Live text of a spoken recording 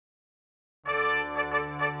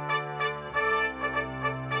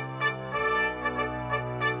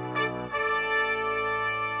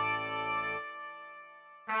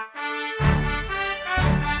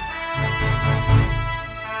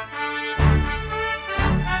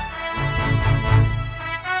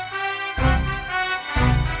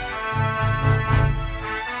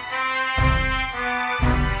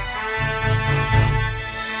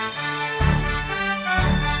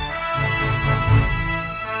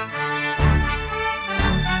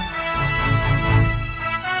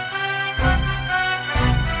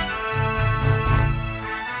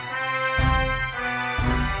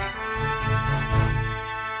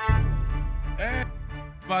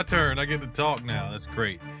my turn. I get to talk now. That's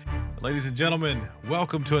great. Ladies and gentlemen,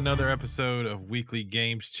 welcome to another episode of Weekly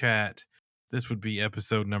Games Chat. This would be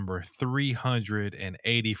episode number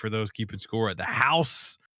 380 for those keeping score at the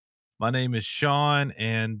house. My name is Sean,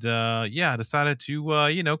 and I decided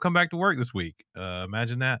to come back to work this week.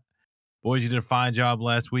 Imagine that. Boys, you did a fine job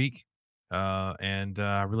last week. And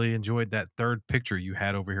I really enjoyed that third picture you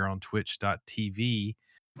had over here on twitch.tv.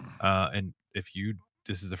 And if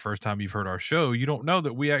this is the first time you've heard our show, you don't know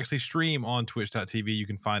that we actually stream on twitch.tv. You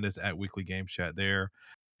can find us at Weekly Game Chat there.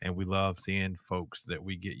 And we love seeing folks that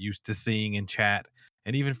we get used to seeing in chat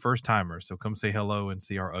and even first timers. So come say hello and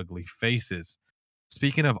see our ugly faces.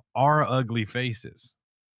 Speaking of our ugly faces,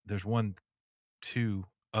 there's two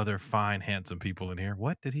other fine, handsome people in here.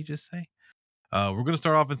 What did he just say? We're going to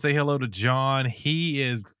start off and say hello to John.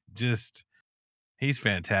 He's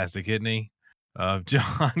fantastic, isn't he?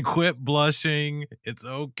 John, quit blushing. It's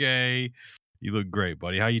okay. You look great,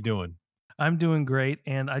 buddy. How you doing? I'm doing great,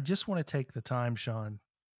 and I just want to take the time, Sean.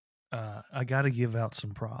 I got to give out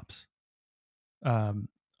some props. I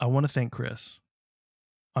want to thank Chris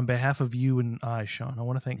on behalf of you and I, Sean. I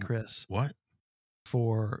want to thank Chris What?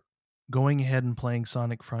 for going ahead and playing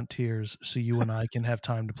Sonic Frontiers so you and I can have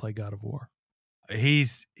time to play God of War.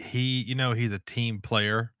 He's a team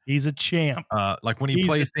player. He's a champ. Like when he He's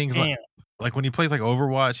plays a things champ. like when he plays like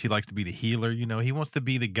Overwatch, he likes to be the healer. He wants to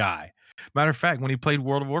be the guy. Matter of fact, when he played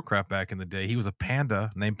World of Warcraft back in the day, he was a panda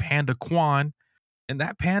named Panda Quan, and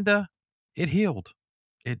that panda, it healed.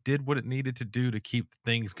 It did what it needed to do to keep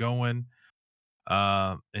things going.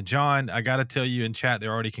 And John, I got to tell you in chat,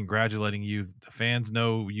 they're already congratulating you. The fans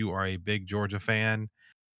know you are a big Georgia fan,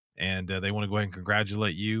 and they want to go ahead and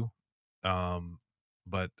congratulate you.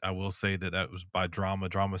 But I will say that was by drama.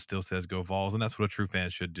 Drama still says go Vols, and that's what a true fan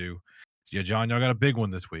should do. Yeah, John, y'all got a big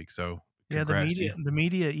one this week, so Yeah, congrats to you. the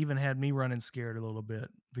media even had me running scared a little bit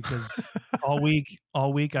because all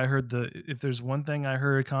week I heard if there's one thing I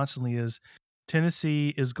heard constantly is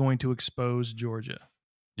Tennessee is going to expose Georgia.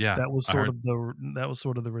 Yeah, That was I heard.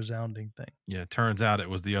 sort of the resounding thing. Yeah, turns out it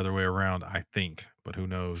was the other way around, I think, but who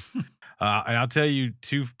knows? And I'll tell you,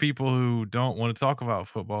 two people who don't want to talk about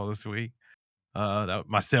football this week.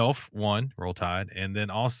 Myself, one, Roll Tide, and then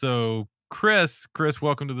also Chris. Chris,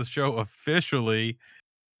 welcome to the show officially.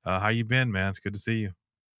 How you been, man? It's good to see you.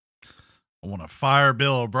 I want to fire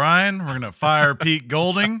Bill O'Brien. We're going to fire Pete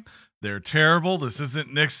Golding. They're terrible. This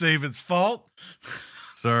isn't Nick Saban's fault.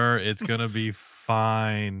 Sir, it's going to be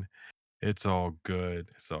fine. It's all good.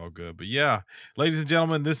 It's all good. But yeah, ladies and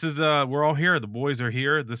gentlemen, this is we're all here. The boys are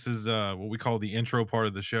here. This is what we call the intro part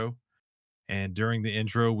of the show. And during the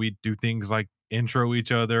intro, we do things like intro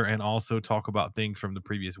each other and also talk about things from the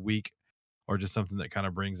previous week or just something that kind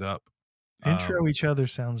of brings up. Intro each other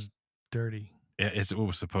sounds dirty. It's what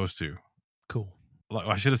was supposed to. Cool.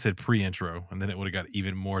 I should have said pre-intro, and then it would have got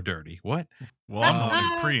even more dirty. What? Well, I'm the one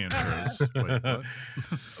who pre-intros. Wait, what?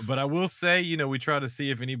 But I will say, we try to see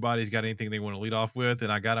if anybody's got anything they want to lead off with,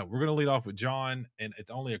 and we're going to lead off with John, and it's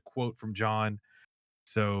only a quote from John.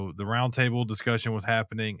 So the roundtable discussion was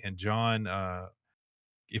happening, and John,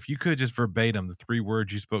 if you could just verbatim the 3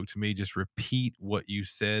 words you spoke to me, just repeat what you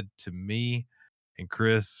said to me and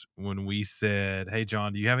Chris when we said, "Hey,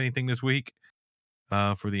 John, do you have anything this week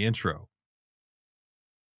for the intro?"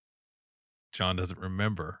 John doesn't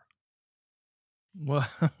remember. Well,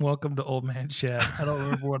 welcome to Old Man Chat. I don't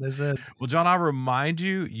remember what I said. Well, John, I remind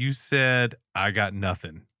you, you said, "I got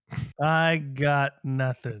nothing." I got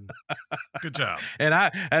nothing. Good job. And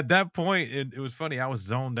at that point, it was funny. I was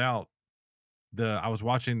zoned out. I was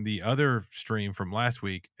watching the other stream from last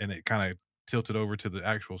week, and it kind of tilted over to the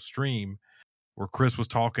actual stream where Chris was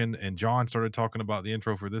talking and John started talking about the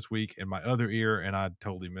intro for this week in my other ear, and I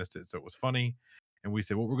totally missed it. So it was funny. And we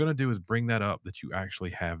said, what we're going to do is bring that up that you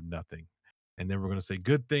actually have nothing. And then we're going to say,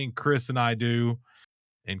 good thing Chris and I do.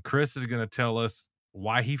 And Chris is going to tell us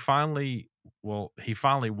why he finally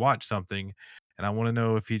watched something. And I want to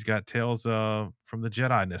know if he's got tales from the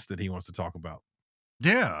Jedi-ness that he wants to talk about.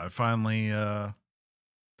 Yeah, I finally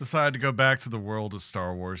decided to go back to the world of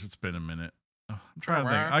Star Wars. It's been a minute. I'm trying to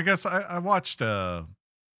think. I guess I watched I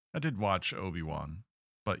did watch Obi-Wan,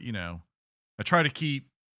 but I try to keep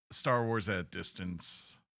Star Wars at a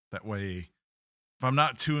distance. That way, if I'm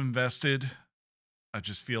not too invested, I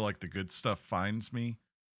just feel like the good stuff finds me,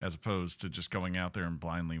 as opposed to just going out there and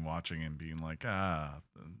blindly watching and being like,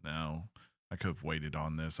 no, I could have waited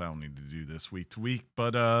on this. I don't need to do this week to week.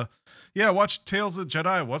 But I watched Tales of the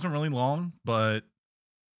Jedi. It wasn't really long, but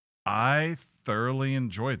I thoroughly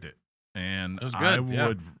enjoyed it. And I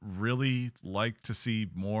would really like to see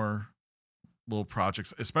more little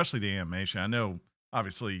projects, especially the animation. I know,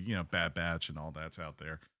 obviously, Bad Batch and all that's out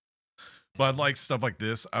there. But I'd like stuff like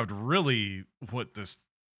this. I would really put this,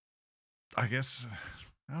 I guess,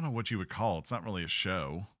 I don't know what you would call it. It's not really a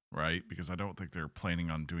show, right? Because I don't think they're planning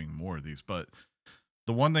on doing more of these. But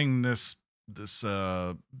the one thing this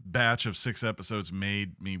batch of 6 episodes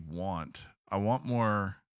made me want, I want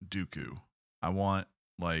more Dooku. I want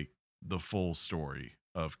like the full story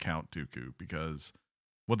of Count Dooku, because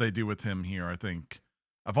what they do with him here, I think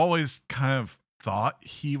I've always kind of thought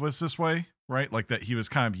he was this way, right? Like that he was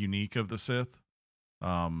kind of unique of the Sith.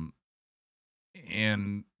 Um,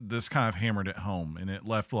 and this kind of hammered it home, and it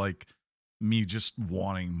left like me just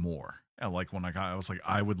wanting more. And like when I was like,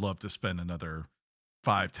 I would love to spend another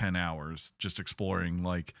 5-10 hours just exploring,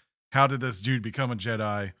 like, how did this dude become a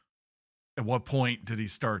Jedi? At what point did he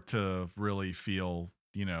start to really feel,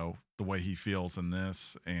 the way he feels in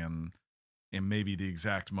this, and maybe the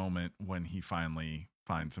exact moment when he finally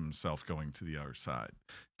finds himself going to the other side.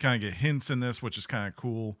 Kind of get hints in this, which is kind of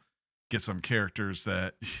cool. Get some characters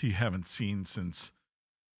that you haven't seen since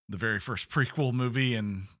the very first prequel movie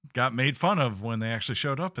and got made fun of when they actually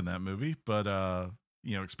showed up in that movie, but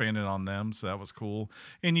expanded on them, so that was cool.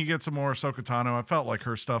 And you get some more Ahsoka Tano. I felt like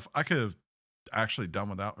her stuff, I could have actually done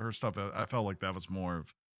without her stuff. I felt like that was more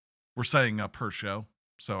of, we're setting up her show.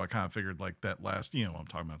 So I kind of figured like that last, what I'm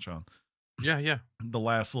talking about, Sean. Yeah. The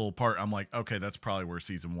last little part, I'm like, okay, that's probably where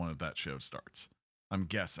season 1 of that show starts. I'm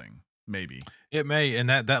guessing, maybe. It may, and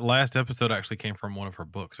that last episode actually came from one of her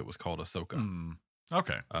books. It was called Ahsoka.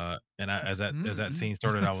 Okay. As that scene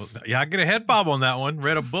started, I get a head bob on that one.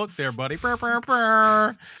 Read a book there, buddy.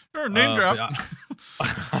 Name drop.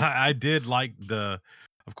 I did like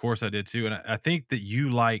of course I did too, and I think that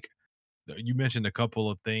you mentioned a couple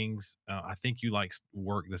of things. I think you like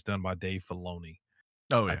work that's done by Dave Filoni.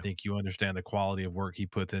 Oh yeah. I think you understand the quality of work he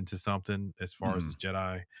puts into something as far as his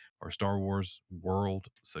Jedi or Star Wars world.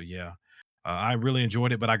 So yeah, I really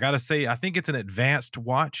enjoyed it, but I gotta say, I think it's an advanced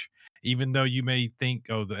watch. Even though you may think,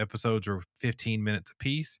 oh, the episodes are 15 minutes a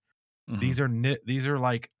piece, these are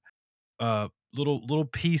like little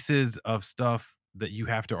pieces of stuff that you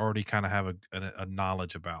have to already kind of have a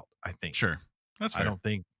knowledge about. I think. Sure, that's fair. I don't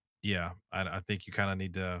think. Yeah, I think you kind of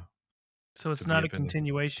need to. So it's not a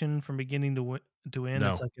continuation from beginning to end.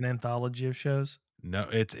 No. It's like an anthology of shows. No,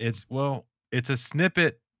 it's a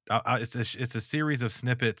snippet. It's a series of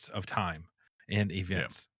snippets of time and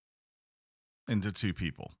events into 2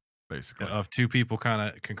 people, basically, of 2 people kind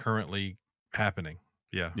of concurrently happening.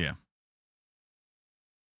 Yeah.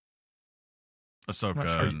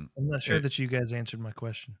 Ahsoka. I'm not sure that you guys answered my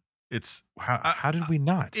question. It's how did we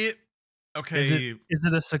not? Okay. Is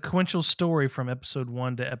it a sequential story from episode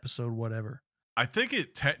 1 to episode whatever? I think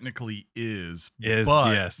it technically is,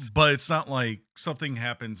 yes. But it's not like something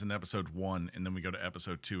happens in episode 1 and then we go to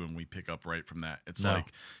episode 2 and we pick up right from that. It's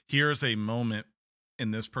like, here's a moment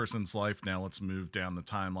in this person's life. Now let's move down the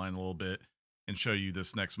timeline a little bit and show you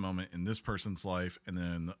this next moment in this person's life. And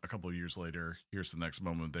then a couple of years later, here's the next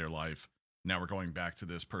moment of their life. Now we're going back to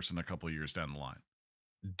this person a couple of years down the line.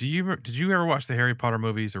 Did you ever watch the Harry Potter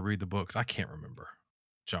movies or read the books? I can't remember,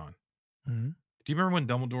 John. Mm-hmm. Do you remember when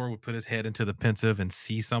Dumbledore would put his head into the pensive and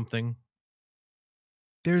see something?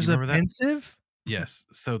 There's a pensive? Yes.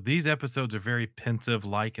 So these episodes are very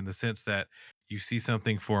pensive-like in the sense that you see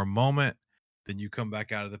something for a moment, then you come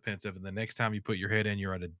back out of the pensive, and the next time you put your head in,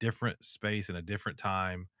 you're at a different space and a different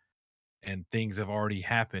time, and things have already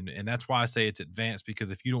happened. And that's why I say it's advanced, because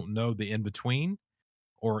if you don't know the in-between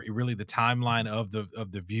or really the timeline of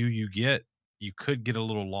the view you get, you could get a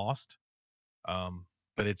little lost.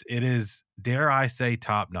 But it is, dare I say,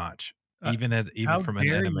 top notch. Even from an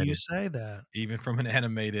animated, you say that? Even from an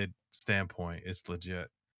animated standpoint, it's legit.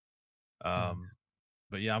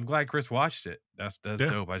 But yeah, I'm glad Chris watched it. That's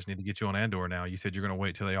dope. I just need to get you on Andor now. You said you're gonna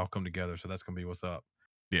wait till they all come together, so that's gonna be what's up.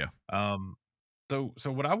 Yeah. So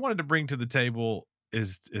what I wanted to bring to the table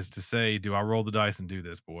is to say, do I roll the dice and do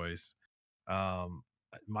this, boys?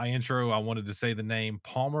 My intro, I wanted to say the name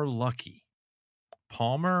Palmer Luckey.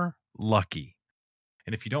 Palmer Luckey.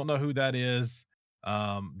 And if you don't know who that is,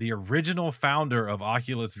 the original founder of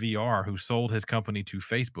Oculus VR, who sold his company to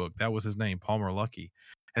Facebook, that was his name, Palmer Luckey,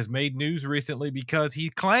 has made news recently because he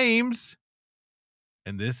claims,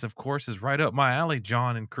 and this, of course, is right up my alley,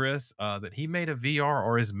 John and Chris, that he made a VR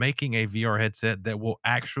or is making a VR headset that will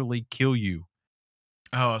actually kill you.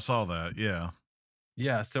 Oh, I saw that. Yeah.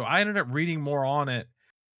 Yeah. So I ended up reading more on it,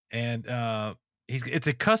 and it's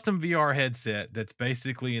a custom VR headset that's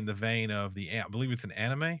basically in the vein of I believe it's an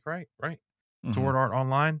anime, right? Mm-hmm. Sword Art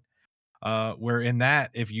Online, where in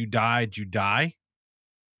that, if you died, you die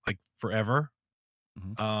like forever.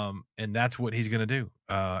 Mm-hmm. And that's what he's going to do.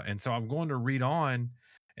 And so I'm going to read on,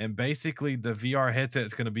 And basically, the VR headset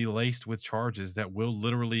is going to be laced with charges that will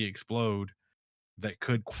literally explode, that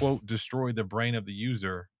could, quote, destroy the brain of the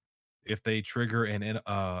user if they trigger an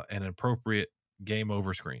appropriate game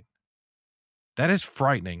over screen. That is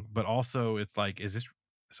frightening, but also it's like, is this?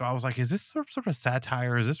 So I was like, is this sort of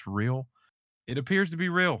satire? Is this real? It appears to be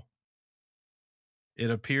real. It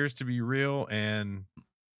appears to be real, and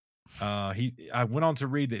I went on to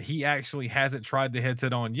read that he actually hasn't tried the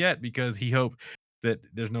headset on yet because he hoped that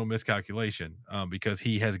there's no miscalculation, because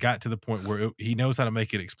he has got to the point where he knows how to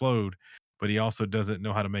make it explode, but he also doesn't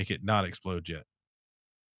know how to make it not explode yet.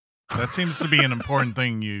 That seems to be an important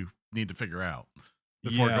thing you need to figure out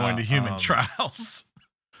before going to human trials.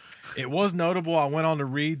 It was notable. I went on to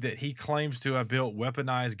read that he claims to have built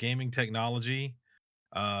weaponized gaming technology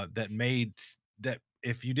that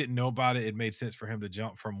if you didn't know about it, it made sense for him to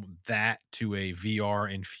jump from that to a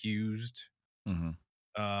VR infused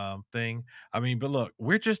thing. I mean, but look,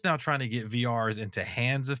 we're just now trying to get VRs into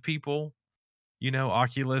hands of people.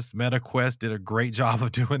 Oculus, MetaQuest did a great job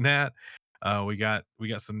of doing that. We got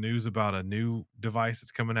some news about a new device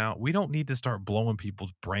that's coming out. We don't need to start blowing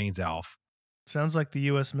people's brains off. Sounds like the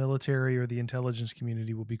U.S. military or the intelligence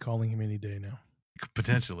community will be calling him any day now.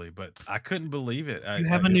 Potentially, but I couldn't believe it. You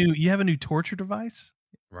have a new torture device,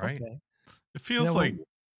 right? Okay. It feels like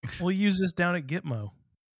we'll use this down at Gitmo.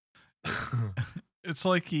 It's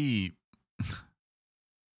like he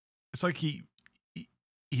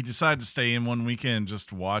decided to stay in one weekend and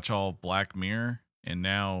just watch all Black Mirror, and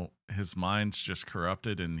now his mind's just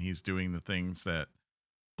corrupted, and he's doing the things that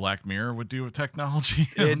Black Mirror would do with technology.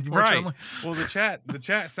 Right. Well, the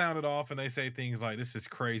chat sounded off, and they say things like, "This is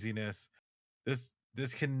craziness.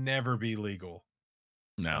 This can never be legal.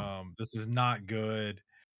 No, this is not good."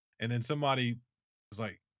 And then somebody was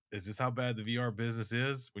like, "Is this how bad the VR business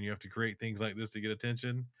is when you have to create things like this to get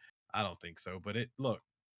attention?" I don't think so. But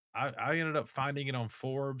I ended up finding it on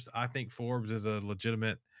Forbes. I think Forbes is a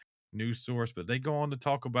legitimate news source, but they go on to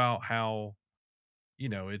talk about how,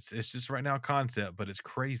 it's just right now a concept, but it's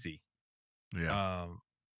crazy. Yeah.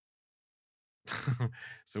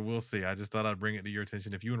 So we'll see. I just thought I'd bring it to your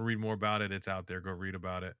attention. If you want to read more about it, it's out there. Go read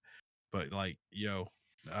about it. But I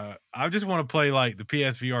just want to play like the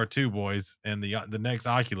PSVR 2, boys, and the next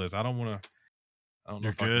Oculus. I don't know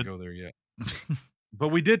if I can go there yet. But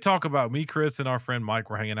we did talk about, me, Chris, and our friend Mike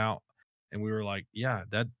were hanging out, and we were like, yeah,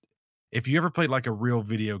 that if you ever played like a real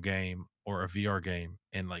video game or a VR game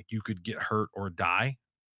and like you could get hurt or die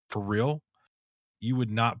for real, you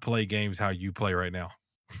would not play games how you play right now.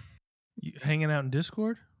 You hanging out in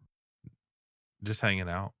Discord? Just hanging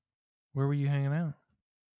out. Where were you hanging out?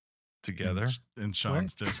 Together. In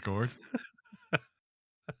Sean's Discord.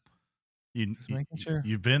 Making sure.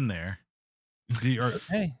 You've been there.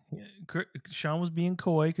 Hey, Sean was being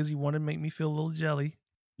coy because he wanted to make me feel a little jelly.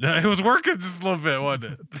 No, it was working just a little bit,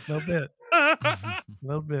 wasn't it? A little bit. A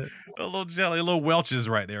little bit. A little jelly, a little Welch's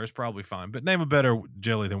right there is probably fine. But name a better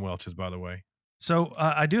jelly than Welch's, by the way. So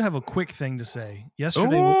I do have a quick thing to say.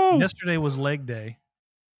 Yesterday was leg day.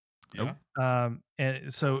 Yeah.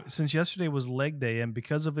 And so since yesterday was leg day, and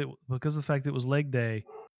because of the fact that it was leg day,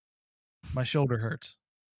 my shoulder hurts.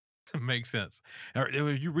 Makes sense.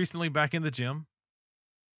 Were you recently back in the gym?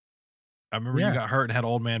 I remember you got hurt and had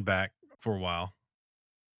old man back for a while.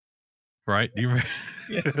 Right? Do you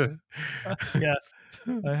remember? Yes.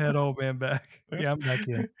 I had old man back. Yeah, I'm back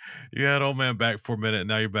in. You had old man back for a minute, and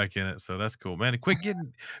now you're back in it. So that's cool, man.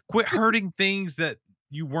 Quit hurting things that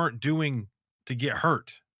you weren't doing to get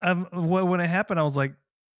hurt. When it happened, I was like,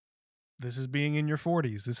 this is being in your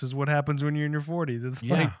 40s. This is what happens when you're in your 40s. It's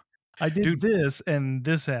like, I did this and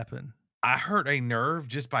this happened. I hurt a nerve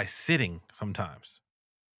just by sitting sometimes.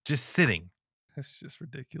 Just sitting. That's just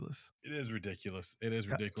ridiculous. It is ridiculous.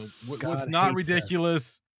 What's not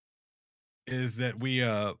ridiculous is that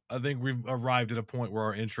I think we've arrived at a point where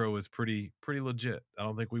our intro is pretty legit. I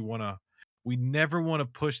don't think we never want to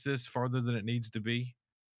push this farther than it needs to be.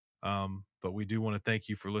 But we do want to thank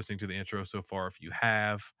you for listening to the intro so far. If you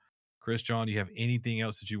have, Chris, John, do you have anything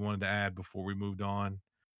else that you wanted to add before we moved on?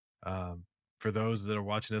 For those that are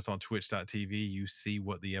watching us on twitch.tv, you see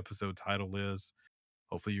what the episode title is.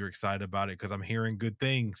 Hopefully you're excited about it because I'm hearing good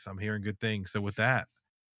things. So with that,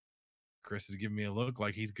 Chris is giving me a look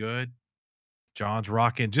like he's good. John's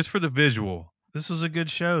rocking just for the visual. This was a good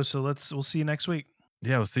show. So we'll see you next week.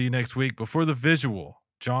 Yeah, we'll see you next week. But for the visual,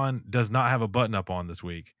 John does not have a button up on this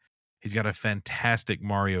week. He's got a fantastic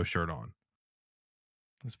Mario shirt on.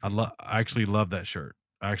 I actually love that shirt.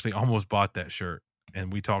 I actually almost bought that shirt,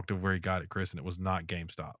 and we talked of where he got it, Chris, and it was not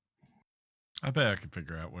GameStop. I bet I can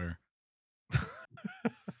figure out where.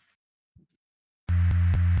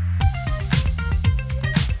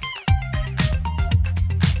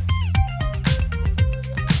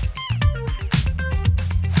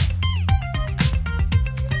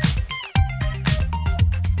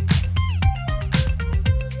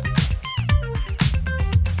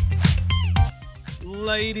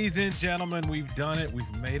 Ladies and gentlemen, we've done it.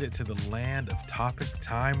 We've made it to the land of topic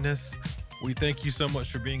timeness. We thank you so much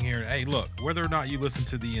for being here. Hey, look, whether or not you listened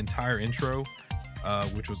to the entire intro,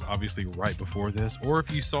 which was obviously right before this, or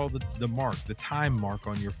if you saw the time mark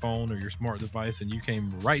on your phone or your smart device and you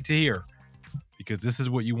came right to here because this is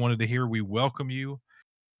what you wanted to hear, we welcome you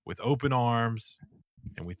with open arms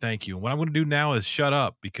and we thank you. And what I'm going to do now is shut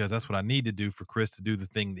up because that's what I need to do for Chris to do the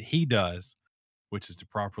thing that he does, which is to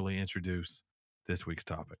properly introduce this week's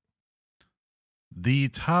topic. The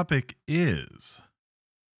topic is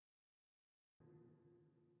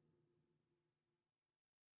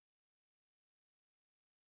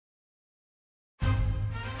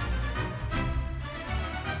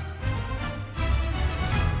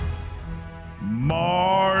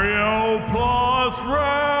Mario plus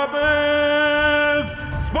Rabbids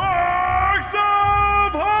Sparks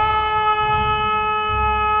of Hope!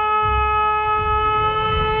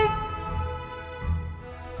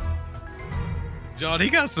 John, he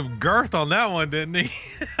got some girth on that one, didn't he?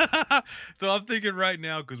 So I'm thinking right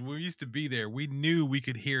now, because we used to be there, we knew we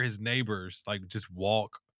could hear his neighbors like just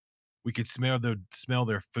walk. We could smell their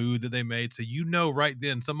food that they made. So right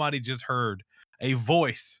then somebody just heard a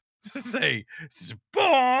voice say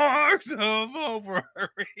 "Sparks of Hope."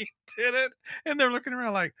 He did it, and they're looking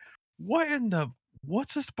around like,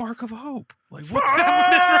 what's a spark of hope? Like, what's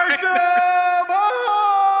happening? Right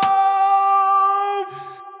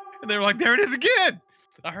and they were like, there it is again.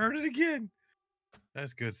 I heard it again.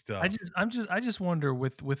 That's good stuff. I just wonder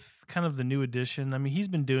with kind of the new edition. I mean, he's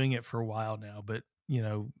been doing it for a while now, but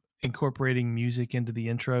incorporating music into the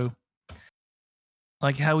intro,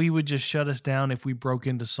 like how he would just shut us down if we broke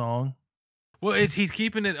into song. Well, he's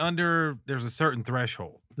keeping it under. There's a certain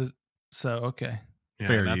threshold. So okay, yeah,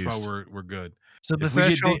 fair that's use. why we're good. So the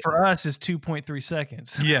threshold for us is 2.3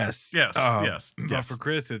 seconds. Yes, yes. But for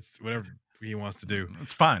Chris, it's whatever he wants to do.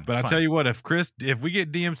 It's fine. But I'll tell you what, if we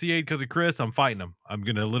get DMCA'd because of Chris, I'm fighting him. I'm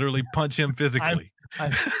gonna literally punch him physically.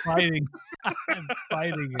 I'm fighting. I'm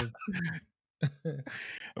fighting him.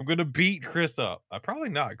 I'm gonna beat Chris up. I probably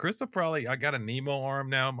not. Chris will probably. I got a Nemo arm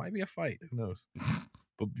now. It might be a fight. Who knows?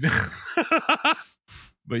 But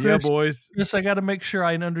Chris, yeah, boys. Yes, I got to make sure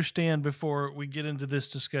I understand before we get into this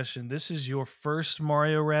discussion. This is your first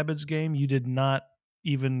Mario Rabbids game. You did not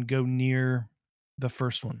even go near the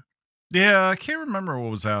first one. Yeah, I can't remember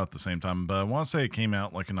what was out at the same time, but I want to say it came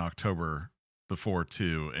out like in October before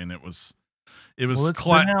too, and it was. Well, it's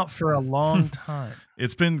been out for a long time.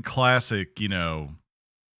 It's been classic,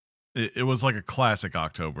 It was like a classic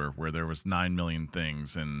October where there was 9 million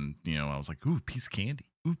things, and I was like, "Ooh, piece of candy!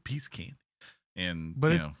 Ooh, piece of candy!" And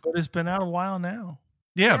but it's been out a while now.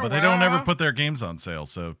 Yeah, but they don't ever put their games on sale,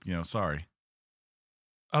 so sorry.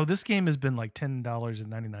 Oh, this game has been like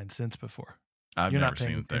 $10.99 before. I've never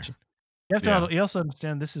seen it there. You also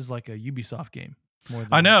understand this is like a Ubisoft game.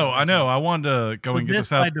 I know. I wanted to go and get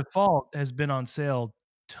this out. By default has been on sale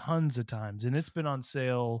tons of times, and it's been on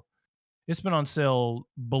sale. It's been on sale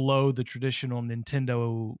below the traditional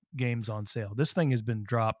Nintendo games on sale. This thing has been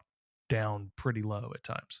dropped down pretty low at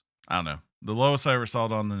times. I don't know. The lowest I ever saw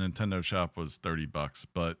it on the Nintendo shop was $30,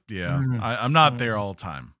 but yeah, I'm not there all the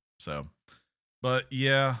time. So, but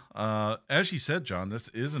yeah, as you said, John, this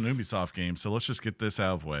is an Ubisoft game, so let's just get this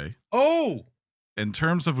out of the way. Oh, in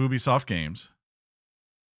terms of Ubisoft games,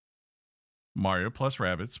 Mario plus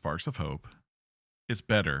Rabbids Sparks of Hope is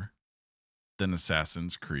better than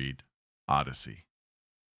Assassin's Creed Odyssey.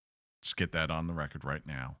 Just get that on the record right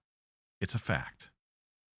now. It's a fact.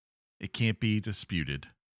 It can't be disputed.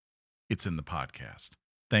 It's in the podcast.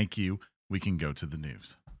 Thank you. We can go to the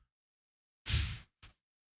news.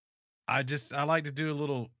 I like to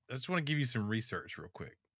do I just want to give you some research real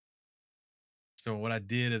quick. So what I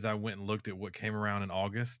did is I went and looked at what came around in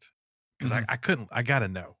August because I gotta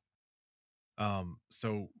know.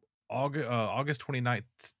 So August 29th,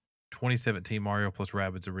 2017, Mario plus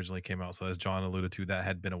Rabbids originally came out. So as John alluded to, that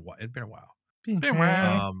had been a while. It'd been a while.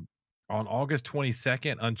 On August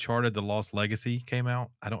 22nd, Uncharted: The Lost Legacy came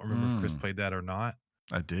out. I don't remember if Chris played that or not.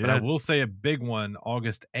 I did. But I will say a big one,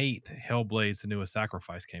 August 8th, Hellblade: Senua's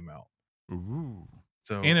Sacrifice came out. Ooh.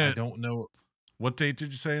 So I don't know. What date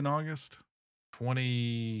did you say in August?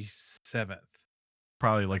 27th.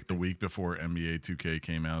 Probably like the week before NBA 2K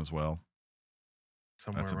came out as well.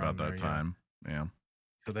 Somewhere That's around about that time. Yeah.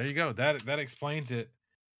 So there you go. That explains it.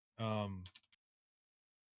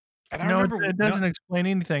 And I remember it doesn't explain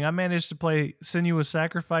anything. I managed to play Senua's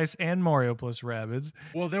Sacrifice and Mario plus Rabbids.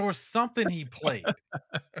 Well, there was something he played.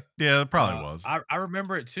 Yeah, it probably was. I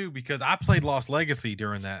remember it too because I played Lost Legacy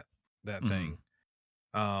during that thing.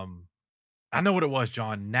 I know what it was,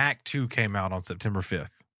 John. Knack 2 came out on September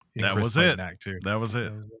 5th. And That Chris was played it. Knack too. That was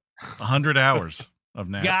it. That was it. 100 hours of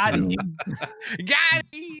Knack Got 2. him. Got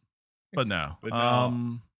it. But no. But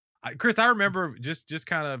no. Chris, I remember just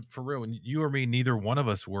kind of for real, when you or me, neither one of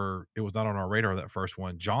us were, it was not on our radar, that first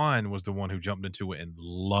one. John was the one who jumped into it and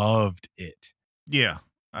loved it. Yeah.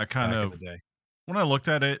 I kind back of, in the day. when I looked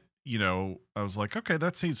at it, I was like, okay,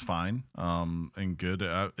 that seems fine. And good.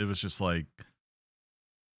 It was just like,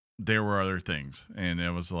 there were other things. And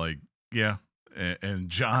it was like, yeah. And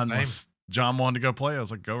John wanted to go play. I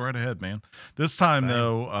was like, go right ahead, man. This time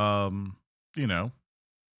though,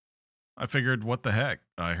 I figured, what the heck?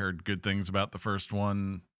 I heard good things about the first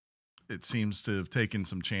one. It seems to have taken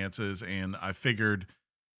some chances, and I figured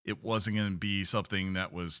it wasn't going to be something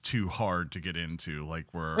that was too hard to get into. Like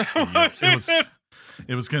where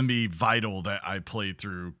it was going to be vital that I played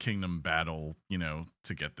through Kingdom Battle,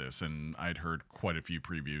 to get this. And I'd heard quite a few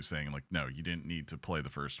previews saying like, no, you didn't need to play the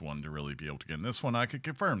first one to really be able to get in this one. I could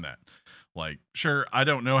confirm that. Like, sure, I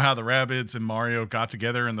don't know how the Rabbids and Mario got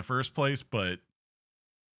together in the first place, but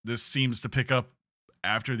this seems to pick up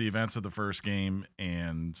after the events of the first game,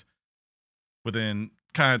 and within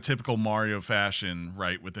kind of typical Mario fashion,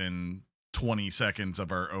 right within 20 seconds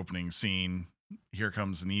of our opening scene, here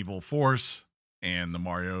comes an evil force, and the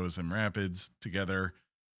Marios and Rabbids together.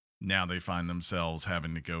 Now they find themselves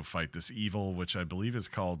having to go fight this evil, which I believe is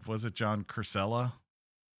called, was it John Cursella?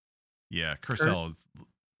 Yeah, Cursella.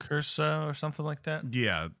 Cursa or something like that?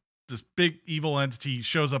 Yeah. This big evil entity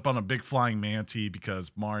shows up on a big flying manatee because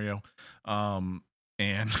Mario,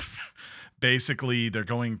 and basically they're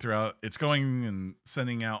going and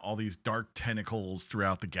sending out all these dark tentacles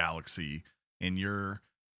throughout the galaxy, and you're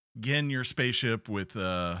getting your spaceship with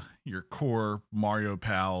your core Mario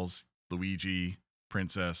pals, Luigi,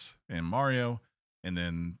 Princess, and Mario, and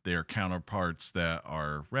then their counterparts that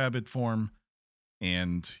are Rabbid form.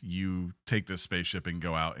 And you take this spaceship and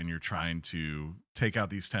go out, and you're trying to take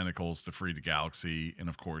out these tentacles to free the galaxy. And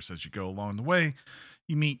of course, as you go along the way,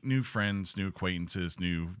 you meet new friends, new acquaintances,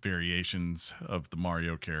 new variations of the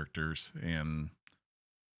Mario characters, and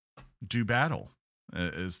do battle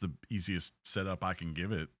is the easiest setup I can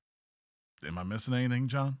give it. Am I missing anything,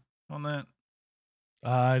 John, on that?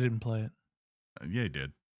 I didn't play it. Yeah, you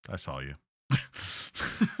did. I saw you.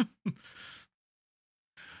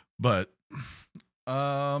 But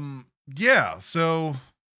yeah, so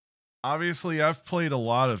obviously I've played a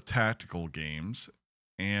lot of tactical games,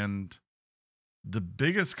 and the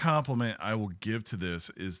biggest compliment I will give to this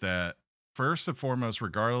is that, first and foremost,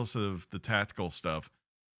 regardless of the tactical stuff,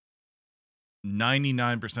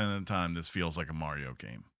 99% of the time this feels like a Mario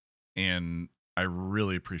game, and I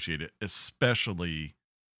really appreciate it, especially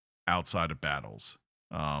outside of battles.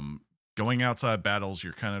 Going outside battles,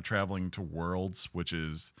 you're kind of traveling to worlds, which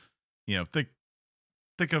is,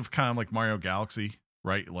 think of kind of like Mario Galaxy,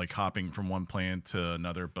 right? Like hopping from one planet to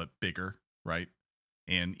another, but bigger, right?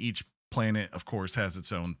 And each planet, of course, has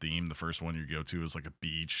its own theme. The first one you go to is like a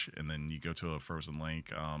beach, and then you go to a frozen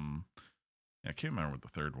lake. I can't remember what the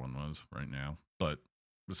third one was right now, but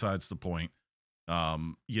besides the point,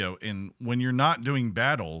 and when you're not doing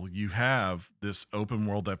battle, you have this open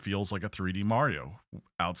world that feels like a 3D Mario.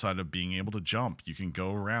 Outside of being able to jump, you can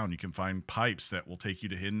go around, you can find pipes that will take you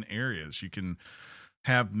to hidden areas. You can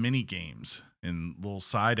have mini games and little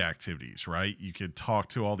side activities, right? You could talk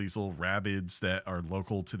to all these little Rabbids that are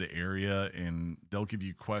local to the area, and they'll give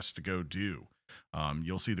you quests to go do.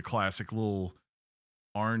 You'll see the classic little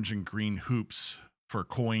orange and green hoops for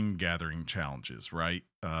coin gathering challenges, right?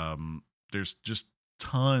 There's just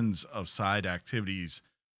tons of side activities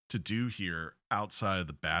to do here outside of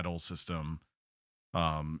the battle system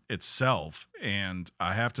itself. And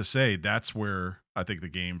I have to say, that's where I think the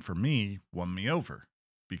game for me won me over,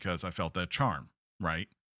 because I felt that charm, right?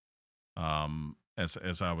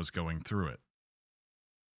 As I was going through it.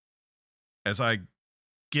 As I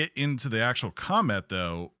get into the actual combat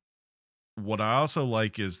though, what I also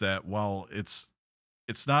like is that while it's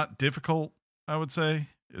not difficult, I would say,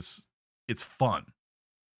 it's fun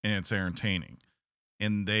and it's entertaining.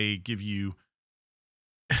 And they give you,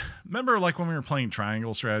 remember like when we were playing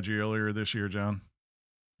Triangle Strategy earlier this year, John?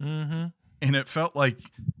 Mm-hmm. And it felt like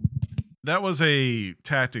that was a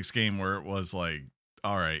tactics game where it was like,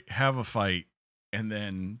 all right, have a fight, and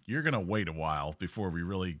then you're going to wait a while before we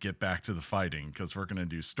really get back to the fighting, because we're going to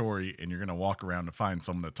do story, and you're going to walk around to find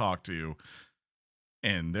someone to talk to,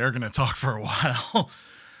 and they're going to talk for a while.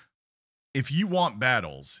 If you want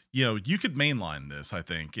battles, you could mainline this, I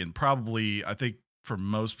think. And probably, I think for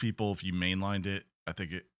most people, if you mainlined it, I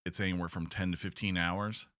think it's anywhere from 10 to 15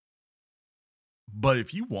 hours. But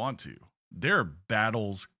if you want to, there are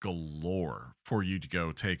battles galore for you to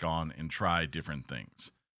go take on and try different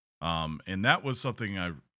things. And that was something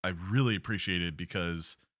I really appreciated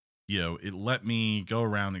because it let me go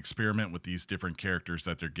around, experiment with these different characters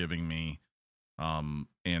that they're giving me, and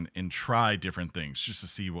try different things just to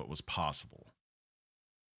see what was possible.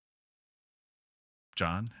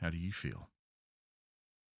 John, how do you feel?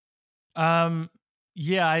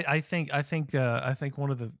 Yeah, I think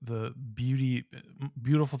one of the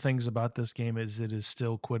beautiful things about this game is it is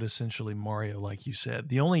still quintessentially Mario, like you said.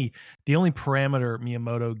 The only parameter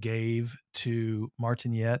Miyamoto gave to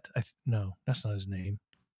Martinet, no, that's not his name.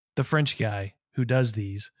 The French guy who does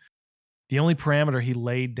these. The only parameter he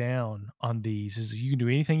laid down on these is you can do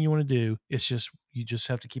anything you want to do. It's just you just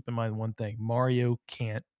have to keep in mind one thing: Mario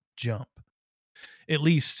can't jump. At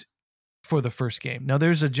least for the first game. Now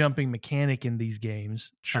there's a jumping mechanic in these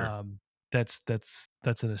games. Sure. That's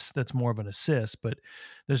more of an assist, but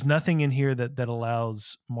there's nothing in here that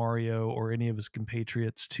allows Mario or any of his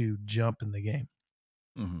compatriots to jump in the game.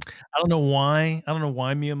 Hmm. I don't know why. I don't know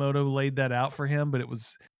why Miyamoto laid that out for him, but it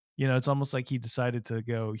was, it's almost like he decided to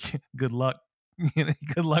go, good luck,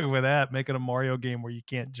 good luck with that, making a Mario game where you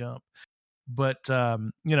can't jump. But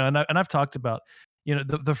and I've talked about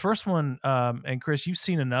the first one, and Chris, you've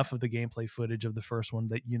seen enough of the gameplay footage of the first one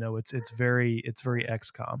that it's very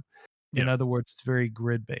XCOM. In Yeah. other words, it's very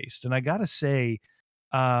grid based. And I gotta say,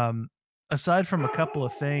 um, aside from a couple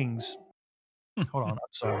of things, hold on, I'm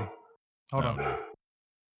sorry, hold Oh on. no.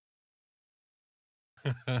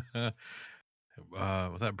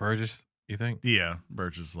 Was that Burgess, you think? Yeah.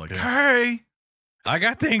 Birch is like, Yeah. hey, I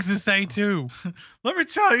got things to say too. let me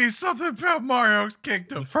tell you something about Mario's The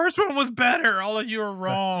Kingdom. first one was better. All of you are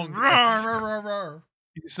wrong. Rawr, rawr, rawr, rawr.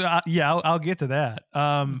 So yeah, I'll get to that.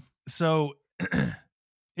 So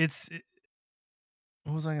it's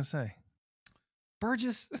what was I gonna say?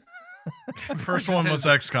 Burgess. First one was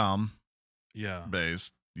XCOM Yeah.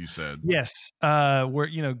 based, you said. Yes,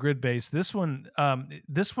 where grid based. This one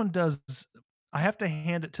does. I have to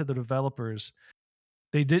hand it to the developers.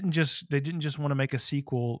 They didn't just want to make a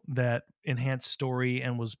sequel that enhanced story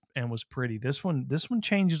and was pretty. This one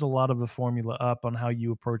changes a lot of the formula up on how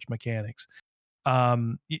you approach mechanics.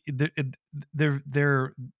 They're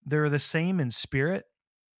the same in spirit,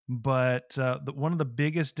 but one of the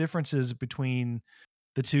biggest differences between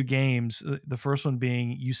the two games, the first one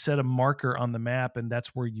being you set a marker on the map and that's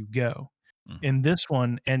where you go. Mhm. In this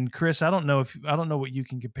one, and Chris, I don't know what you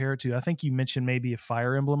can compare it to. I think you mentioned maybe a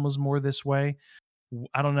Fire Emblem was more this way.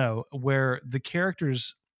 I don't know, where the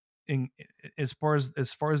characters in as far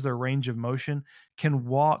as their range of motion can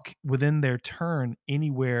walk within their turn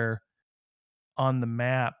anywhere on the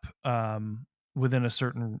map, within a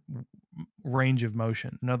certain range of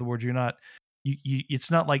motion. In other words, you're not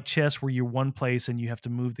it's not like chess where you're one place and you have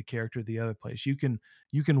to move the character to the other place. You can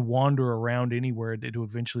wander around anywhere to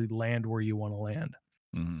eventually land where you want to land.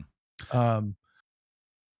 Mhm. Um,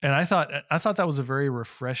 and I thought that was a very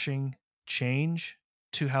refreshing change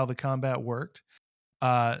to how the combat worked.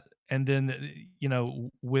 Uh, and then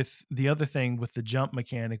with the other thing with the jump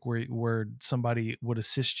mechanic where somebody would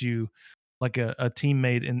assist you, like a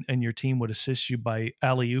teammate in your team would assist you by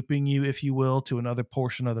alley-ooping you, if you will, to another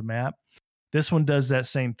portion of the map. This one does that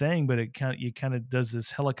same thing, but it kind of does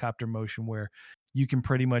this helicopter motion where you can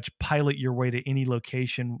pretty much pilot your way to any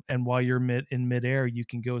location, and while you're in midair, you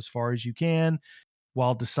can go as far as you can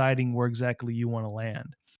while deciding where exactly you want to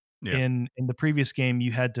land. Yeah. In the previous game,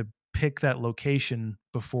 you had to pick that location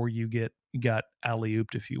before you got alley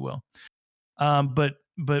ooped, if you will. But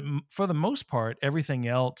for the most part, everything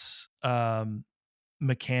else,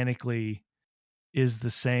 mechanically is the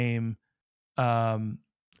same. Um,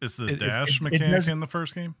 Is the it, it, it, dash it mechanic does, in the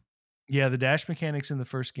first game? yeah, the dash mechanics in the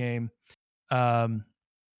first game. Um,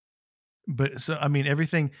 but so I mean,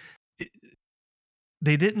 everything. it-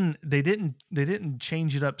 they didn't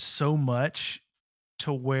change it up so much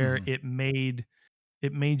to where Mhm.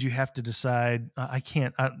 it made you have to decide, I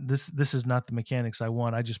can't, this is not the mechanics I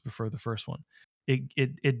want. I just prefer the first one.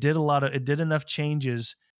 It did enough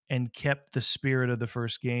changes and kept the spirit of the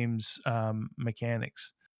first game's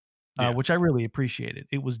mechanics, Yeah. which I really appreciated.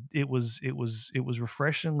 It was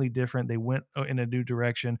refreshingly different. They went in a new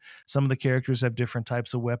direction. Some of the characters have different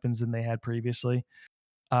types of weapons than they had previously.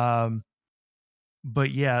 Um,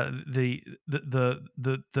 but yeah, the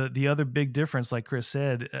other big difference, like Chris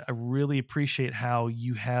said, I really appreciate how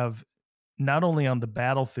you have not only on the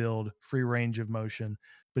battlefield free range of motion,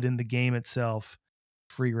 but in the game itself,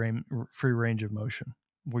 free range of motion,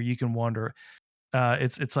 where you can wander.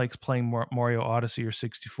 It's like playing Mario Odyssey or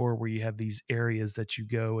 64, where you have these areas that you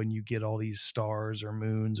go and you get all these stars or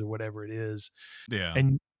moons or whatever it is, Yeah.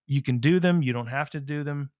 and you can do them. You don't have to do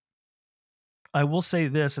them. I will say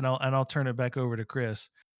this, and I'll turn it back over to Chris.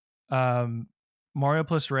 Um, Mario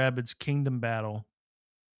plus Rabbids Kingdom Battle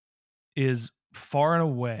is far and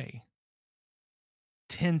away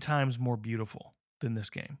 10 times more beautiful than this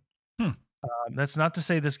game. Hmm. That's not to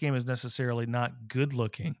say this game is necessarily not good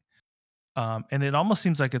looking. And it almost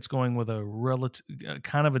seems like it's going with a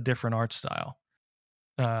kind of a different art style.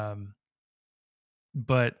 Um,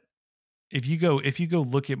 but if you go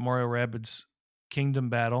look at Mario Rabbids Kingdom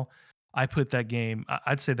Battle, I put that game.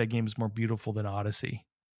 I'd say that game is more beautiful than Odyssey.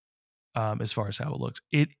 As far as how it looks,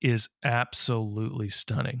 it is absolutely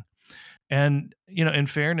stunning. And in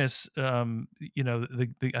fairness, I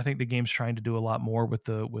think the game's trying to do a lot more with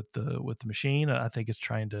the machine. I think it's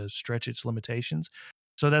trying to stretch its limitations.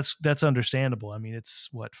 So that's understandable. I mean, it's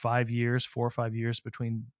what 5 years, 4 or 5 years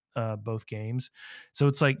between both games. So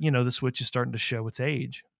it's like the Switch is starting to show its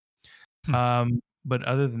age. Hmm. But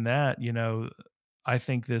other than that, I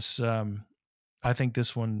think this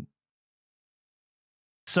one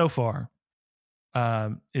so far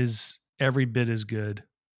is every bit as good.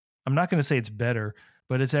 I'm not going to say it's better,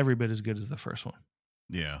 but it's every bit as good as the first one.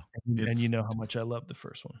 Yeah. And you know how much I love the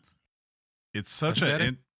first one. It's such go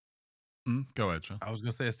ahead, John. I was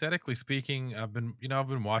gonna say, aesthetically speaking, I've been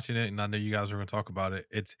watching it, and I know you guys are gonna talk about it.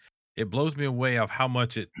 It blows me away of how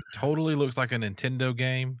much it totally looks like a Nintendo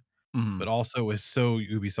game, Mhm. but also is so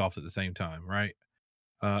Ubisoft at the same time, right?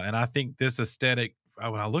 And I think this aesthetic,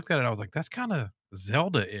 when I looked at it, I was like, that's kind of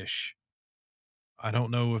Zelda-ish. I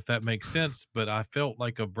don't know if that makes sense, but I felt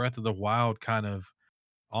like a Breath of the Wild kind of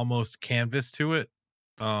almost canvas to it.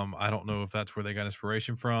 I don't know if that's where they got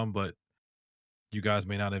inspiration from, but you guys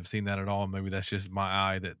may not have seen that at all. Maybe that's just my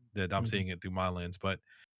eye that I'm Mhm. seeing it through my lens. But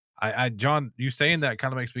John, you saying that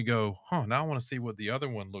kind of makes me go, huh, now I want to see what the other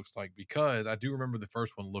one looks like, because I do remember the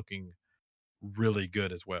first one looking really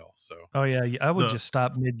good as well. So Oh yeah, I would The just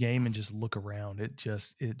stop mid game and just look around. It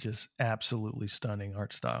just absolutely stunning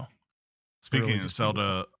art style. Really Speaking of just beautiful.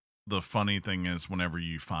 Zelda, the funny thing is whenever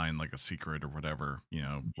you find like a secret or whatever,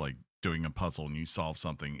 like doing a puzzle and you solve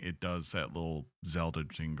something, it does that little Zelda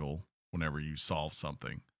jingle whenever you solve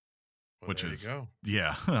something, well, which there you is, go.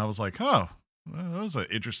 yeah. I was like, oh, well, that was an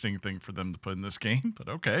interesting thing for them to put in this game, but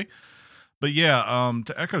okay. But yeah,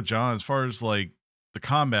 to echo John, as far as like the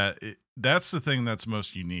combat, that's the thing that's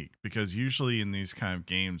most unique, because usually in these kind of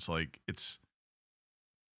games, like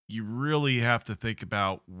you really have to think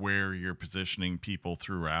about where you're positioning people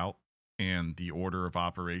throughout and the order of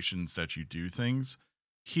operations that you do things.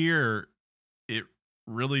 Here, it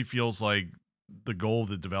really feels like the goal of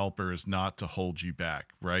the developer is not to hold you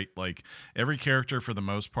back, right? Like every character, for the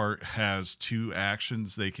most part, has 2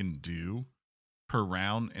 actions they can do per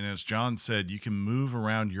round. And as John said, you can move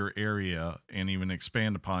around your area and even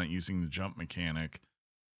expand upon it using the jump mechanic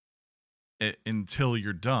until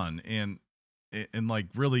you're done. And like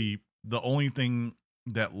really the only thing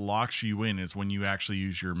that locks you in is when you actually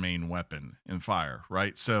use your main weapon and fire,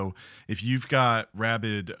 right? So if you've got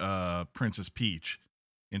rabid Princess Peach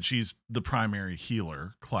and she's the primary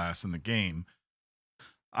healer class in the game,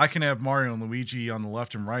 I can have Mario and Luigi on the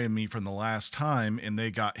left and right of me from the last time and they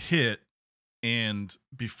got hit, and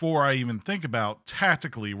before I even think about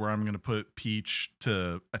tactically where I'm going to put Peach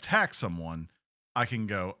to attack someone, I can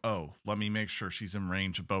go, oh, let me make sure she's in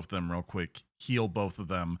range of both of them real quick, heal both of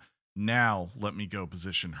them. Now let me go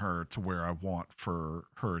position her to where I want for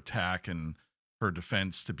her attack and her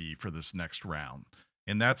defense to be for this next round.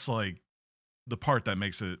 And that's like the part that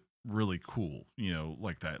makes it really cool,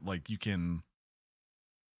 like that. Like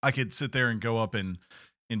I could sit there and go up and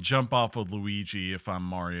jump off of Luigi if I'm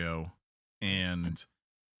Mario and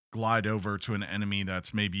glide over to an enemy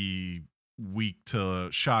that's maybe weak to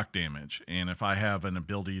shock damage. And if I have an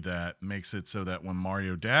ability that makes it so that when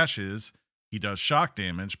Mario dashes, he does shock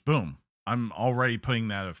damage, boom, I'm already putting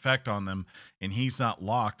that effect on them, and he's not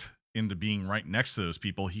locked into being right next to those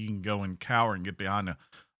people. He can go and cower and get behind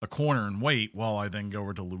a corner and wait while I then go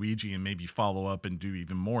over to Luigi and maybe follow up and do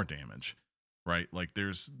even more damage. Right? Like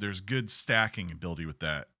there's good stacking ability with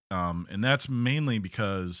that. And that's mainly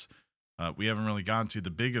because we haven't really gotten to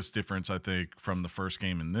the biggest difference, I think, from the first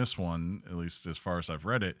game and this one, at least as far as I've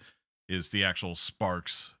read it, is the actual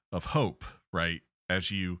sparks of hope, right?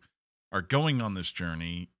 As you are going on this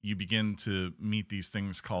journey, you begin to meet these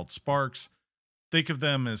things called sparks. Think of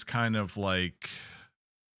them as kind of like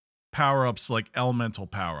power ups, like elemental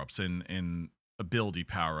power ups and ability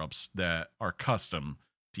power ups that are custom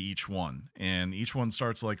to each one. And each one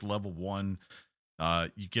starts like level 1.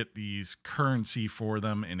 You get these currency for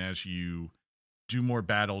them, and as you do more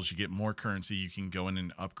battles, you get more currency. You can go in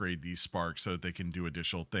and upgrade these sparks so that they can do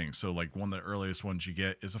additional things. So like one of the earliest ones you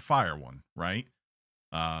get is a fire one, right?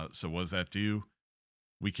 So what does that do?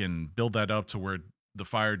 We can build that up to where the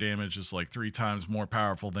fire damage is like 3 times more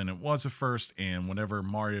powerful than it was at first. And whenever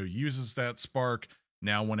Mario uses that spark,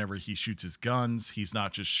 now whenever he shoots his guns, he's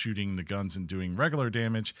not just shooting the guns and doing regular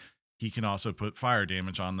damage. He can also put fire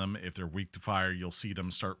damage on them. If they're weak to fire, you'll see them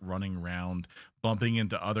start running around, bumping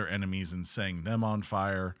into other enemies and setting them on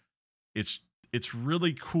fire. It's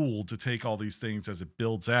really cool to take all these things as it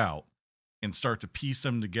builds out and start to piece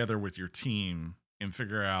them together with your team and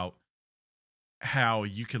figure out how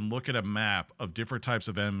you can look at a map of different types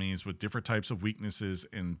of enemies with different types of weaknesses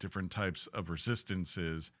and different types of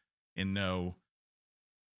resistances and know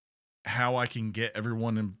how I can get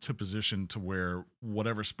everyone into position to where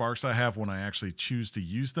whatever sparks I have, when I actually choose to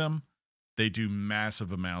use them, they do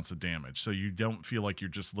massive amounts of damage. So you don't feel like you're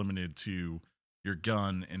just limited to your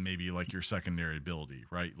gun and maybe like your secondary ability,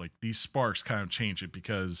 right? Like these sparks kind of change it,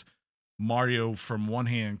 because Mario from one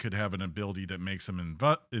hand could have an ability that makes him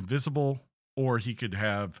invisible, or he could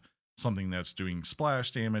have something that's doing splash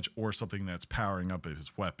damage, or something that's powering up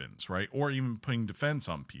his weapons, right? Or even putting defense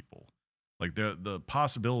on people. Like the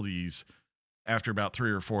possibilities after about 3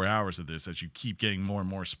 or 4 hours of this, as you keep getting more and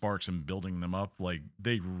more sparks and building them up, like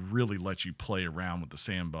they really let you play around with the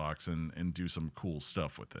sandbox and do some cool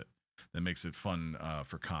stuff with it that makes it fun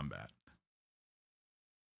for combat.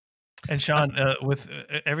 And Sean, with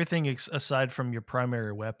everything aside from your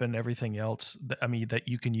primary weapon, everything else, I mean, that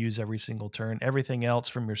you can use every single turn, everything else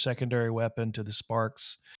from your secondary weapon to the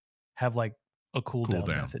sparks have like a cooldown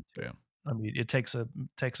method. Yeah. I mean, it takes a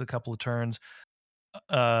couple of turns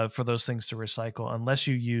for those things to recycle, unless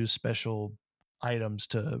you use special items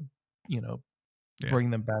to,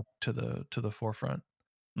 bring them back to the forefront.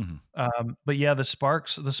 Mm-hmm. But yeah, the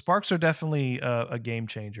sparks are definitely a game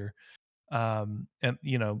changer. And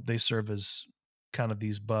they serve as kind of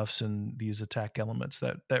these buffs and these attack elements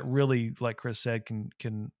that really, like Chris said,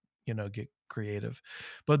 can get creative.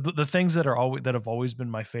 But the things that have always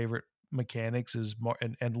been my favorite mechanics is more,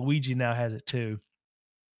 and Luigi now has it too,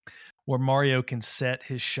 where Mario can set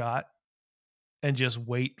his shot and just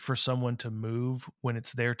wait for someone to move when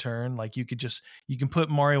it's their turn. Like you can put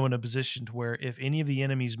Mario in a position to where if any of the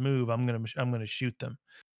enemies move, I'm gonna shoot them.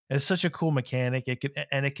 And it's such a cool mechanic.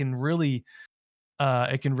 It can really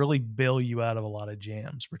bail you out of a lot of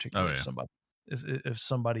jams, particularly if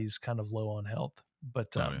somebody's kind of low on health.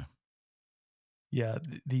 But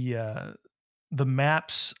the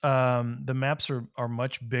maps are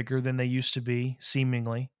much bigger than they used to be,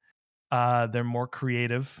 seemingly. They're more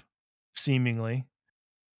creative, seemingly.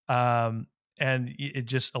 And it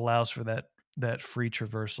just allows for that free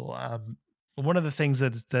traversal. One of the things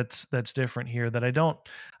that's different here that I don't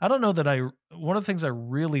know that one of the things I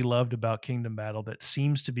really loved about Kingdom Battle that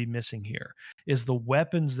seems to be missing here is the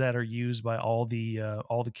weapons that are used by all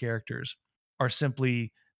the characters are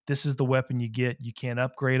simply, this is the weapon you get. You can't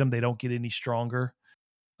upgrade them. They don't get any stronger.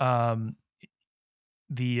 They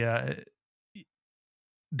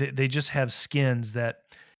just have skins that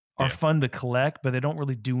are fun to collect, but they don't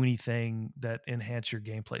really do anything that enhance your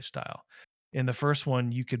gameplay style. In the first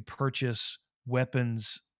one, you could purchase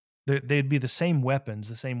weapons. They'd be the same weapons,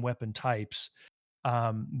 the same weapon types.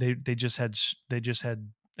 They just had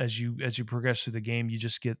as you progress through the game, you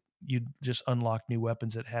just unlock new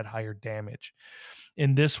weapons that had higher damage.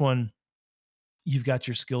 In this one, you've got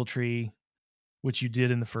your skill tree, which you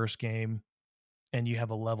did in the first game, and you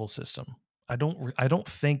have a level system. I don't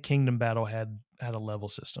think Kingdom Battle had a level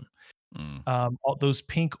system. All those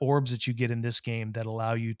pink orbs that you get in this game that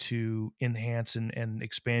allow you to enhance and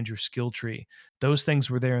expand your skill tree, those things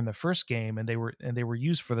were there in the first game, and they were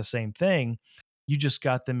used for the same thing. You just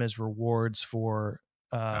got them as rewards for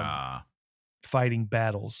fighting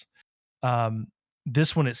battles.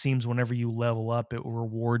 This one, it seems, whenever you level up, it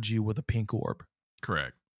rewards you with a pink orb.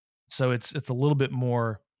 Correct. So it's a little bit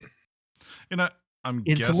more. And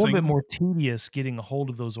it's guessing a little bit more tedious getting a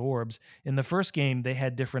hold of those orbs. In the first game, they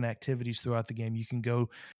had different activities throughout the game. You can go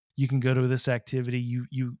to this activity.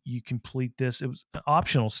 You complete this. It was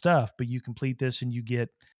optional stuff, but you complete this and you get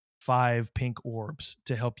 5 pink orbs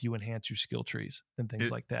to help you enhance your skill trees and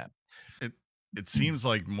things like that. It seems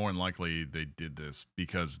like more than likely they did this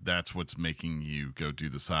because that's what's making you go do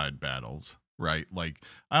the side battles, right? Like,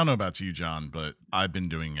 I don't know about you, John, but I've been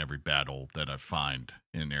doing every battle that I find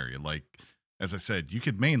in an area. Like, as I said, you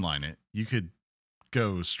could mainline it. You could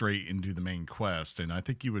go straight and do the main quest, and I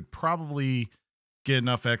think you would probably get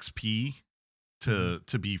enough XP to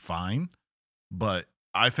be fine. But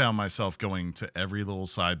I found myself going to every little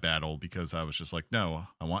side battle because I was just like, no,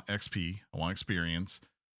 I want XP, I want experience,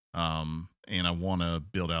 and I want to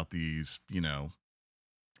build out these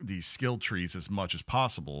skill trees as much as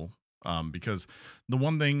possible. Because the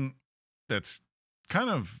one thing that's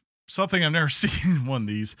kind of something I've never seen in one of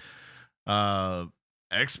these.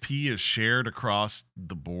 XP is shared across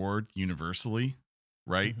the board universally,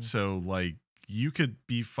 right? Mhm. So like you could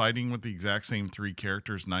be fighting with the exact same 3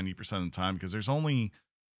 characters 90% of the time, because there's only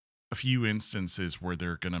a few instances where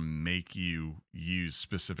they're going to make you use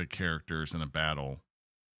specific characters in a battle.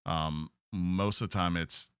 Most of the time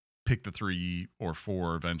it's pick the 3 or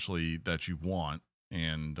 4 eventually that you want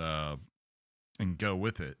and go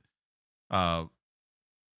with it.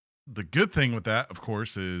 The good thing with that, of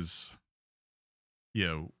course, is, you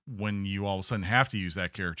know, when you all of a sudden have to use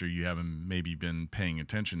that character you haven't maybe been paying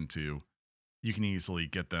attention to, you can easily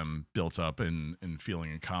get them built up and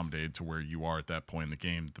feeling accommodated to where you are at that point in the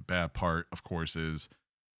game. The bad part, of course, is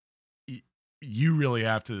you really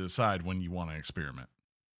have to decide when you want to experiment,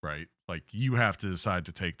 right? Like you have to decide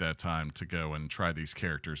to take that time to go and try these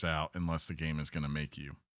characters out, unless the game is going to make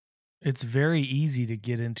you. It's very easy to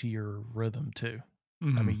get into your rhythm too.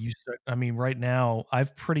 Mm-hmm. I mean, right now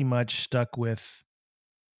I've pretty much stuck with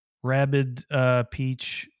Rabid,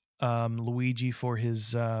 Peach, Luigi for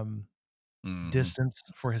his Mm-hmm. distance,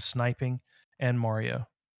 for his sniping, and Mario.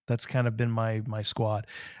 That's kind of been my squad.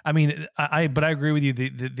 I mean, but I agree with you.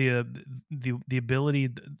 The ability,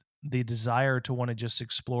 the desire to want to just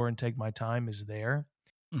explore and take my time is there.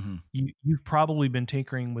 Mm-hmm. You've probably been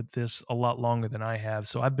tinkering with this a lot longer than I have,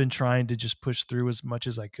 so I've been trying to just push through as much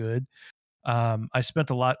as I could. I spent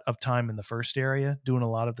a lot of time in the first area doing a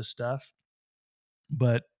lot of the stuff,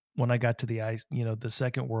 but when I got to the ice, the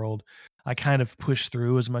second world, I kind of pushed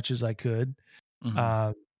through as much as I could. Mm-hmm.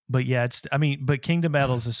 Uh, but yeah, but Kingdom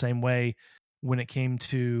Battle is the same way. When it came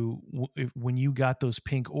to when you got those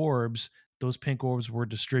pink orbs were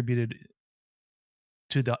distributed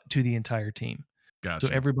to the entire team. So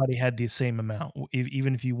Gotcha. everybody had the same amount.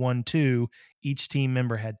 Even if you won 2, each team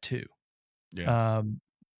member had 2. Yeah. Um,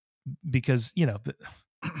 because,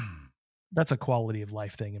 that's a quality of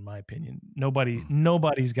life thing in my opinion.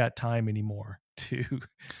 Nobody's got time anymore to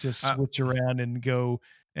just uh, switch around and go,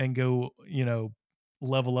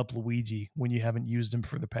 level up Luigi when you haven't used him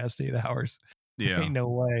for the past 8 hours. yeah. Ain't no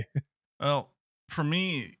way. Well, for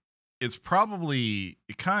me, it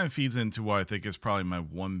kind of feeds into what I think is probably my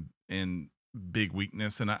one and big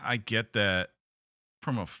weakness. And I get that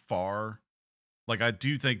from afar. Like, I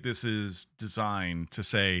do think this is designed to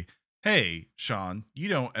say, hey, Sean, you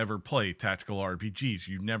don't ever play tactical RPGs.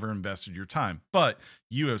 You've never invested your time, but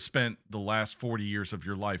you have spent the last 40 years of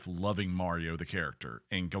your life loving Mario, the character,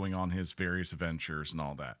 and going on his various adventures and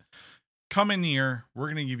all that. Come in here. We're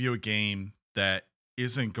going to give you a game that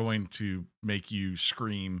isn't going to make you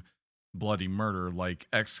scream bloody murder like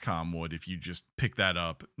XCOM would if you just pick that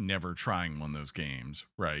up, never trying one of those games,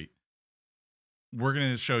 right? We're going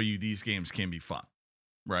to show you these games can be fun,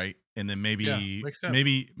 right? And then maybe makes sense.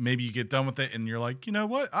 maybe you get done with it and you're like, you know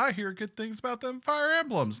what? I hear good things about them Fire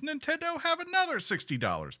Emblems. Nintendo have another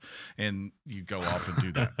 $60, and you go off and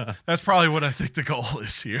do that. That's probably what I think the goal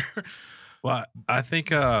is here. Well, I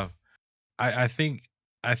think I think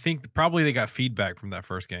probably they got feedback from that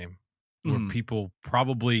first game where people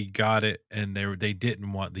probably got it and they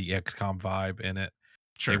didn't want the XCOM vibe in it.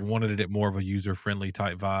 Sure. They wanted it more of a user friendly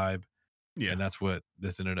type vibe. Yeah. And that's what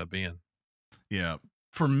this ended up being. Yeah.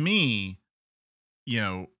 For me,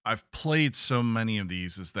 I've played so many of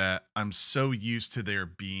these is that I'm so used to there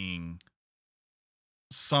being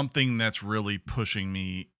something that's really pushing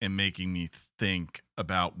me and making me think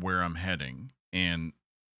about where I'm heading and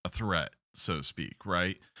a threat, so to speak,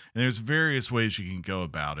 right? And there's various ways you can go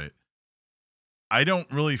about it. I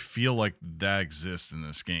don't really feel like that exists in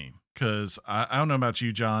this game because I don't know about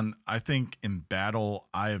you, John. I think in battle,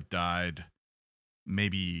 I have died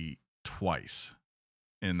maybe twice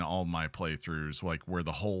in all my playthroughs, like where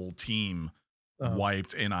the whole team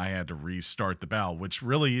wiped and I had to restart the battle, which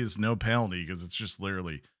really is no penalty because it's just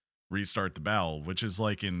literally restart the battle, which is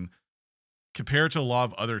like compared to a lot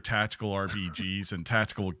of other tactical RPGs and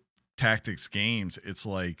tactical tactics games, it's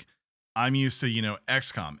like I'm used to,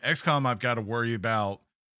 XCOM. XCOM, I've got to worry about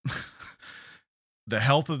the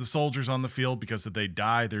health of the soldiers on the field because if they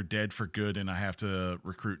die, they're dead for good, and I have to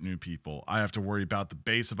recruit new people. I have to worry about the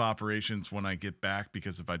base of operations when I get back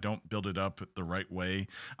because if I don't build it up the right way,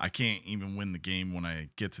 I can't even win the game when I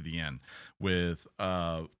get to the end. With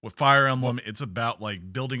Fire Emblem, it's about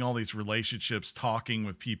like building all these relationships, talking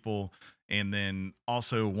with people, and then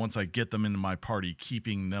also once I get them into my party,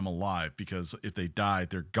 keeping them alive because if they die,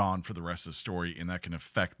 they're gone for the rest of the story, and that can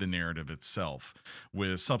affect the narrative itself.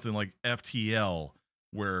 With something like FTL,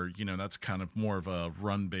 where that's kind of more of a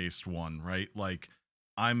run-based one, right? Like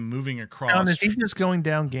I'm moving across. John, is he just going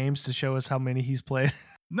down games to show us how many he's played?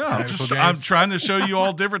 No, Tactical I'm games? trying to show you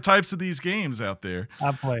all different types of these games out there.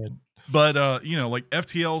 I'm playing. But like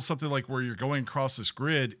FTL is something like where you're going across this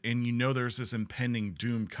grid and you know there's this impending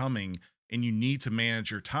doom coming and you need to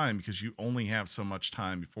manage your time because you only have so much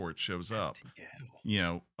time before it shows up.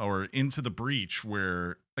 Or Into the Breach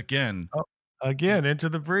where again Into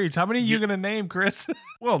the Breach. How many are you gonna name, Chris?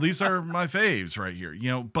 well, these are my faves right here.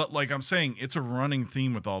 But like I'm saying, it's a running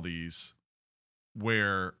theme with all these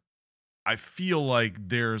where I feel like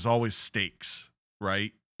there's always stakes,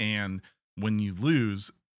 right? And when you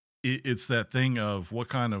lose, it's that thing of what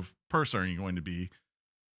kind of person are you going to be?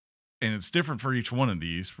 And it's different for each one of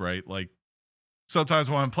these, right? Like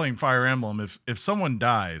sometimes when I'm playing Fire Emblem, if someone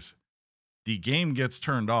dies, the game gets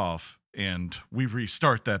turned off and we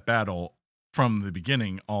restart that battle from the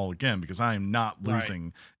beginning all again because I am not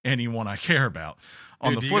losing anyone I care about.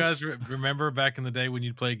 On the do flip, you guys remember back in the day when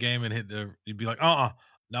you'd play a game and you'd be like, no,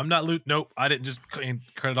 I'm not loot. Nope, I didn't just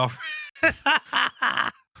cut it off.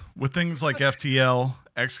 with things like FTL,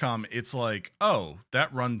 XCOM, it's like, oh,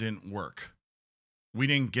 that run didn't work. We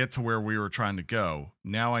didn't get to where we were trying to go.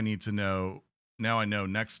 Now I need to know. Now I know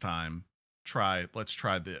next time. Let's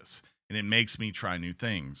try this, and it makes me try new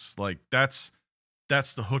things. Like that's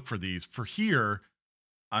the hook for these. For here,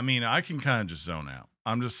 I mean, I can kind of just zone out.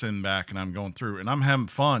 I'm just sitting back and I'm going through and I'm having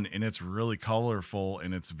fun and it's really colorful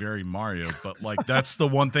and it's very Mario. But like that's the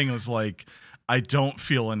one thing is like I don't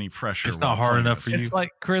feel any pressure. It's not hard enough for you. It's like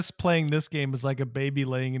Chris playing this game is like a baby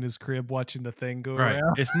laying in his crib watching the thing go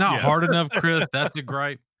around. It's not hard enough, Chris. That's a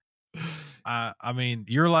gripe. I mean,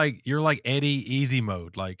 you're like Eddie easy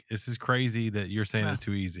mode. Like this is crazy that you're saying it's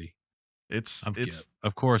too easy. It's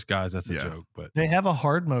of course, guys. That's a joke, but they have a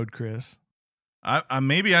hard mode, Chris. I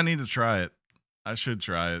maybe I need to try it. I should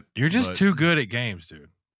try it. You're just too good at games, dude.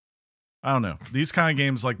 I don't know. These kind of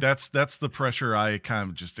games, like that's the pressure I kind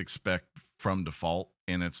of just expect from default,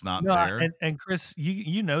 and it's not there. And Chris,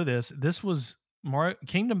 you know this. This was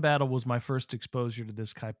Kingdom Battle was my first exposure to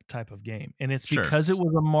this type of game, and it's because it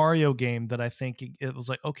was a Mario game that I think it was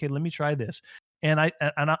like, okay, let me try this, and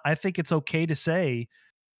I think it's okay to say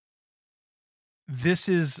this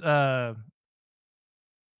is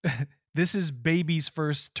this is baby's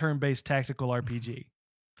first turn-based tactical RPG.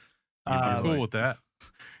 I'm cool with that.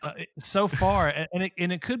 So far, and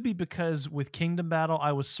it could be because with Kingdom Battle,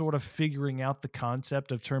 I was sort of figuring out the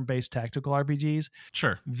concept of turn-based tactical RPGs.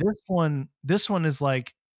 Sure. This one is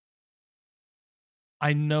like,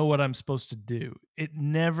 I know what I'm supposed to do. I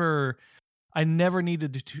never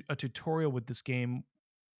needed a tutorial with this game.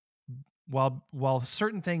 While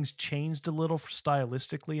certain things changed a little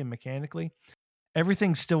stylistically and mechanically,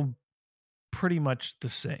 everything's still pretty much the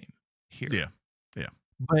same here. Yeah.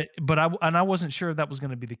 But I wasn't sure if that was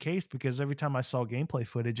going to be the case because every time I saw gameplay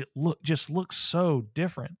footage, it looked so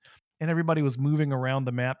different, and everybody was moving around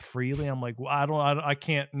the map freely. I'm like, well, I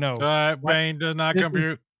can't. No, Bane does not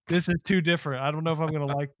compute. This is too different. I don't know if I'm going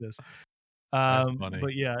to like this. That's funny.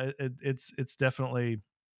 But yeah, it's definitely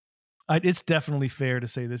fair to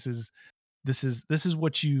say this is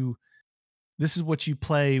what you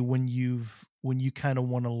play when you kind of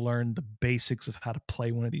want to learn the basics of how to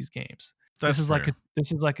play one of these games. This is like a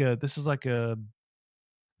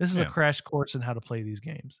crash course in how to play these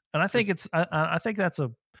games, and I think I think that's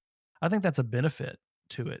a benefit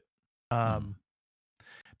to it,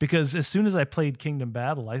 because as soon as I played Kingdom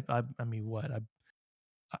Battle, I mean, what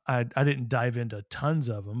I didn't dive into tons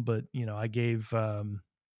of them, but I gave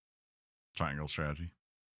Triangle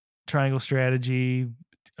Strategy,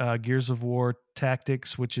 Gears of War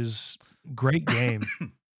Tactics, which is great game.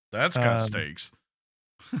 That's got stakes.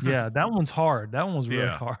 Yeah, that one's hard. That one was really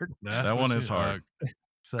hard. That one is hard.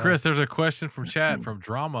 So, Chris, there's a question from chat from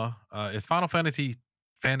Drama. Is Final Fantasy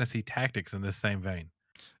Tactics in this same vein?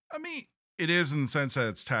 I mean, it is in the sense that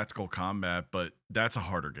it's tactical combat, but that's a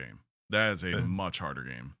harder game. That is a much harder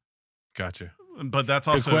game. Gotcha. But that's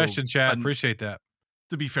also good question, chat. Appreciate that.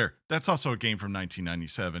 To be fair, that's also a game from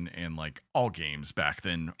 1997, and like all games back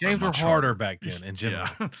then, games were harder back then in general.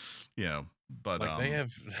 Yeah, but like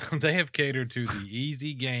they have catered to the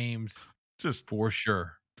easy games, just for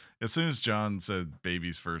sure. As soon as John said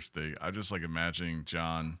 "baby's first thing," I just like imagining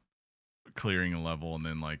John clearing a level and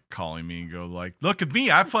then like calling me and go like, "Look at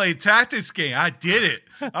me! I played tactics game. I did it.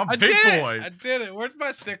 I'm big boy. I did it. Where's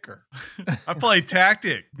my sticker? I played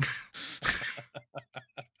tactic."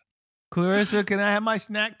 Clarissa, can I have my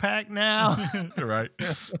snack pack now? Right.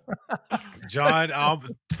 John,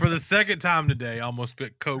 for the second time today, I almost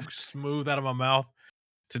spit Coke smooth out of my mouth.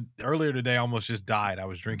 Earlier today, I almost just died. I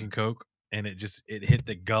was drinking Coke and it hit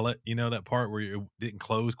the gullet, that part where it didn't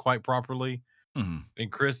close quite properly. Mm-hmm.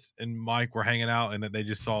 And Chris and Mike were hanging out and they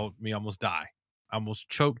just saw me almost die. I almost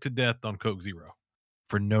choked to death on Coke Zero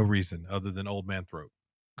for no reason other than old man throat.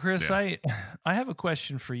 Chris, Yeah. I have a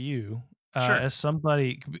question for you. Sure. As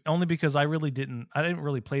somebody, only because I didn't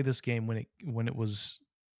really play this game when it was.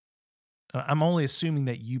 I'm only assuming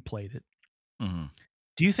that you played it. hmm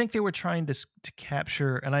Do you think they were trying to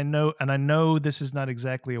capture? And I know this is not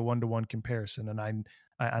exactly a 1-to-1 comparison, and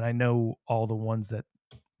I know all the ones that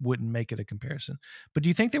wouldn't make it a comparison. But do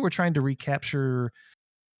you think they were trying to recapture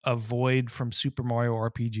a void from Super Mario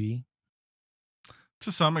RPG?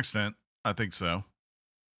 To some extent, I think so.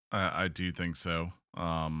 I do think so.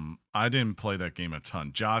 I didn't play that game a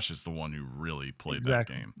ton. Josh is the one who really played that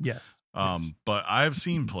game. Yeah. Yes. But I've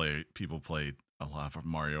seen people play a lot of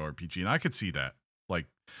Mario RPG, and I could see that. Like,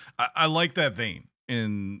 I like that vein,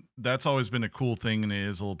 and that's always been a cool thing, and it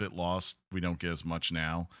is a little bit lost. We don't get as much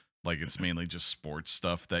now. Like, it's mainly just sports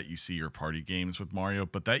stuff that you see, or party games with Mario.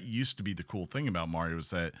 But that used to be the cool thing about Mario, is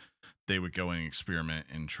that they would go and experiment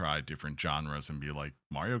and try different genres and be like,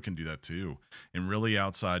 Mario can do that too. And really,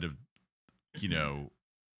 outside of,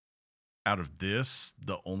 out of this,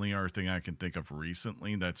 the only other thing I can think of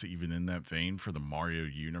recently that's even in that vein for the Mario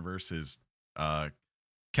universe is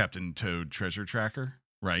Captain Toad Treasure Tracker,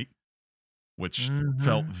 right? Which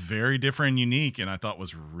felt very different and unique, and I thought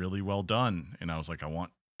was really well done. And I was like, I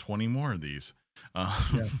want 20 more of these.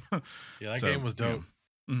 Yeah, that game was dope.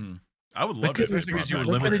 I would love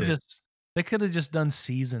it. They could have just done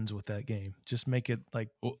seasons with that game. Just make it like.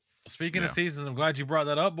 Well, speaking of seasons, I'm glad you brought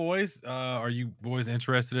that up, boys. Are you boys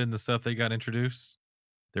interested in the stuff they got introduced?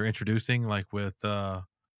 They're introducing, like, with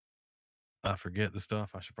I forget the stuff.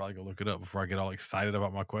 I should probably go look it up before I get all excited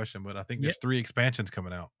about my question. But I think there's 3 expansions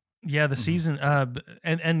coming out. Yeah, the season.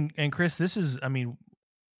 And Chris, this is. I mean,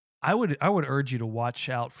 I would urge you to watch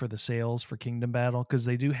out for the sales for Kingdom Battle, because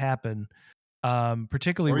they do happen.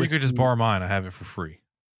 Particularly, or you could just borrow mine. I have it for free.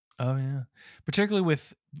 Oh yeah, particularly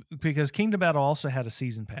because Kingdom Battle also had a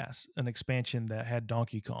season pass, an expansion that had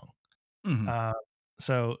Donkey Kong.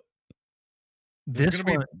 So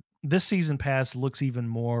this season pass looks even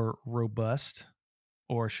more robust,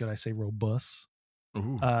 or should I say robust?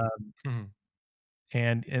 And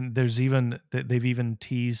there's even they've even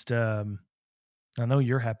teased. I know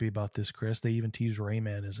you're happy about this, Chris. They even teased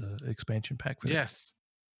Rayman as an expansion pack for yes.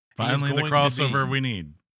 Finally, the crossover we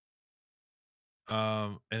need.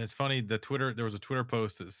 And it's funny, there was a Twitter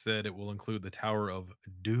post that said it will include the Tower of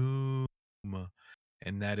Doom,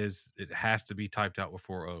 and it has to be typed out with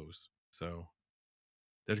 4 O's. So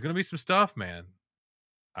there's going to be some stuff, man.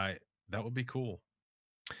 That would be cool.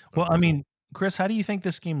 Well, I mean, Chris, how do you think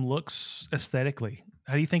this game looks aesthetically?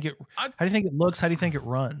 How do you think it looks? How do you think it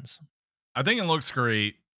runs? I think it looks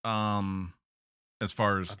great. As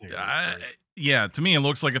far as to me, it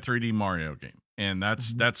looks like a 3D Mario game. And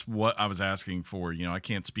that's what I was asking for. I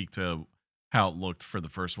can't speak to how it looked for the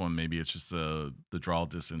first one. Maybe it's just the draw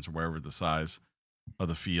distance or wherever the size of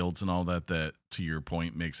the fields and all that, to your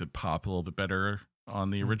point, makes it pop a little bit better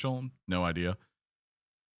on the original. No idea.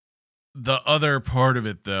 The other part of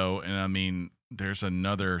it, though, and I mean, there's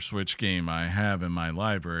another Switch game I have in my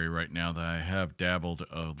library right now that I have dabbled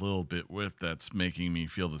a little bit with that's making me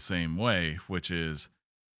feel the same way, which is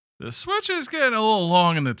the Switch is getting a little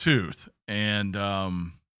long in the tooth. And,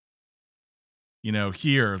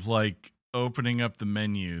 here, like opening up the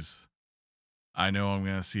menus, I know I'm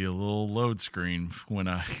going to see a little load screen when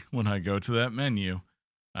I go to that menu.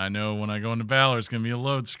 I know when I go into Valor, it's going to be a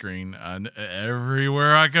load screen.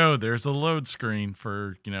 Everywhere I go, there's a load screen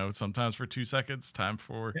for, sometimes for 2 seconds, time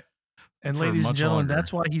for. And ladies and gentlemen,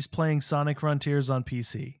 that's why he's playing Sonic Frontiers on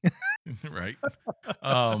PC. Right.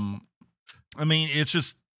 I mean, it's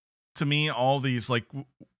just, to me, all these, like,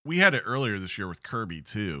 we had it earlier this year with Kirby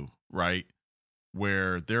too, right?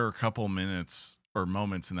 Where there are a couple minutes or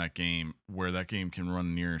moments in that game where that game can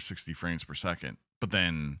run near 60 frames per second. But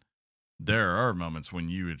then there are moments when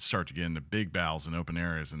you would start to get into big battles and open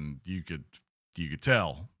areas, and you could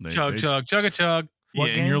tell. Chug, chug. Yeah,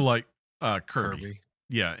 and you're like, Kirby.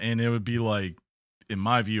 Yeah, and it would be like, in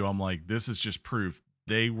my view, I'm like, this is just proof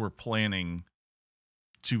they were planning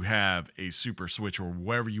to have a Super Switch, or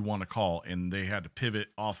whatever you want to call, and they had to pivot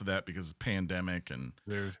off of that because of pandemic and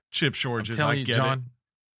chip shortages. I get John, it.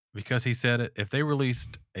 Because he said it, if they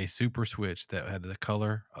released a Super Switch that had the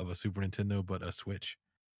color of a Super Nintendo but a Switch,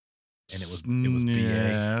 and it was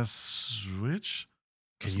BA. Switch?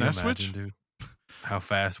 Can you imagine, Switch? Dude, how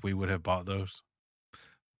fast we would have bought those?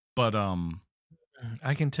 But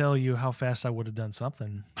I can tell you how fast I would have done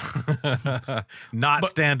something.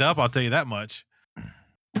 Stand up, I'll tell you that much.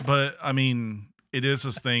 But I mean, it is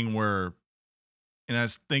this thing where, and I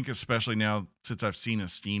think especially now, since I've seen a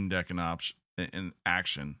Steam Deck in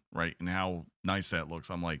action, right? And how nice that looks.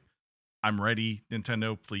 I'm like, I'm ready,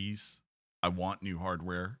 Nintendo, please. I want new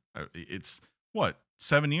hardware. It's what,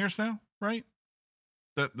 7 years now, right?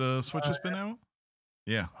 That the Switch has been out?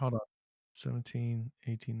 Yeah. Hold on. 17,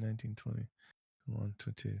 18, 19, 20, 21,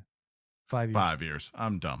 22. 5 years. 5 years.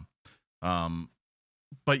 I'm dumb.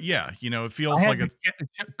 But yeah, you know, it I feels like had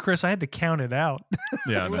Chris, I had to count it out.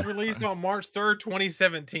 yeah. It was released on March 3rd,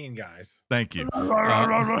 2017, guys. Thank you.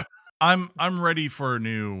 I'm ready for a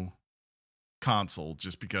new console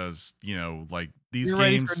just because, you know, like these You're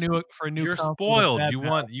games. ready for a new You're console with spoiled. bad You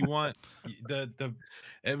mouth. want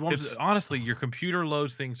honestly, your computer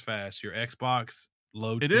loads things fast. Your Xbox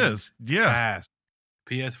loads It things is. Yeah. fast.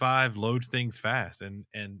 PS5 loads things fast, and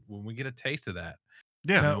when we get a taste of that,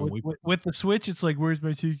 Yeah. No, when with the Switch, it's like, where's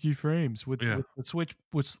my 2K frames? With Yeah.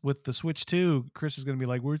 with the Switch 2, Chris is gonna be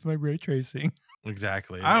like, where's my ray tracing?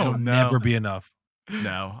 exactly, I it'll don't know. never be enough.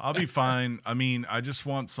 No, I'll be fine. I mean, I just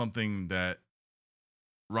want something that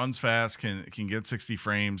runs fast, can get 60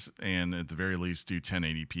 frames, and at the very least do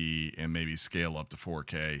 1080p and maybe scale up to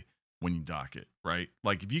 4K when you dock it, right?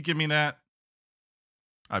 Like if you give me that,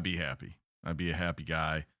 I'd be happy. I'd be a happy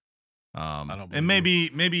guy. I don't And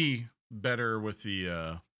believe maybe better with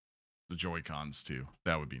the Joy-Cons too.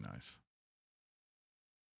 That would be nice.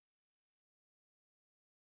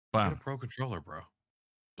 Get Wow. a Pro Controller, bro.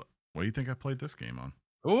 What do you think I played this game on?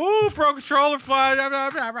 Ooh, Pro Controller fly.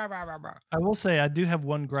 I will say I do have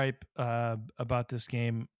one gripe about this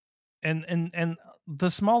game, and the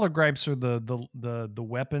smaller gripes are the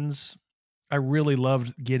weapons. I really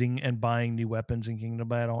loved getting and buying new weapons in Kingdom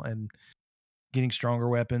Battle and getting stronger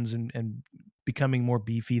weapons and becoming more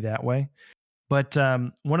beefy that way. But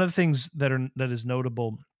one of the things that is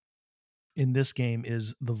notable in this game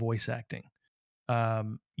is the voice acting.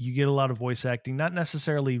 You get a lot of voice acting, not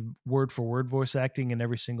necessarily word for word voice acting in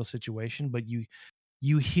every single situation, but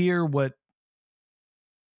you hear what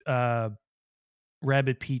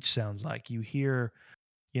Rabbid Peach sounds like. You hear,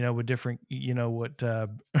 what different, what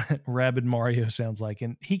Rabbid Mario sounds like,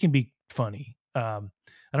 and he can be funny. I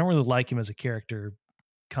don't really like him as a character,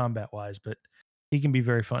 combat wise, but he can be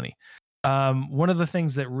very funny. One of the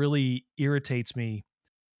things that really irritates me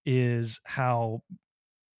is how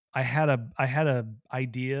I had a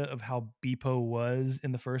idea of how Beepo was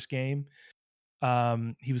in the first game.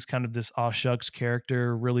 He was kind of this aw shucks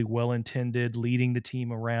character, really well intended, leading the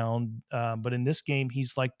team around. But in this game,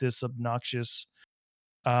 he's like this obnoxious,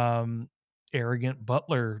 arrogant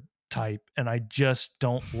butler type, and I just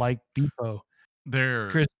don't like Beepo.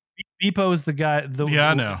 Chris, Beepo is the guy.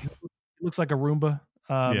 I know. He looks like a Roomba.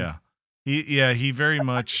 Yeah. He very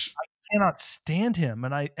much. I cannot stand him,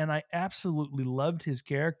 and I absolutely loved his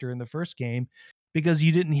character in the first game because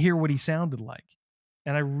you didn't hear what he sounded like,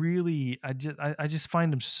 and I just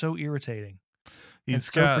find him so irritating.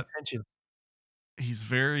 He's so pretentious. He's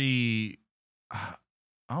very. I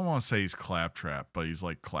don't want to say he's Claptrap, but he's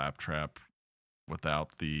like Claptrap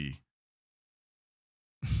without the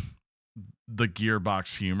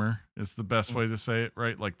gearbox humor is the best way to say it,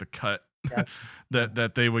 right? Like the cut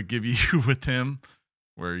that they would give you with him,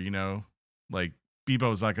 where like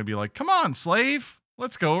Bebo's not gonna be like, "Come on, slave,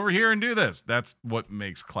 let's go over here and do this." That's what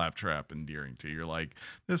makes Claptrap endearing to you. You're like,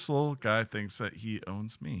 this little guy thinks that he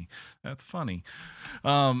owns me. That's funny.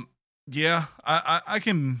 Yeah, I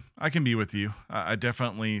can be with you. I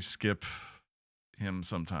definitely skip him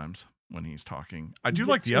sometimes when he's talking. I do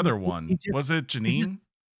like the other one. Was it Janine?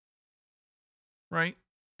 Right?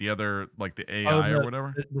 The other, like the AI or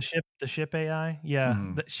whatever. The ship AI. Yeah,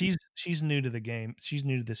 she's new to the game. She's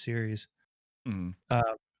new to the series.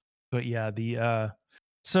 But yeah,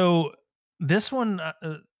 so this one,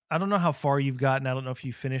 I don't know how far you've gotten. I don't know if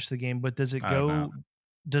you finished the game, but does it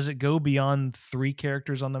go beyond 3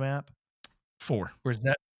 characters on the map? 4. Or is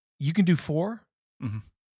that you can do 4? Mm-hmm.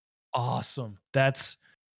 Awesome. That's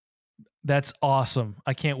awesome.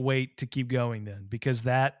 I can't wait to keep going then, because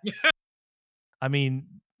I mean,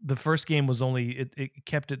 the first game was only it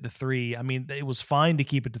kept it to 3. I mean, it was fine to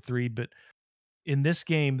keep it to 3, but in this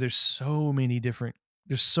game there's so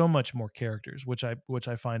much more characters, which I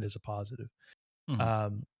find is a positive.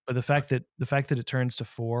 But the fact that it turns to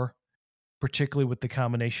 4, particularly with the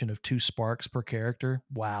combination of 2 sparks per character,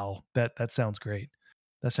 wow, that sounds great.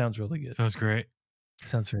 That sounds really good. Sounds great.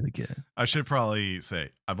 Sounds really good. I should probably say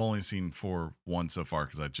I've only seen 4 once so far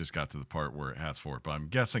because I just got to the part where it has 4. But I'm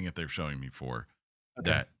guessing if they're showing me 4,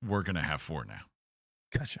 that we're gonna have 4 now.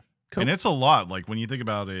 Gotcha. Cool. And it's a lot. Like when you think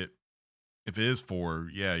about it, if it is 4,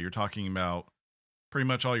 yeah, you're talking about pretty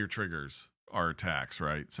much all your triggers are attacks,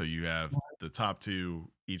 right? So you have the top 2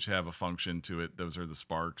 each have a function to it. Those are the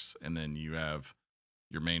sparks, and then you have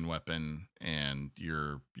your main weapon and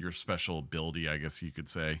your special ability, I guess you could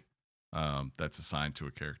say, that's assigned to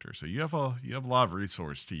a character. So you have a lot of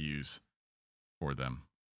resource to use for them.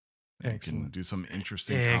 And you can do some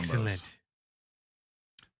interesting combos.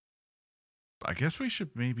 I guess we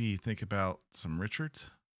should maybe think about some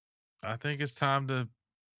Richards. I think it's time to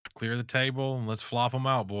clear the table and let's flop them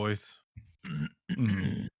out, boys.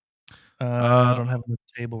 Mhm. I don't have enough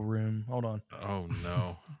table room. Hold on. Oh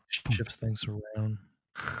no. Shifts things around.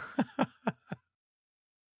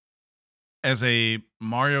 As a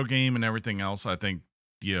Mario game and everything else, I think,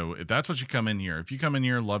 if that's what you come in here, if you come in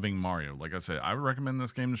here loving Mario, like I said, I would recommend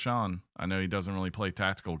this game to Sean. I know he doesn't really play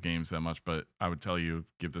tactical games that much, but I would tell you,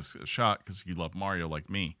 give this a shot because you love Mario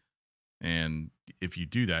like me. And if you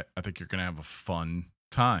do that, I think you're going to have a fun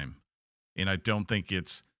time. And I don't think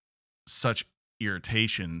it's such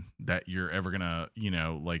irritation that you're ever going to,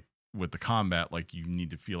 like with the combat, like you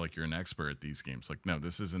need to feel like you're an expert at these games. Like, no,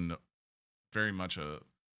 this isn't very much a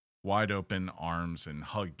wide open arms and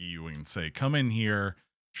hug you and say, come in here,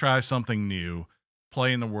 try something new,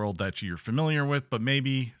 play in the world that you're familiar with, but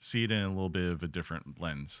maybe see it in a little bit of a different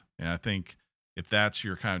lens. And I think if that's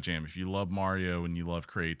your kind of jam, if you love Mario and you love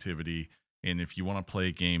creativity, and if you want to play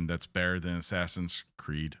a game that's better than Assassin's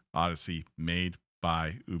Creed Odyssey, made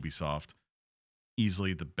by Ubisoft,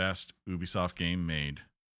 easily the best Ubisoft game made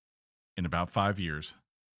in about 5 years,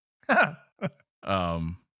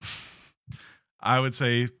 I would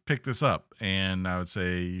say pick this up, and I would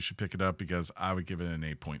say you should pick it up because I would give it an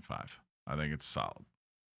 8.5. I think it's solid.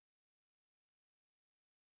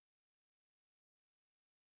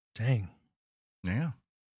 Dang. Yeah.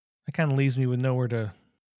 That kind of leaves me with nowhere to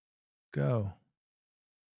go.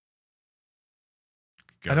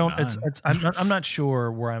 I don't. I'm not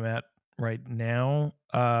sure where I'm at right now.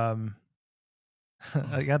 I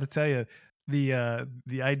got to tell you, the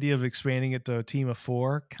idea of expanding it to a team of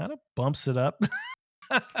 4 kind of bumps it up,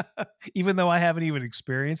 even though I haven't even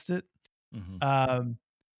experienced it. Mm-hmm.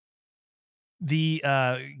 The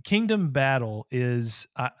Kingdom Battle is.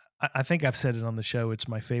 I think I've said it on the show. It's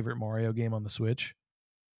my favorite Mario game on the Switch.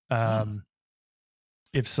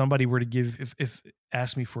 If somebody were to if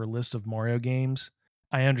ask me for a list of Mario games,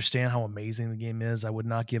 I understand how amazing the game is. I would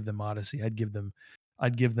not give them Odyssey. I'd give them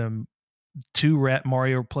 2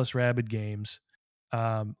 Mario plus Rabbids games,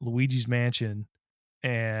 Luigi's Mansion,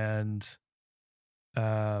 and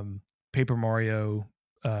Paper Mario,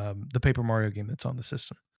 the Paper Mario game that's on the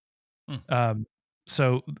system.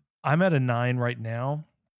 So I'm at a 9 right now,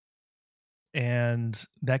 and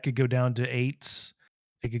that could go down to 8s.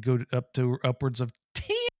 It could go up to upwards of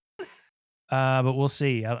 10. But we'll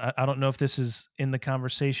see. I don't know if this is in the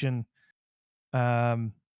conversation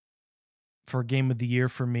for Game of the Year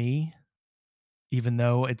for me, even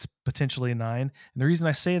though it's potentially a 9. And the reason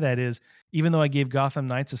I say that is, even though I gave Gotham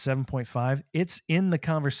Knights a 7.5, it's in the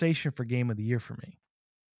conversation for Game of the Year for me.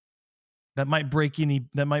 That might break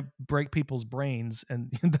people's brains,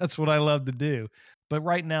 and that's what I love to do. But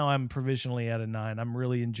right now, I'm provisionally at a 9. I'm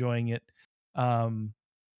really enjoying it, and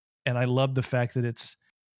I love the fact that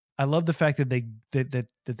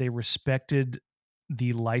they respected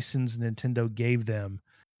the license Nintendo gave them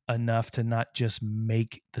enough to not just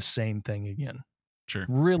make the same thing again. Sure.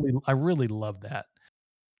 I really love that,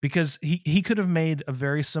 because he could have made a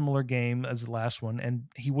very similar game as the last one, and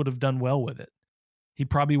he would have done well with it. He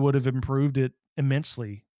probably would have improved it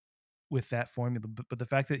immensely with that formula. But the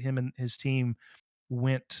fact that him and his team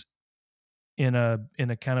went in a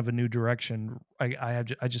kind of a new direction, I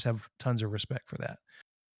just have tons of respect for that.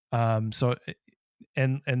 So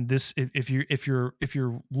and this, if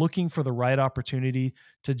you're looking for the right opportunity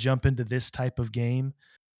to jump into this type of game,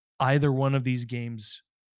 either one of these games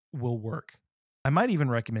will work. I might even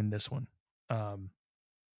recommend this one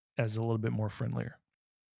as a little bit more friendlier.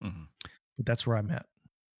 Mm-hmm. But that's where I'm at.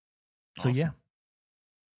 So awesome. Yeah,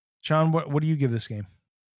 Sean, what do you give this game?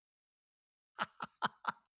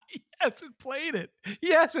 He hasn't played it.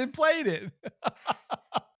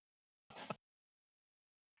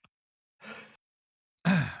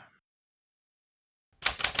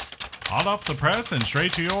 Hot off the press and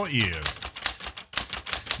straight to your ears.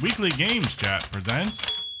 Weekly Games Chat presents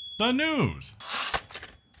the news.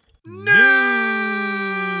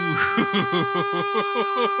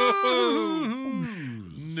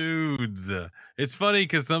 Nudes. It's funny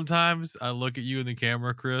because sometimes I look at you in the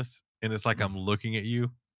camera, Chris, and it's like I'm looking at you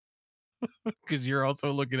because you're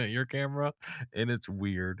also looking at your camera, and it's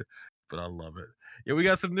weird, but I love it. Yeah, we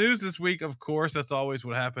got some news this week. Of course, that's always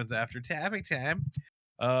what happens after tapping time.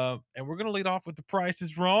 And we're gonna lead off with The Price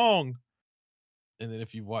is Wrong. And then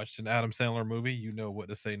if you've watched an Adam Sandler movie, you know what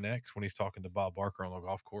to say next when he's talking to Bob Barker on the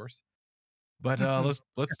golf course. But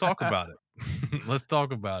let's talk about it. Let's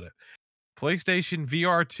talk about it. PlayStation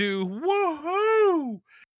VR 2, woohoo!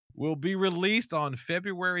 Will be released on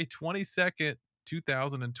February 22nd,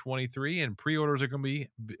 2023, and pre-orders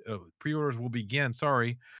will begin,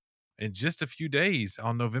 sorry, in just a few days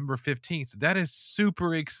on November 15th. That is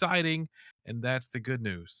super exciting, and that's the good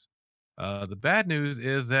news. The bad news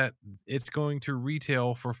is that it's going to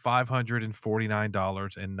retail for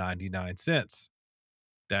 $549.99.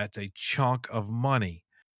 That's a chunk of money.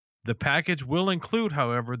 The package will include,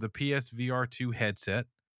 however, the PSVR 2 headset,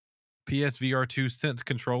 PSVR 2 Sense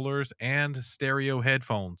controllers, and stereo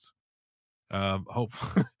headphones. Hope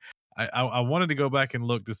I wanted to go back and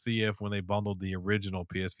look to see if when they bundled the original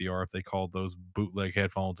PSVR, if they called those bootleg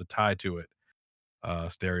headphones a tie to it,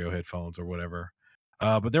 stereo headphones or whatever.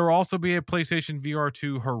 But there will also be a PlayStation VR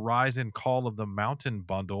 2 Horizon Call of the Mountain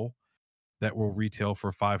bundle that will retail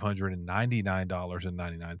for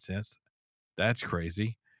 $599.99. That's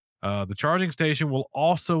crazy. The charging station will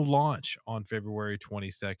also launch on February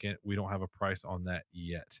 22nd. We don't have a price on that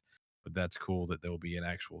yet, but that's cool that there will be an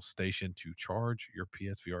actual station to charge your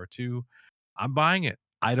PSVR 2. I'm buying it.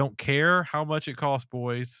 I don't care how much it costs,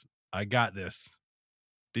 boys. I got this.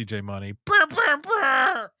 DJ Money. Brr, brr,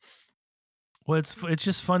 brr. Well, it's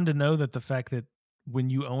just fun to know that the fact that when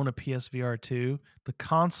you own a PSVR 2, the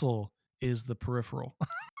console is the peripheral.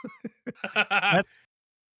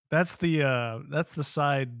 That's the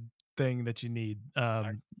side thing that you need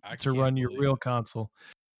I to can't run your believe real it. console.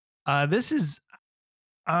 This is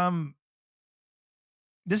um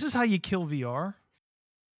this is how you kill VR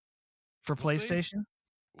for We'll see. PlayStation.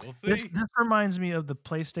 We'll This see. this reminds me of the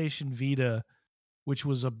PlayStation Vita, which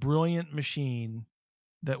was a brilliant machine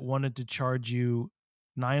that wanted to charge you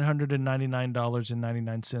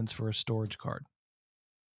 $999.99 for a storage card.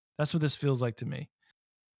 That's what this feels like to me.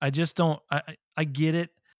 I just don't. I get it.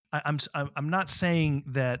 I'm not saying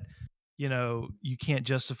that you can't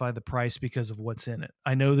justify the price because of what's in it.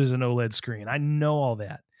 I know there's an OLED screen. I know all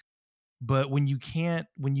that. But when you can't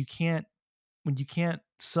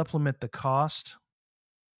supplement the cost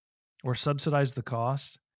or subsidize the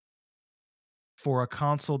cost for a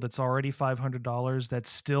console that's already $500,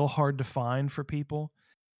 that's still hard to find for people.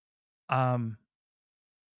 Um,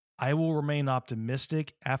 I will remain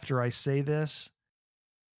optimistic after I say this,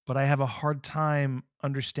 but I have a hard time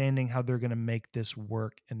understanding how they're going to make this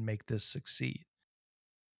work and make this succeed.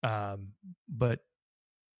 Um, but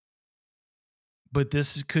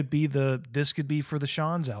this could be for the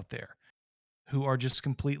Seans out there who are just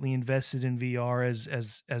completely invested in VR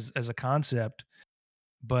as a concept,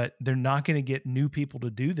 but they're not going to get new people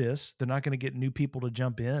to do this. They're not going to get new people to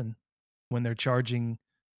jump in when they're charging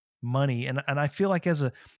money. And I feel like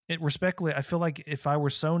respectfully, I feel like if I were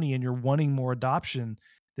Sony and you're wanting more adoption,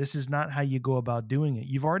 this is not how you go about doing it.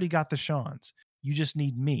 You've already got the Seans. You just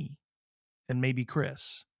need me and maybe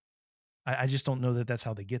Chris. I just don't know that that's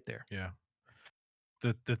how they get there. Yeah.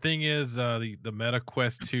 The thing is, the Meta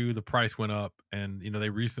Quest 2, the price went up, and they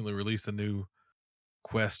recently released a new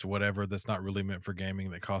Quest, whatever, that's not really meant for gaming,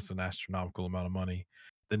 that costs an astronomical amount of money.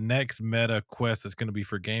 The next Meta Quest that's going to be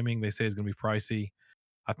for gaming, they say is going to be pricey.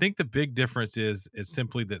 I think the big difference is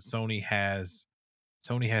simply that Sony has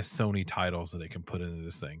Sony titles that it can put into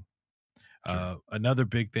this thing. Sure. Another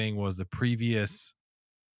big thing was the previous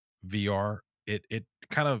VR. It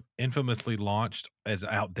kind of infamously launched as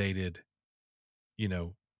outdated,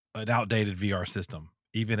 an outdated VR system.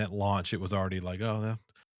 Even at launch, it was already like, oh, yeah,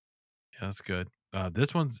 that's good.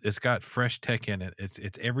 It's got fresh tech in it. It's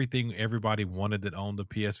everything everybody wanted that owned the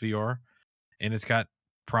PSVR, and it's got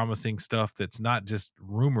promising stuff that's not just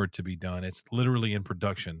rumored to be done. It's literally in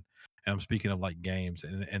production. And I'm speaking of like games,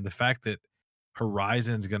 and the fact that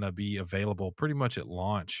Horizon's going to be available pretty much at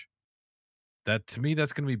launch. That to me,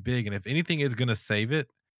 that's going to be big. And if anything is going to save it,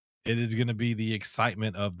 it is going to be the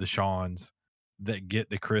excitement of the Seans that get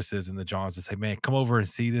the Chris's and the Johns to say, "Man, come over and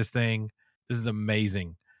see this thing. This is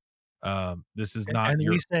amazing." This is not And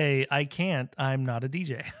your we say, I can't. I'm not a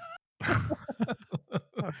DJ.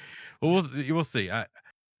 well, we'll see.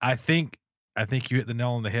 I think you hit the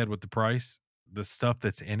nail on the head with the price. The stuff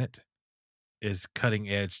that's in it is cutting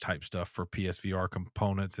edge type stuff for PSVR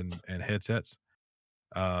components and headsets.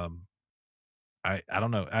 Um, I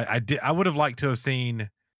don't know. I would have liked to have seen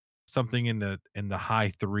something in the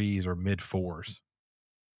high threes or mid fours.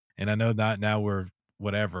 And I know that now we're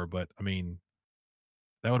whatever, but I mean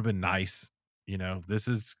that would have been nice. This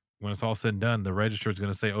is when it's all said and done, the register is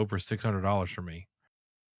going to say over $600 for me.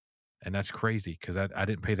 And that's crazy because I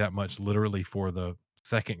didn't pay that much literally for the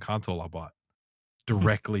second console I bought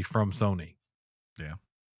directly from Sony. Yeah.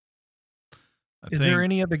 Is there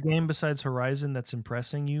any other game besides Horizon that's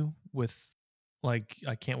impressing you with Like,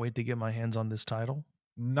 I can't wait to get my hands on this title?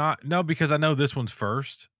 No, because I know this one's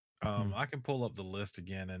first. Hmm. I can pull up the list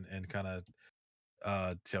again and kind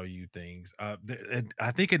of tell you things.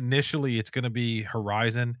 I think initially it's going to be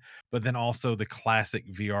Horizon, but then also the classic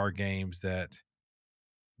VR games that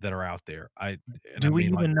are out there. I Do we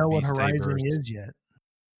mean like even know what Beat Horizon Sabers. is yet?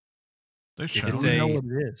 They It's Do we showed know it. a what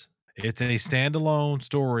it is? it's a standalone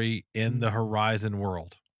story in the Mm, Horizon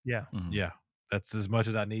world. yeah. Mhm. Yeah, that's as much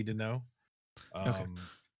as I need to know. Okay. Um,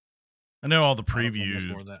 I know all the I don't know much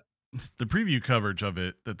more preview, than that. the preview coverage of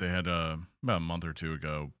it that they had about a month or two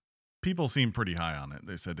ago. People seem pretty high on it.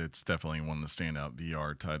 They said it's definitely one of the standout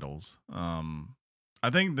VR titles. I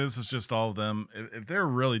think this is just all of them. If they're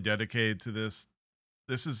really dedicated to this,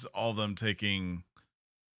 this is all of them taking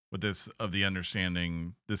with this of the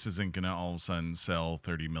understanding this isn't going to all of a sudden sell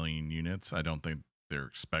 30 million units. I don't think they're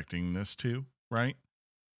expecting this to, right?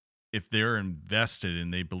 If they're invested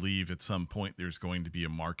and they believe at some point there's going to be a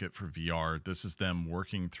market for VR, this is them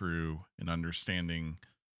working through and understanding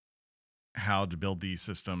how to build these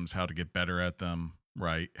systems, how to get better at them,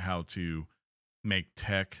 right? How to make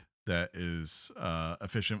tech that is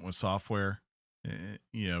efficient with software,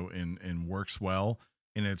 and works well.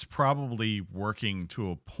 And it's probably working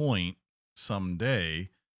to a point someday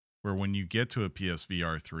where when you get to a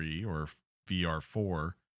PSVR 3 or VR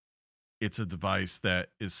 4, it's a device that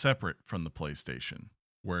is separate from the PlayStation,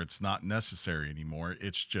 where it's not necessary anymore.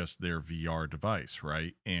 It's just their VR device,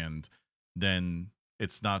 right? And then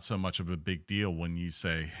it's not so much of a big deal when you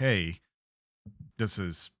say, "Hey, this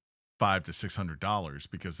is $500 to $600,"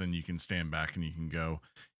 because then you can stand back and you can go,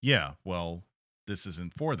 "Yeah, well, this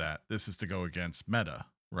isn't for that. This is to go against Meta,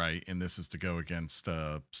 right? And this is to go against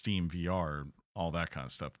Steam VR, all that kind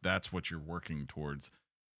of stuff." That's what you're working towards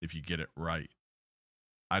if you get it right.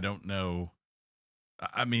 I don't know.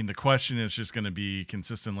 I mean, the question is just going to be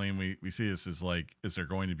consistently, and we see this is like, is there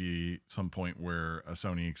going to be some point where a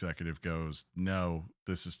Sony executive goes, no,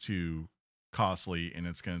 this is too costly and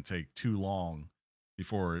it's going to take too long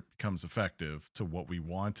before it becomes effective to what we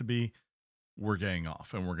want it to be? We're getting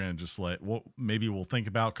off and we're going to just maybe we'll think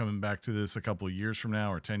about coming back to this a couple of years from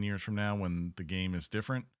now or 10 years from now when the game is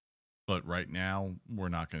different. But right now, we're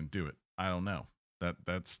not going to do it. I don't know.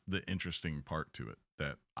 That's the interesting part to it,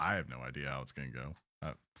 that I have no idea how it's going to go.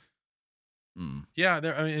 Mm. Yeah,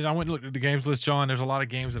 I mean, I went and looked at the games list, John. There's a lot of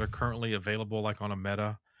games that are currently available, like on a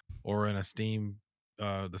Meta or in a Steam,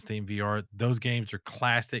 the Steam VR. Those games are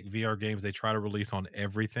classic VR games. They try to release on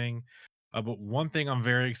everything. But one thing I'm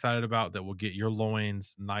very excited about that will get your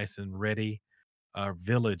loins nice and ready.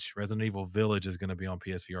 Village, Resident Evil Village is going to be on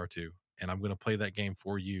PSVR 2, and I'm going to play that game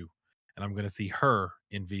for you, and I'm going to see her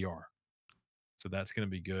in VR. So that's going to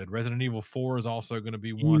be good. Resident Evil 4 is also going to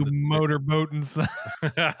be one You that motorboating son.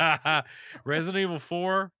 Resident Evil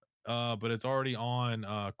 4, but it's already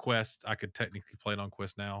on Quest. I could technically play it on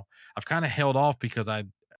Quest now. I've kind of held off because I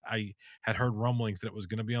had heard rumblings that it was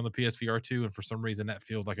going to be on the PSVR 2, and for some reason that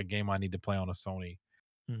feels like a game I need to play on a Sony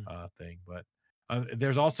Mm. thing. But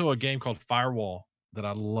there's also a game called Firewall that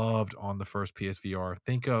I loved on the first PSVR.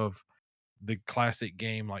 Think of the classic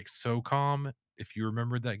game like SOCOM, if you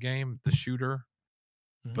remembered that game, the shooter,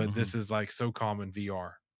 but Mhm. this is like SOCOM in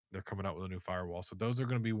VR. They're coming out with a new Firewall. So those are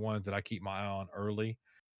going to be ones that I keep my eye on early.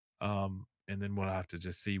 And then we'll have to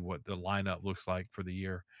just see what the lineup looks like for the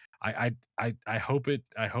year. I hope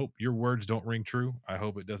I hope your words don't ring true. I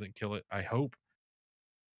hope it doesn't kill it. I hope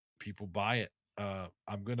people buy it.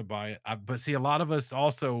 I'm gonna buy it. But see, a lot of us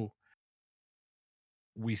also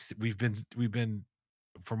we've been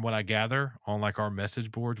from what I gather on like our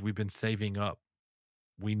message boards, we've been saving up.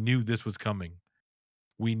 We knew this was coming.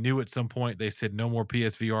 We knew at some point they said no more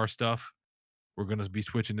PSVR stuff. We're going to be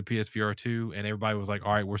switching to PSVR 2, and everybody was like,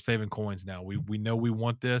 all right, we're saving coins now. We know we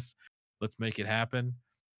want this. Let's make it happen.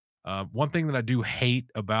 One thing that I do hate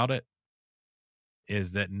about it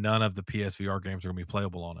is that none of the PSVR games are going to be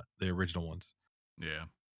playable on it, the original ones. Yeah.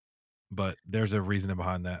 But there's a reasoning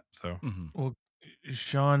behind that. So Mhm. Well,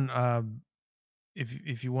 Sean,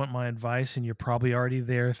 if you want my advice, and you're probably already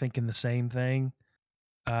there thinking the same thing,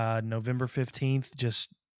 November 15th,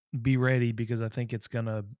 just be ready, because I think it's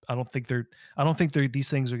gonna. I don't think they're these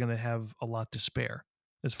things are gonna have a lot to spare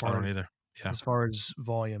as I far don't as either. Yeah.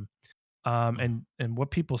 volume. Mhm. And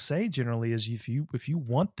what people say generally is, if you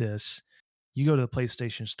want this, you go to the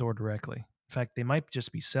PlayStation Store directly. In fact, they might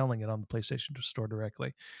just be selling it on the PlayStation Store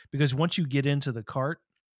directly, because once you get into the cart,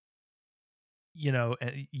 and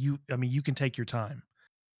I mean, you can take your time.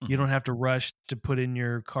 You Mhm. don't have to rush to put in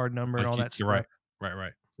your card number and all that You're stuff. right. Right.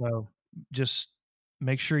 Right. So just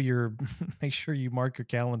make sure you mark your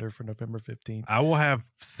calendar for November 15th. I will have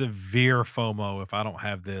severe FOMO if I don't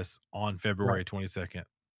have this on February 22nd.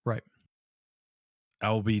 Right.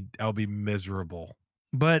 I'll be miserable.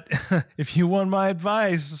 But if you want my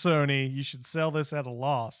advice, Sony, you should sell this at a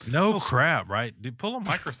loss. No crap, right? Dude, pull a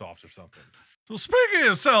Microsoft or something. So speaking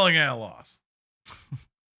of selling at a loss,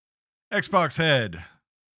 Xbox head,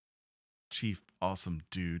 chief awesome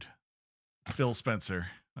dude, Phil Spencer.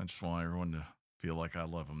 I just want everyone to feel like I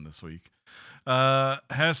love him this week.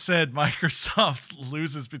 Has said Microsoft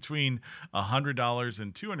loses between $100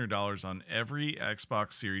 and $200 on every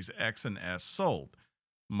Xbox Series X and S sold.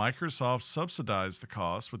 Microsoft subsidized the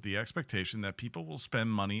cost with the expectation that people will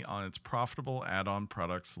spend money on its profitable add-on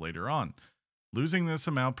products later on. Losing this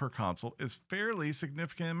amount per console is fairly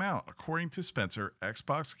significant amount. According to Spencer,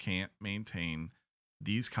 Xbox can't maintain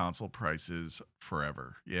these console prices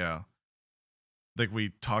forever. Yeah. I think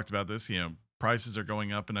we talked about this, prices are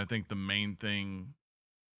going up, and I think the main thing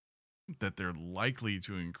that they're likely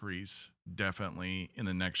to increase definitely in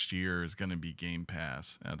the next year is going to be Game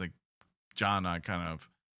Pass. And I think John and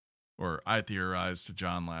I theorized to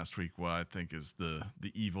John last week what I think is the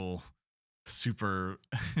evil super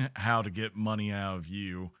how to get money out of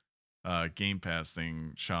you Game Pass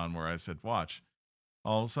thing, Sean, where I said, watch,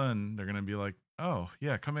 all of a sudden they're going to be like, oh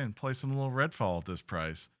yeah, come in, play some little Redfall at this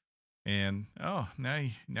price. And now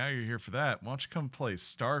you're here for that. Why don't you come play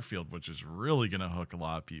Starfield, which is really going to hook a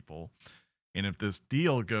lot of people. And if this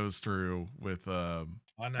deal goes through with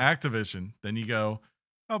Activision, then you go,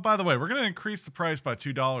 oh, by the way, we're going to increase the price by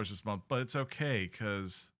 $2 this month, but it's okay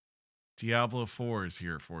because Diablo 4 is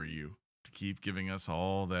here for you to keep giving us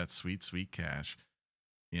all that sweet, sweet cash.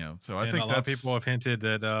 So I think a lot of people have hinted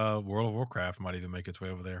that World of Warcraft might even make its way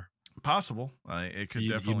over there. Possible. It could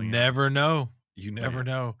definitely. You never know. You never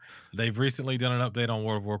know. They've recently done an update on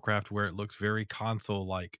World of Warcraft where it looks very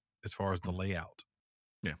console-like as far as the layout.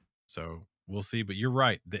 Yeah. So we'll see. But you're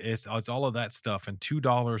right. It's all of that stuff. And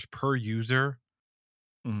 $2 per user.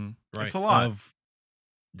 Mm-hmm. Right. It's a lot.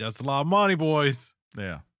 That's a lot of money, boys.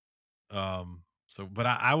 Yeah. But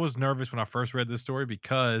I was nervous when I first read this story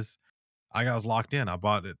because I was locked in. I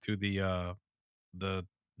bought it through the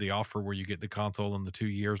offer where you get the console and the 2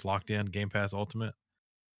 years locked in, Game Pass Ultimate.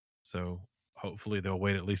 So hopefully they'll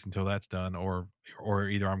wait at least until that's done, or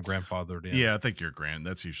either I'm grandfathered in. Yeah, I think you're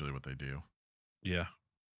That's usually what they do. Yeah.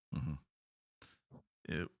 Mm-hmm.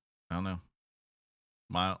 I don't know.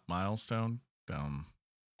 Milestone.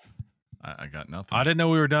 I got nothing. I didn't know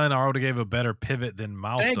we were done. I already gave a better pivot than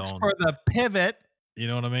Milestone. Thanks for the pivot. You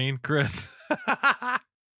know what I mean, Chris?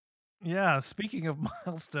 Yeah. Speaking of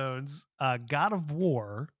milestones, God of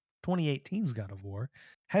War, 2018's God of War,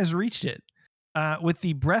 has reached it with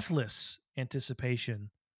the breathless anticipation.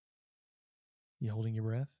 You holding your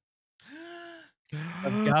breath?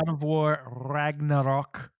 Of God of War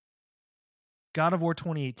Ragnarok. God of War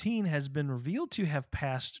 2018 has been revealed to have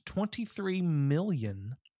passed 23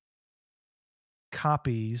 million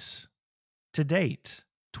copies to date.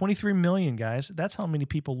 23 million, guys. That's how many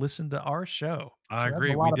people listen to our show. I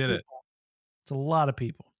agree. We did it. It's a lot of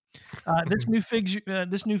people. This new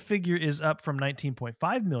figure is up from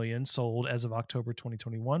 19.5 million sold as of October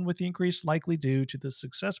 2021, with the increase likely due to the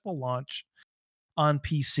successful launch on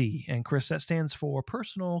PC. And Chris, that stands for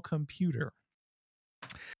personal computer.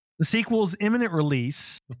 The sequel's imminent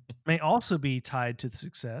release may also be tied to the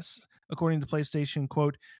success. According to PlayStation,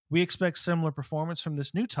 quote, we expect similar performance from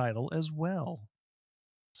this new title as well.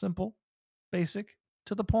 Simple, basic,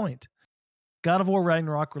 to the point. God of War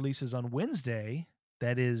Ragnarok releases on Wednesday.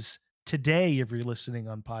 That is today if you're listening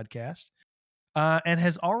on podcast. And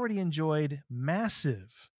has already enjoyed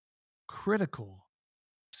massive critical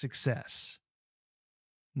success.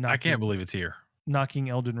 I can't believe it's here. Knocking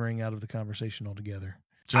Elden Ring out of the conversation altogether.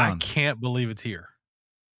 John. I can't believe it's here.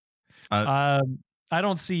 I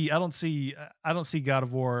don't see God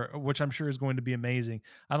of War, which I'm sure is going to be amazing.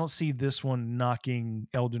 I don't see this one knocking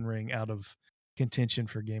Elden Ring out of contention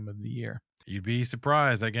for Game of the Year. You'd be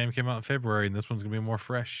surprised. That game came out in February, and this one's going to be more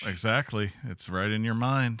fresh. Exactly. It's right in your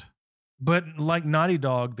mind. But like Naughty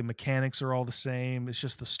Dog, the mechanics are all the same. It's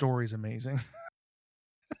just the story's amazing.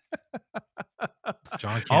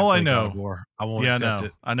 John can't all I play know. God of War. I won't accept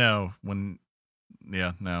it. I know.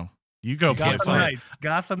 No. You go play Sonic.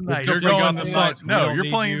 Gotham Knights. You're going to Sonic. No, you're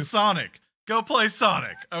playing you. Sonic. Go play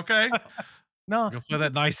Sonic, okay? No. Go play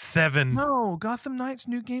that nice 7. No, Gotham Knights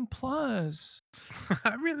New Game Plus.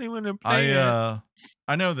 I really want to play it.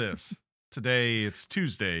 I know this. Today, it's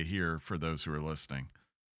Tuesday here for those who are listening.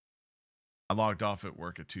 I logged off at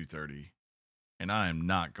work at 2:30, and I am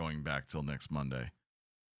not going back till next Monday.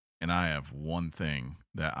 and I have one thing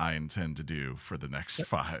that I intend to do for the next That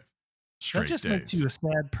 5 that straight just makes you days. a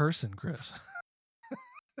sad person, Chris.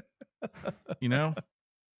 You know,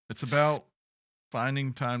 it's about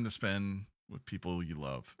finding time to spend with people you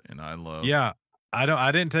love, and I love. Yeah.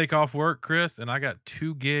 I didn't take off work, Chris, and I got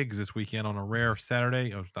 2 gigs this weekend on a rare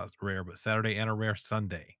Saturday. Oh, it's not rare, but Saturday and a rare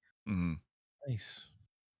Sunday. Mhm. Nice.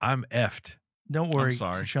 I'm effed. Don't I'm worry,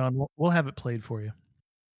 sorry. Sean. We'll have it played for you.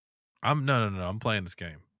 No. I'm playing this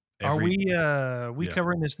game. Are Every we Yeah.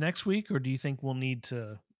 covering this next week, or do you think we'll need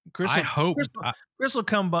to? Chris I will hope Chris will, I Chris will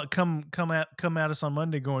come at us on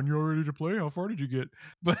Monday, going, "You're ready to play? How far did you get?"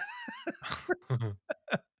 But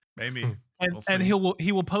Maybe. We'll and see.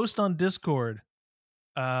 he will post on Discord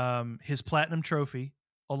his platinum trophy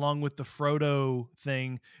along with the Frodo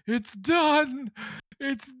thing. It's done.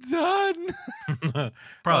 It's done.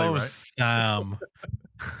 Probably Oh, right. Sam.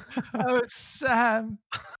 Oh, Sam.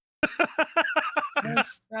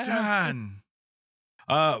 It's Sam.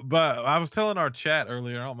 done. But I was telling our chat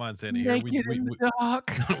earlier, I don't mind saying it here. Naked in the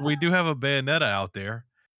dark. We do have a Bayonetta out there.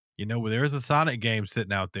 You know, there's a Sonic game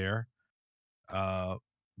sitting out there. Uh, Who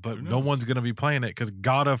but no knows? one's gonna be playing it because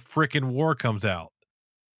God of Frickin' War comes out.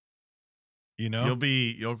 You know?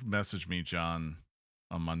 You'll message me, John,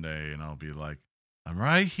 on Monday, and I'll be like, I'm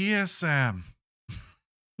right here, Sam.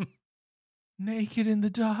 Naked in the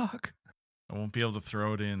dark. I won't be able to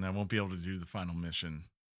throw it in. I won't be able to do the final mission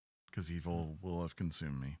because evil will have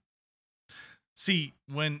consumed me. See,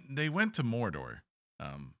 when they went to Mordor,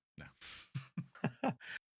 no.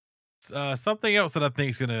 Something else that I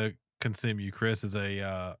think is gonna consume you, Chris, is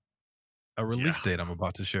a release Yeah. date I'm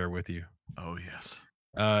about to share with you. Oh, yes.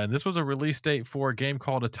 And this was a release date for a game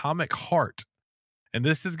called Atomic Heart. And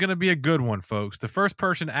this is going to be a good one, folks. The first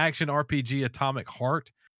person action RPG Atomic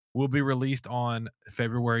Heart will be released on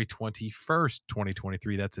February 21st,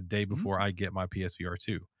 2023. That's a day before I get my PSVR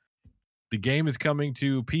 2. The game is coming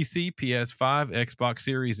to PC, PS5, Xbox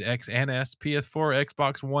Series X and S, PS4,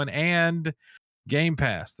 Xbox One, and Game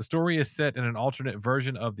Pass. The story is set in an alternate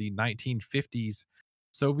version of the 1950s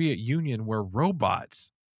Soviet Union where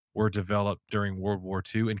robots were developed during World War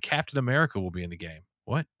II, and Captain America will be in the game.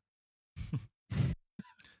 What?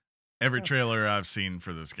 Every trailer I've seen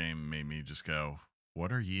for this game made me just go,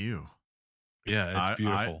 what are you? Yeah, it's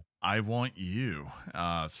beautiful. I want you.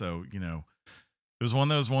 So, it was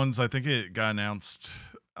one of those ones, I think it got announced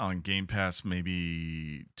on Game Pass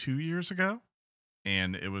maybe 2 years ago.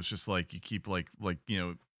 And it was just like, you keep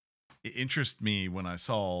it interested me when I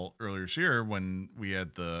saw earlier this year when we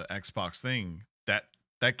had the Xbox thing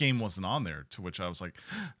that game wasn't on there, to which I was like,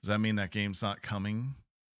 does that mean that game's not coming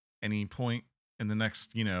any point in the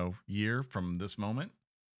next, year from this moment?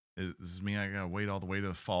 This is me. I gotta wait all the way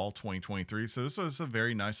to fall 2023. So this was a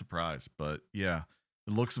very nice surprise. But yeah,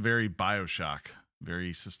 it looks very Bioshock,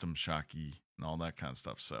 very System Shocky and all that kind of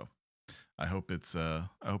stuff. So I hope it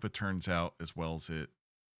turns out as well as it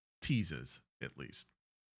teases, at least.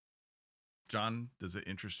 John, does it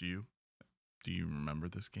interest you? Do you remember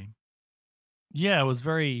this game? Yeah, it was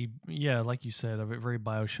like you said, very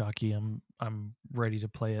Bioshocky. I'm ready to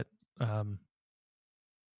play it.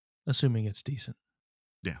 Assuming it's decent.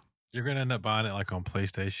 Yeah. You're gonna end up buying it like on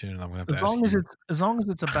PlayStation, and I'm gonna have to As ask long as you. as long as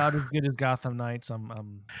it's about as good as Gotham Knights, I'm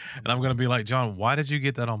And I'm gonna be like, John, why did you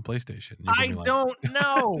get that on PlayStation? You're gonna I be like, don't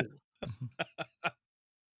know.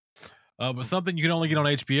 but something you can only get on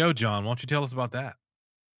HBO, John. Why don't you tell us about that?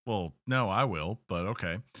 Well, no, I will, but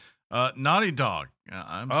okay. Naughty Dog.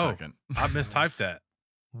 I'm Oh, second. I mistyped that.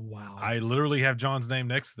 Wow. I literally have John's name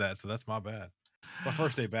next to that, so that's my bad. My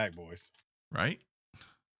first day back, boys. Right?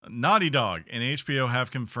 Naughty Dog and HBO have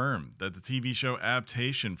confirmed that the TV show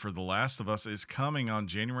adaptation for The Last of Us is coming on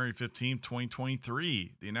January 15th,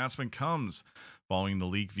 2023. The announcement comes following the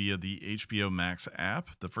leak via the HBO Max app.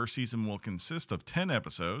 The first season will consist of 10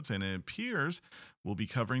 episodes, and it appears will be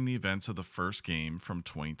covering the events of the first game from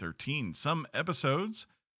 2013. Some episodes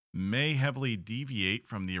may heavily deviate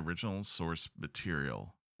from the original source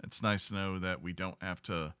material. It's nice to know that we don't have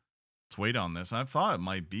to wait on this. I thought it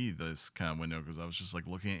might be this kind of window because I was just like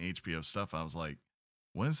looking at HBO stuff. I was like,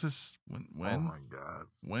 when is this? When? Oh my god!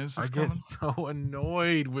 When is this I coming? get so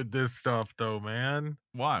annoyed with this stuff, though, man.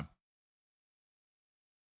 Why?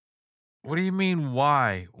 What do you mean?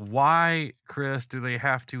 Why? Why, Chris? Do they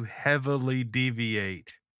have to heavily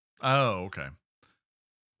deviate? Oh, okay.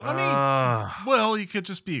 I mean, well, you could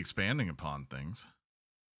just be expanding upon things.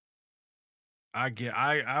 I'm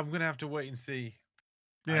gonna have to wait and see.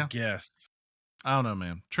 Yeah. I guess. I don't know,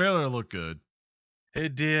 man. Trailer looked good.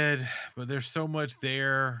 It did, but there's so much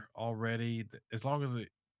there already. As long as the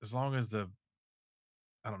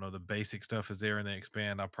I don't know, the basic stuff is there and they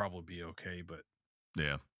expand, I'll probably be okay. But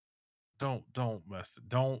Yeah. don't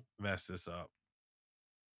mess this up.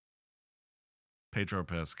 Pedro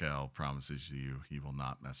Pascal promises you he will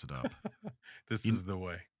not mess it up. This You- is the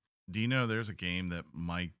way. Do you know there's a game that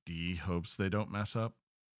Mike D hopes they don't mess up?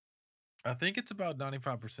 I think it's about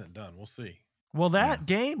 95% done. We'll see. Well, that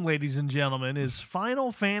game, ladies and gentlemen, is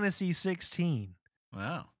Final Fantasy 16.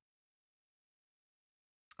 Wow.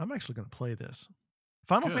 I'm actually going to play this.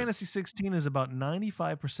 Final Good. Fantasy 16 is about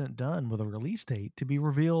 95% done with a release date to be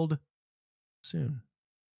revealed soon.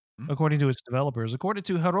 According to its developers. According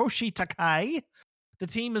to Hiroshi Takai, the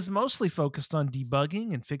team is mostly focused on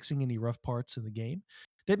debugging and fixing any rough parts in the game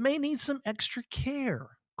that may need some extra care.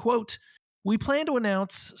 Quote, we plan to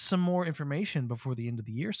announce some more information before the end of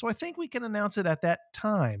the year, so I think we can announce it at that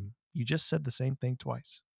time. You just said the same thing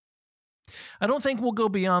twice. I don't think we'll go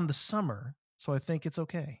beyond the summer, so I think it's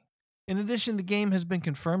okay. In addition, the game has been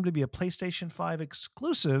confirmed to be a PlayStation 5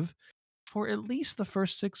 exclusive for at least the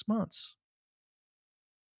first 6 months.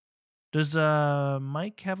 Does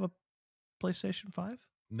Mike have a PlayStation 5?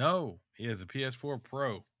 No, he has a PS4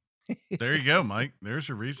 Pro. There you go, Mike. There's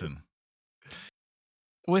your reason.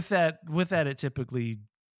 With that, it typically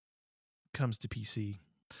comes to PC.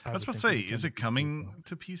 I was about to say, is it coming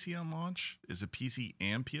to PC on launch? Is it PC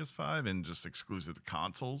and PS5 and just exclusive to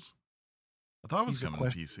consoles? I thought it was coming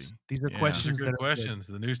to PC. These are Yeah. questions. These are good questions.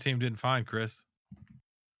 The news team didn't find Chris.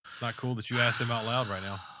 It's not cool that you asked them out loud right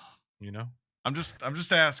now. You know, I'm just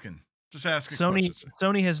asking. Just asking.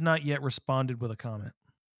 Sony has not yet responded with a comment.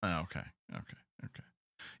 Oh, okay.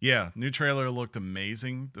 Yeah, new trailer looked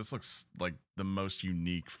amazing. This looks like the most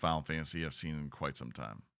unique Final Fantasy I've seen in quite some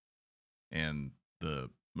time. And the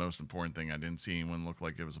most important thing, I didn't see anyone look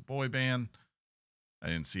like it was a boy band. I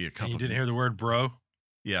didn't see a cup. You didn't hear the word bro?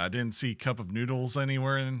 Yeah, I didn't see Cup of Noodles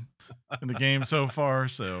anywhere in the game so far.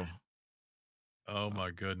 So, oh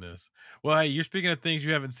my goodness. Well, hey, you're speaking of things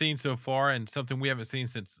you haven't seen so far, and something we haven't seen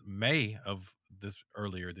since May of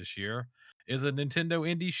earlier this year is a Nintendo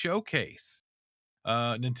Indie Showcase.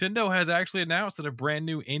 Nintendo has actually announced that a brand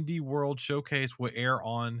new Indie World Showcase will air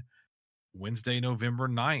on Wednesday, November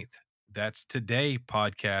 9th. That's today,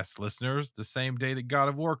 podcast listeners, the same day that God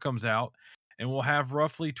of War comes out. And we'll have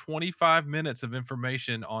roughly 25 minutes of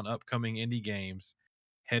information on upcoming indie games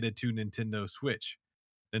headed to Nintendo Switch.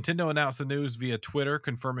 Nintendo announced the news via Twitter,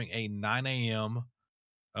 confirming a 9 a.m.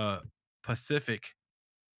 Pacific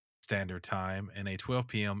Standard Time and a 12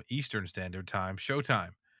 p.m. Eastern Standard Time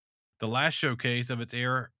showtime. The last showcase of its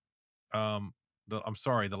the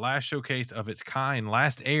last showcase of its kind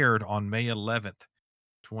last aired on May 11th,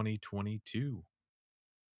 2022.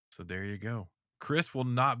 So there you go. Chris will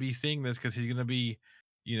not be seeing this because he's going to be,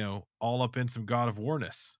 all up in some God of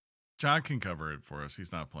War-ness. John can cover it for us.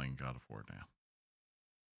 He's not playing God of War now.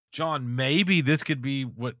 John, maybe this could be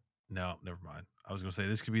what... No, never mind. I was going to say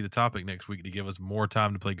this could be the topic next week to give us more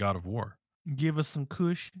time to play God of War. Give us some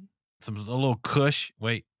kush. A little kush.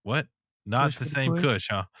 Wait, what? Not Kush the same kush,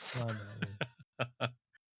 huh?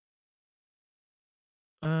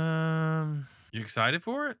 You excited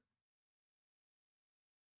for it?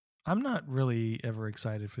 I'm not really ever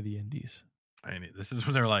excited for the indies. I mean, this is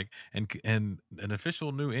when they're like, and an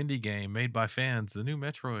official new indie game made by fans, the new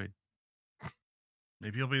Metroid.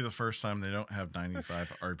 Maybe it'll be the first time they don't have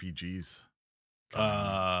 95 RPGs.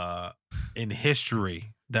 In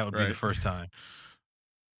history, that would be the first time.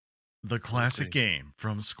 The classic game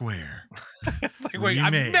from Square. It's like, wait,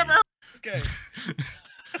 I've never heard of this game.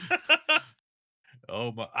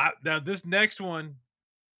 Oh my! Now this next one,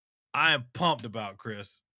 I am pumped about,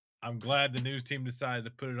 Chris. I'm glad the news team decided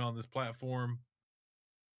to put it on this platform.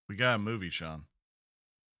 We got a movie, Sean.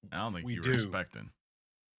 I don't think you were expecting.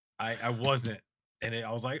 I wasn't, and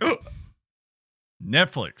I was like,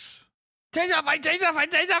 Netflix. Change up,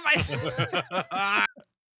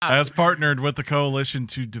 has partnered with the Coalition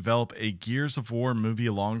to develop a Gears of War movie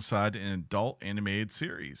alongside an adult animated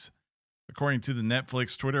series. According to the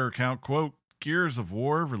Netflix Twitter account, quote, Gears of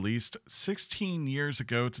War released 16 years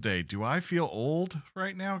ago today. Do I feel old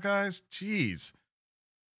right now, guys? Jeez.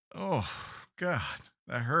 Oh, God,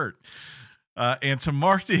 that hurt. And to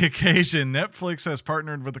mark the occasion, Netflix has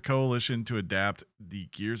partnered with the Coalition to adapt the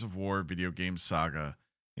Gears of War video game saga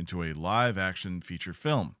into a live-action feature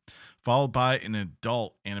film, followed by an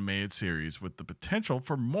adult animated series with the potential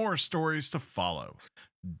for more stories to follow.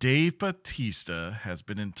 Dave Bautista has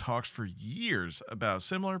been in talks for years about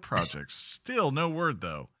similar projects. Still no word,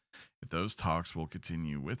 though, if those talks will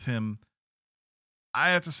continue with him.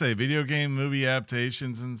 I have to say, video game movie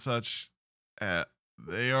adaptations and such,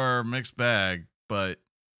 they are a mixed bag, but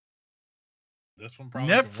this one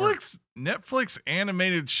probably Netflix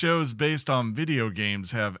animated shows based on video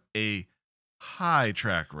games have a high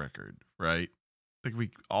track record right? I think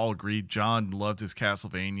we all agreed. John loved his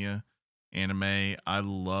Castlevania anime. I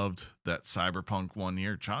loved that Cyberpunk 1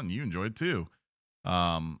 year. John, you enjoyed too.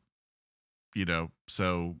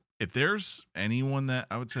 So if there's anyone that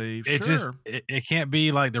I would say, It sure. just it can't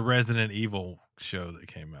be like the Resident Evil show that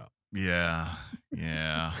came out. Yeah.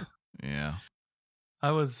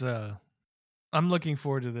 I'm looking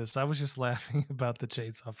forward to this. I was just laughing about the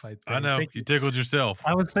chainsaw fight thing. I know you tickled yourself.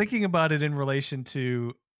 I was thinking about it in relation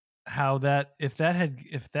to how that if that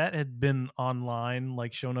had been online,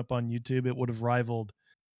 like shown up on YouTube, it would have rivaled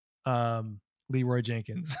Leroy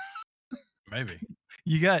Jenkins. Maybe.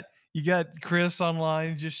 You got Chris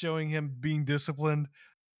online just showing him being disciplined,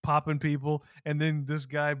 popping people, and then this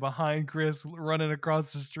guy behind Chris running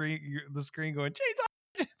across the screen going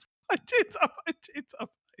chainsaw, chainsaw, chainsaw.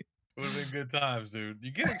 Would have been good times, dude.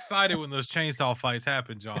 You get excited when those chainsaw fights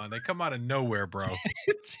happen, John. They come out of nowhere, bro.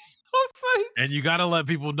 And you got to let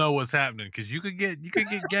people know what's happening because you could get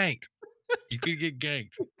ganked. You could get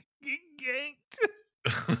ganked.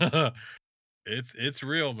 It's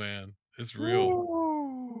real, man. It's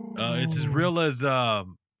real. It's as real as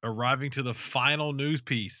arriving to the final news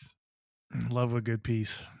piece. Love a good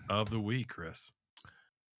piece of the week, Chris.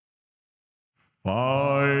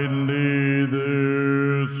 Finally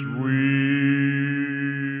this week.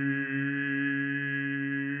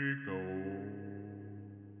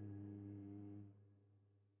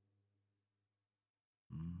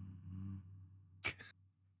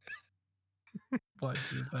 What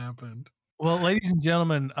just happened? Well, ladies and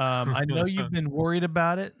gentlemen, I know you've been worried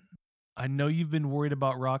about it. I know you've been worried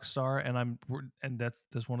about Rockstar, and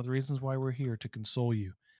that's one of the reasons why we're here, to console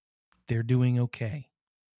you. They're doing okay.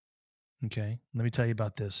 Okay, let me tell you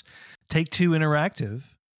about this. Take-Two Interactive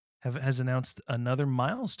has announced another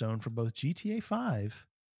milestone for both GTA 5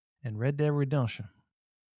 and Red Dead Redemption.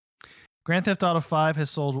 Grand Theft Auto 5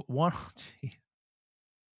 has sold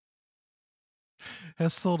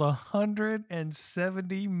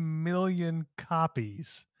 170 million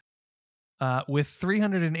copies, with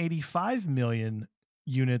 385 million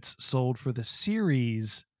units sold for the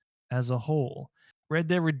series as a whole. Red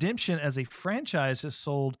Dead Redemption as a franchise has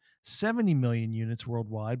sold 70 million units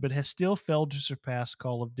worldwide, but has still failed to surpass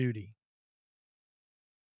Call of Duty.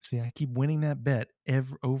 See, I keep winning that bet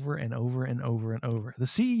over and over and over and over. The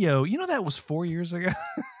CEO, that was 4 years ago.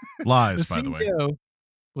 Lies, by the way.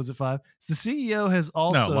 Was it 5? The CEO has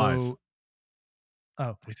also... No, lies.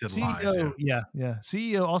 Oh, he said CEO, lies. Yeah.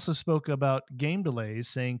 CEO also spoke about game delays,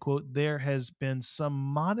 saying, quote, there has been some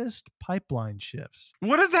modest pipeline shifts.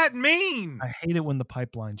 What does that mean? I hate it when the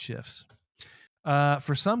pipeline shifts.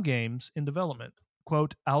 For some games in development,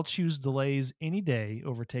 quote, I'll choose delays any day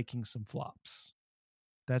over taking some flops.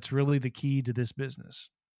 That's really the key to this business.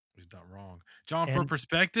 He's not wrong. John, for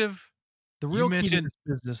perspective, the real key to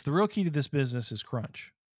this business is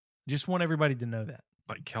crunch. Just want everybody to know that.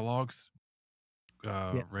 Like Kellogg's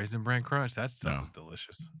Raisin Bran Crunch, that stuff is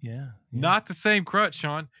delicious. Yeah. Not the same crunch,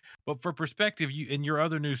 Sean, but for perspective, you in your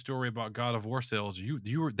other news story about God of War sales,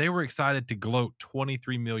 they were excited to gloat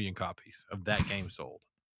 23 million copies of that game sold.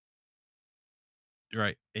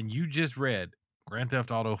 Right. And you just read Grand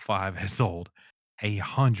Theft Auto 5 has sold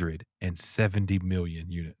 170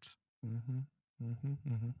 million units.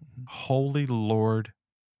 Holy Lord.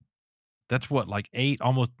 That's what, like 8,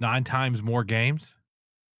 almost 9 times more games?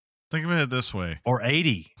 Think of it this way. Or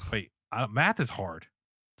 80. Wait, math is hard.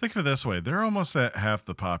 Think of it this way. They're almost at half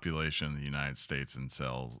the population of the United States in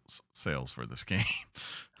sales for this game.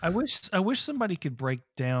 I wish somebody could break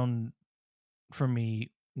down for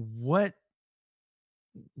me what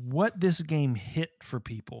this game hit for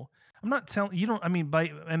people. I'm not telling you don't. I mean,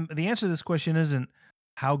 and the answer to this question isn't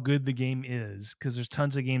how good the game is, because there's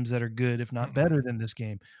tons of games that are good, if not better than this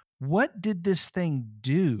game. What did this thing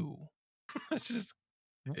do? It's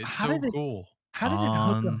so cool. How did it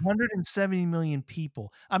hook 170 million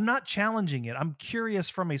people? I'm not challenging it. I'm curious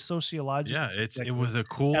from a sociological it was a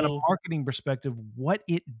cool, and a marketing perspective, what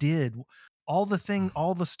it did. All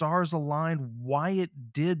the stars aligned, why it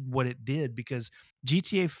did what it did, because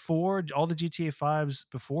GTA 4, all the GTA 5s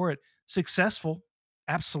before it, successful,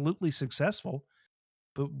 absolutely successful.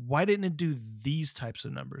 But why didn't it do these types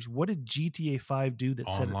of numbers? What did GTA 5 do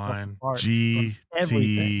that set it apart?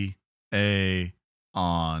 GTA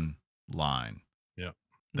Online. Yep.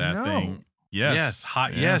 That thing. Yes.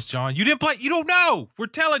 Yes, John. You didn't play. You don't know. We're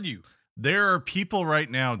telling you. There are people right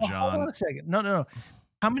now, John. Hold on a second. No.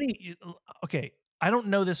 How many? Okay, I don't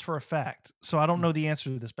know this for a fact, so I don't know the answer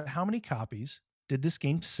to this. But how many copies did this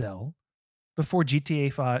game sell before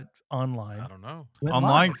GTA 5 Online? I don't know.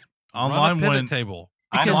 Online went table.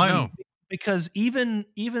 Because even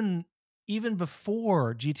even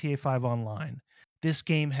before GTA 5 Online, this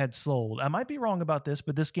game had sold. I might be wrong about this,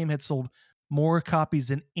 but this game had sold more copies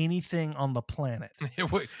than anything on the planet.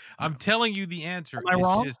 I'm telling you the answer. Am I It's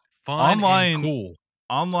wrong? just fun and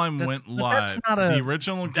Online cool. went But that's live. not The a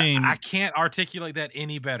original game I can't articulate that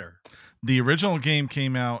any better. The original game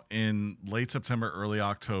came out in late September, early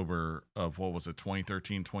October of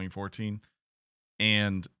 2013, 2014.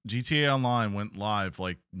 And GTA Online went live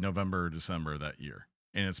like November or December that year.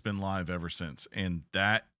 And it's been live ever since. And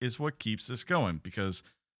that is what keeps this going, because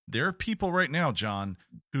there are people right now, John,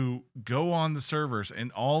 who go on the servers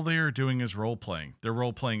and all they are doing is role playing. They're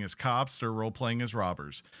role playing as cops, they're role playing as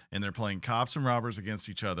robbers, and they're playing cops and robbers against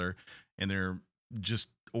each other. And they're just,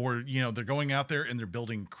 or, they're going out there and they're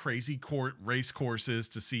building crazy race courses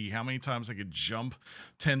to see how many times they could jump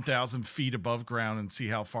 10,000 feet above ground and see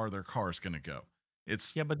how far their car is going to go.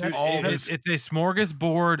 It's but Dude, that's all. it's a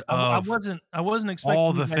smorgasbord I of wasn't expecting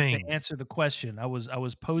all you the guys things. to answer the question. I was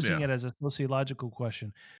posing Yeah. it as a sociological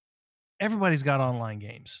question. Everybody's got online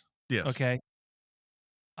games. Yes. Okay.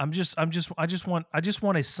 I just want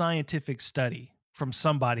a scientific study from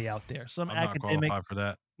somebody out there. Some I'm not academic. qualified for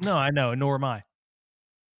that. No, I know, nor am I.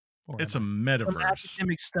 It's a Some metaverse.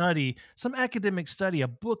 academic study, a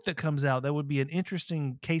book that comes out that would be an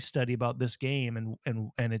interesting case study about this game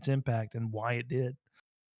and its impact and why it did.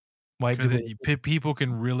 Why Because people people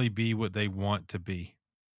can really be what they want to be.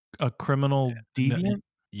 a criminal No, deviant.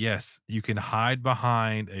 yes, you can hide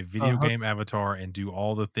behind a video game avatar and do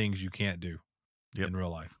all the things you can't do in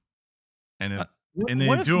real life. And What they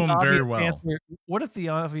if do the them very obvious well. What if the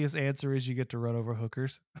obvious answer is you get to run over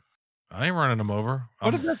hookers? I ain't running them over.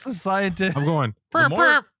 What if that's a scientist? I'm going.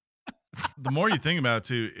 The more you think about it,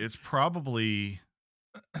 too, it's probably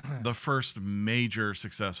the first major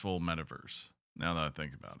successful metaverse. Now that I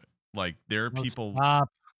think about it, like there are people. Stop.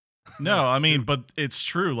 No, I mean, but it's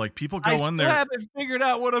true. Like people go on there. I haven't figured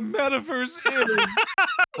out what a metaverse is.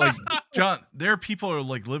 Like John, there are people who are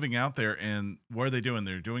like living out there, and what are they doing?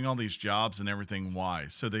 They're doing all these jobs and everything. Why?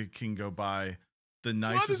 So they can go buy the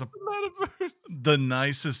nicest, the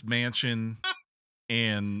nicest mansion,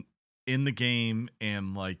 and in the game,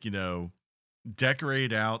 and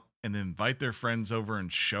decorate out, and then invite their friends over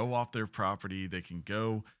and show off their property. They can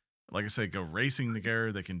go, like I said, go racing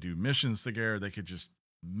together. They can do missions together. They could just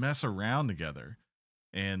mess around together,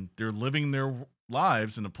 and they're living their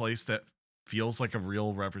lives in a place that feels like a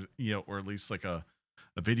real or at least like a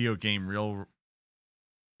video game real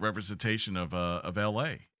representation of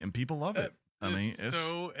LA, and people love it. I mean, it's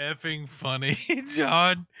so effing funny,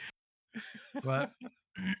 John. What?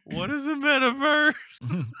 What is a metaverse?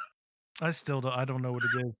 I don't know what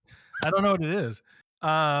it is. I don't know what it is.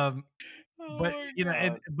 But I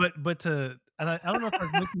don't know if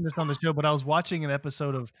I've mentioned this on the show, but I was watching an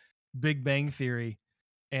episode of Big Bang Theory,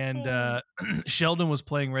 and Sheldon was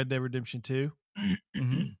playing Red Dead Redemption 2.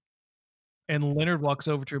 And Leonard walks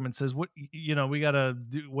over to him and says, "What, we gotta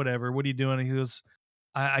do whatever. What are you doing?" And he goes,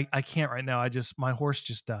 I can't right now. My horse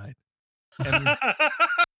just died. And,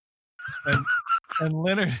 and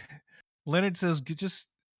Leonard says, just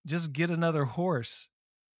get another horse.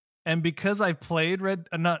 And because I've played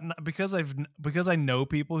because I know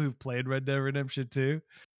people who've played Red Dead Redemption 2,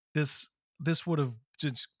 this would have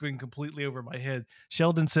just been completely over my head.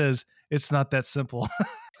 Sheldon says it's not that simple.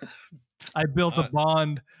 I built a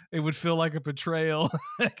bond. It would feel like a betrayal,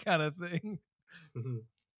 that kind of thing.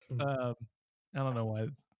 I don't know why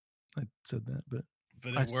I said that, but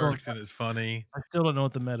it works and it's funny. I still don't know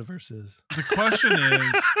what the metaverse is. The question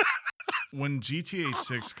is, when GTA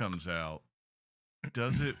 6 comes out,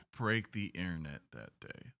 does it break the internet that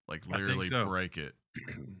day? Like literally break it?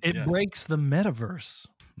 It breaks the metaverse.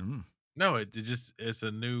 No, it's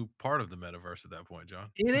a new part of the metaverse at that point,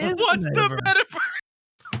 John. It is. What's the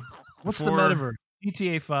metaverse? What's the metaverse?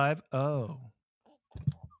 GTA 5. Oh.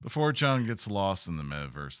 Before John gets lost in the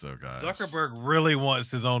metaverse, though, guys. Zuckerberg really wants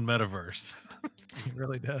his own metaverse. He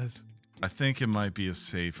really does. I think it might be a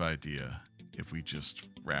safe idea if we just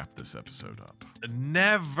wrap this episode up.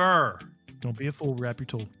 Never. Don't be a fool. Wrap your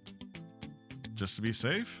tool. Just to be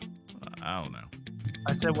safe? I don't know.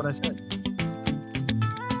 I said what I said.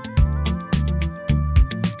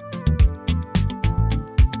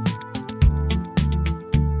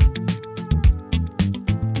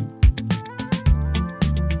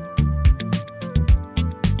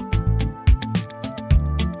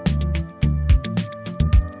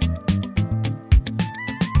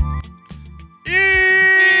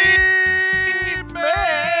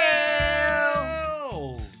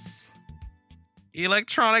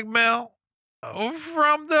 Electronic mail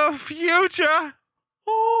from the future.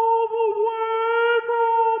 All the way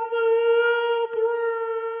from the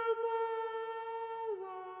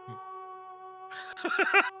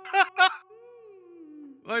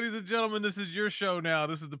ladies and gentlemen, this is your show now.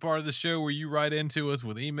 This is the part of the show where you write into us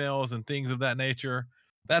with emails and things of that nature.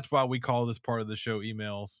 That's why we call this part of the show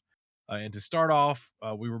emails. And to start off,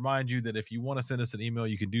 we remind you that if you want to send us an email,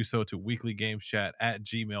 you can do so to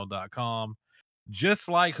weeklygameschat@gmail.com. Just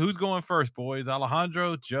like who's going first, boys?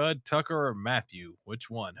 Alejandro, Judd, Tucker, or Matthew? Which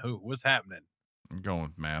one? What's happening? I'm going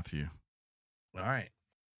with Matthew. All right.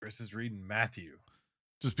 Chris is reading Matthew.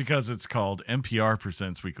 Just because it's called NPR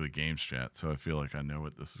Presents Weekly Games Chat, so I feel like I know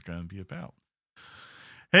what this is going to be about.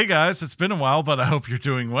 Hey guys, it's been a while, but I hope you're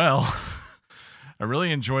doing well. I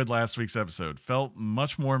really enjoyed last week's episode. Felt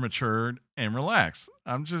much more matured and relaxed.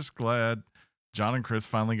 I'm just glad John and Chris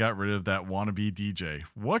finally got rid of that wannabe DJ.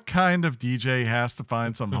 What kind of DJ has to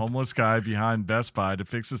find some homeless guy behind Best Buy to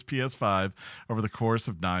fix his PS5 over the course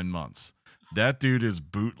of 9 months? That dude is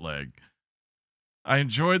bootleg. I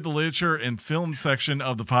enjoyed the literature and film section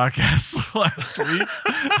of the podcast last week.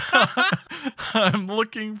 I'm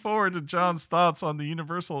looking forward to John's thoughts on the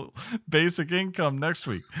universal basic income next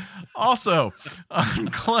week. Also, I'm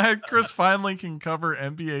glad Chris finally can cover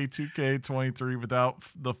NBA 2K23 without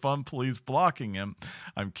the fun police blocking him.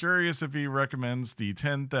 I'm curious if he recommends the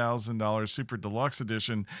 $10,000 Super Deluxe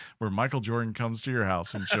Edition where Michael Jordan comes to your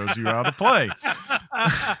house and shows you how to play.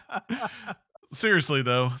 Seriously,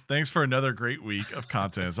 though, thanks for another great week of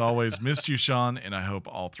content. As always, missed you, Sean, and I hope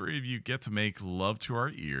all three of you get to make love to our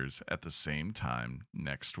ears at the same time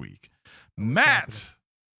next week. Matt,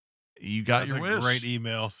 you got your wish. Great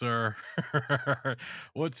email, sir.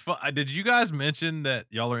 What's fun? Did you guys mention that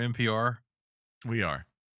y'all are NPR? We are.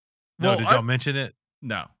 No, did y'all mention it?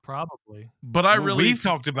 No. Probably. But we've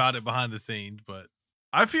talked about it behind the scenes, but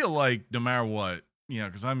I feel like no matter what,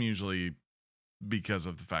 because I'm usually, because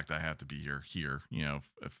of the fact I have to be here,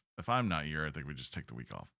 if I'm not here, I think we just take the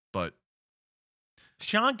week off. But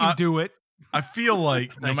Sean can do it. I feel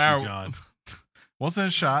like no matter, John. Wasn't a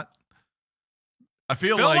shot. I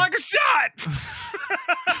feel like a shot.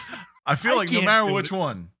 I feel like no matter which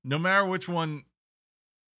one,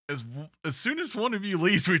 as soon as one of you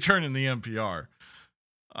leaves, we turn in the NPR.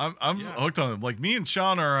 I'm hooked on them. Like me and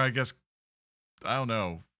Sean are, I guess, I don't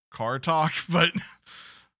know, car talk, but.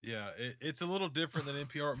 Yeah, it's a little different than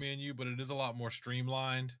NPR with me and you, but it is a lot more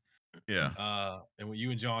streamlined. Yeah. And with you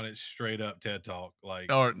and John, it's straight up TED Talk.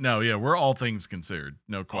 Like, oh no, yeah, we're all things considered,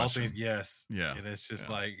 no question. All things, yes. Yeah. And it's just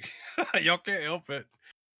like y'all can't help it.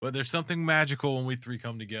 But there's something magical when we three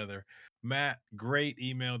come together. Matt, great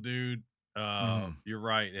email, dude. You're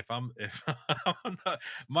right. If I'm not,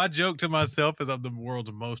 my joke to myself is I'm the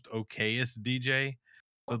world's most okayest DJ.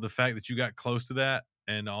 So the fact that you got close to that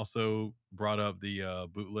and also brought up the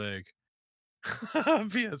bootleg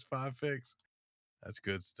PS5 fix. That's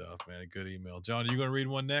good stuff, man. Good email. John, are you going to read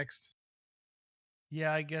one next?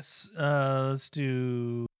 Yeah, I guess let's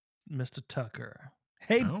do Mr. Tucker.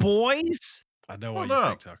 Hey, boys. I know why you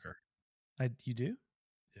picked Tucker. You do?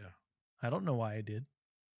 Yeah. I don't know why I did.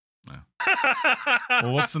 Yeah.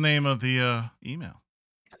 Well, what's the name of the email?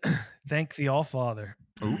 Thank the All-Father.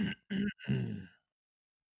 Ooh.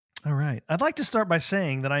 All right. I'd like to start by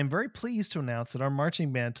saying that I'm very pleased to announce that our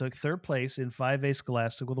marching band took third place in 5A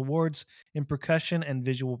Scholastic with awards in percussion and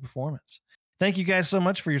visual performance. Thank you guys so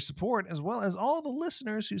much for your support, as well as all the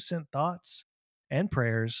listeners who sent thoughts and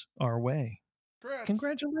prayers our way. Congrats.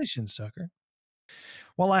 Congratulations, Tucker.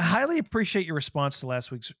 While I highly appreciate your response to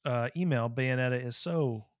last week's email, Bayonetta is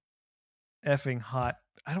so effing hot.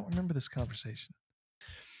 I don't remember this conversation.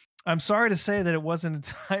 I'm sorry to say that it wasn't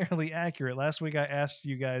entirely accurate. Last week, I asked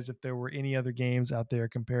you guys if there were any other games out there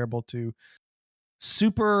comparable to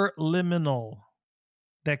Superliminal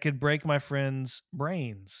that could break my friends'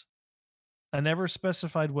 brains. I never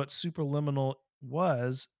specified what Superliminal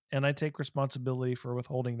was, and I take responsibility for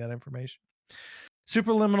withholding that information.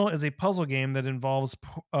 Superliminal is a puzzle game that involves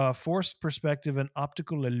forced perspective and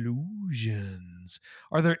optical illusions.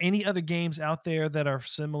 Are there any other games out there that are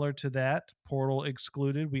similar to that? Portal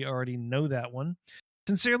excluded. We already know that one.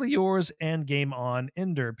 Sincerely yours and Game On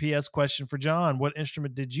Ender. P.S. question for John. What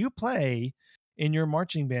instrument did you play in your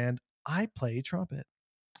marching band? I play trumpet.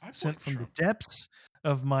 Sent from the depths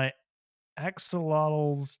of my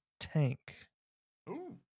axolotl's tank.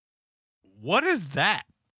 Ooh. What is that?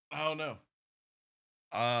 I don't know.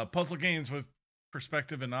 Puzzle games with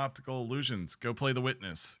perspective and optical illusions. Go play The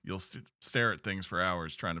Witness. You'll stare at things for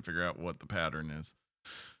hours trying to figure out what the pattern is.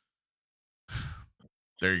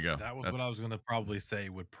 There you go. That was what I was going to probably say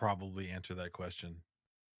would probably answer that question.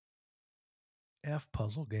 F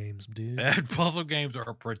puzzle games, dude. Puzzle games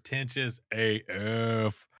are pretentious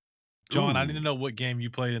AF. John, I need to know what game you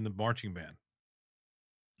played in the marching band.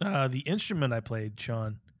 The instrument I played,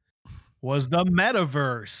 Sean, was the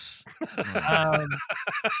metaverse. Um,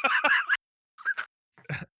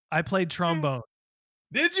 I played trombone.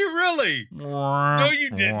 Did you really? No, you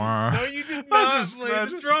didn't. No, you did not play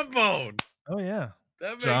the trombone. Oh, yeah.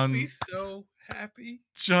 That makes me so happy.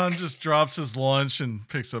 John just drops his lunch and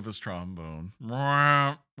picks up his trombone.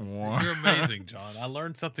 You're You're amazing, John. I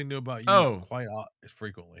learned something new about you quite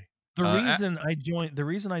frequently. The reason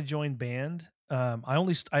I joined band, I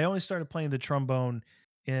only started playing the trombone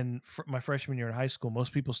in my freshman year in high school.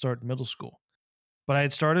 Most people start in middle school, but I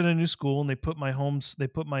had started a new school and they put my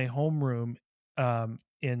homeroom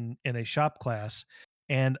in a shop class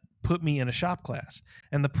and put me in a shop class.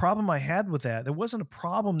 And the problem I had with that, there wasn't a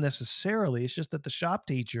problem necessarily. It's just that the shop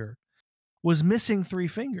teacher was missing 3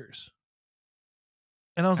 fingers.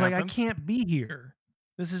 And I was like, I can't be here.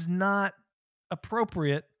 This is not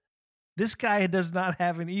appropriate. This guy does not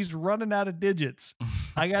have he's running out of digits.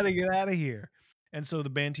 I got to get out of here. And so the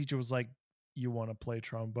band teacher was like, you want to play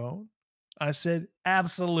trombone? I said,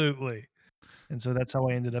 absolutely. And so that's how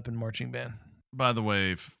I ended up in marching band. By the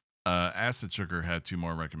way, Acid Sugar had 2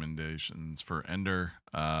 more recommendations for Ender.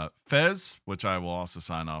 Fez, which I will also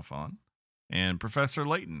sign off on, and Professor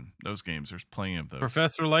Layton. Those games, there's plenty of those.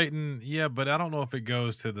 Professor Layton, yeah, but I don't know if it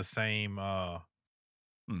goes to the same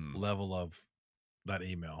level of that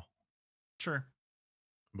email. Sure.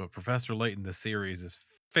 But Professor Layton, the series is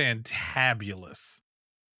fantabulous.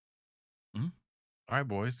 Mm-hmm. All right,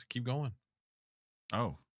 boys, keep going.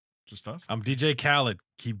 Oh, just us? I'm DJ Khaled.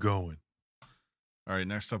 Keep going. All right,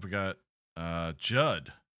 next up we got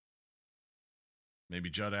Judd. Maybe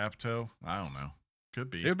Judd Apatow? I don't know. Could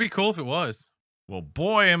be. It would be cool if it was. Well,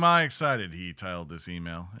 boy, am I excited, he titled this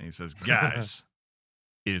email. And he says, guys,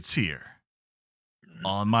 it's here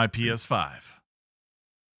on my PS5.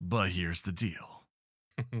 But here's the deal.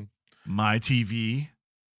 My TV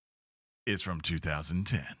is from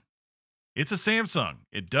 2010. It's a Samsung.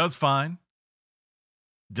 It does fine.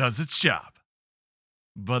 Does its job.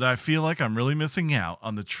 But I feel like I'm really missing out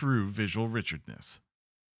on the true visual richness.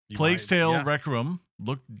 Plague's Tale Rec Room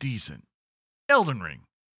looked decent. Elden Ring,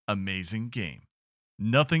 amazing game.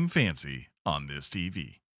 Nothing fancy on this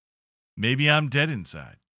TV. Maybe I'm dead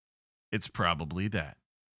inside. It's probably that.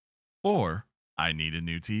 Or I need a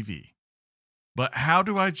new TV. But how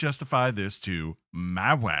do I justify this to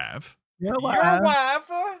my wife? Your wife?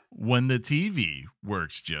 When the TV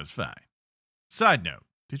works just fine. Side note,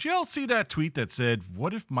 did you all see that tweet that said,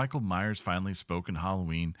 what if Michael Myers finally spoke in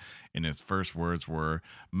Halloween and his first words were,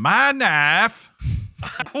 my knife?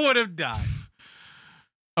 I would have died.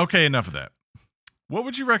 Okay, enough of that. What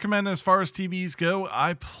would you recommend as far as TVs go?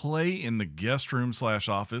 I play in the guest room /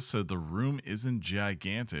 office, so the room isn't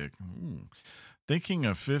gigantic. Thinking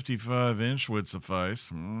a 55-inch would suffice.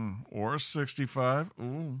 Or a 65.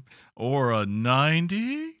 Or a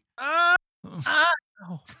 90?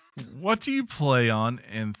 What do you play on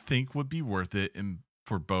and think would be worth it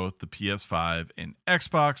for both the PS5 and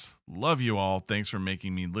Xbox? Love you all. Thanks for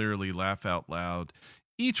making me literally laugh out loud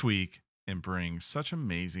each week and bring such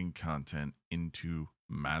amazing content into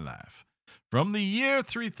my life. From the year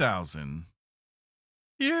 3000.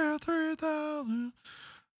 Year 3000.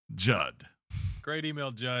 Judd. Great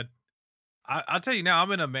email, Judd. I'll tell you now,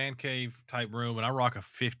 I'm in a man cave type room and I rock a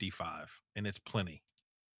 55 and it's plenty.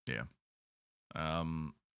 Yeah.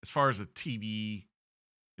 As far as a TV,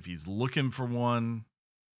 if he's looking for one,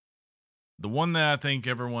 the one that I think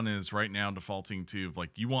everyone is right now defaulting to, like,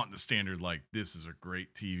 you want the standard, like, this is a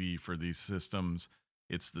great TV for these systems.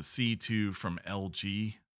 It's the C2 from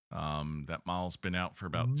LG. That model's been out for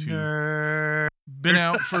about 2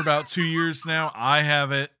 years now. I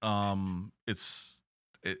have it. It's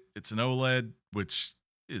an OLED, which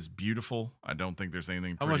is beautiful. I don't think there's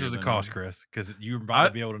anything. How much does it cost, Chris? Because you're about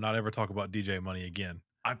to be able to not ever talk about DJ money again.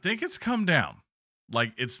 I think it's come down.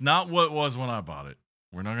 Like, it's not what it was when I bought it.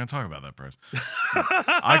 We're not going to talk about that price.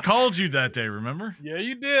 I called you that day, remember? Yeah,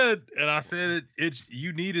 you did. And I said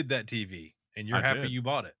you needed that TV, and you're happy you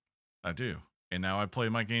bought it. I do. And now I play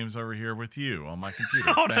my games over here with you on my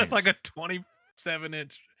computer. Oh, that's like a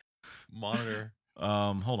 27-inch monitor.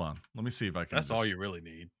 Hold on. Let me see if I can. That's all you really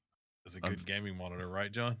need. It's a good gaming monitor,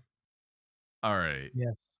 right, John? All right.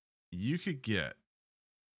 Yes. You could get.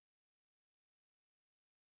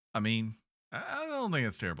 I mean, I don't think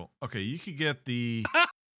it's terrible. Okay, you could get the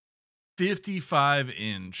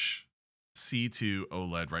 55-inch C2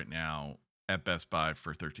 OLED right now at Best Buy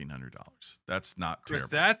for $1,300. That's not terrible.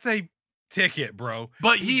 Chris, that's a ticket, bro.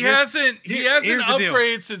 But he hasn't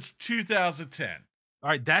upgraded since 2010. All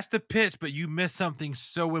right, that's the pitch, but you missed something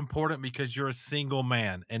so important because you're a single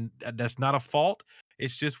man, and that's not a fault.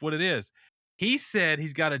 It's just what it is. He said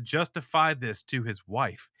he's got to justify this to his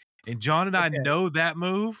wife. And John and I Okay. know that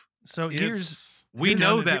move. So We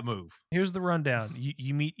know that move. Here's the rundown.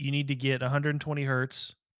 You need to get 120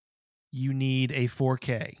 hertz. You need a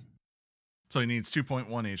 4K. So he needs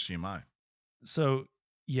 2.1 HDMI. So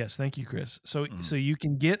yes, thank you, Chris. So Mhm. so you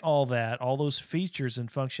can get all that, all those features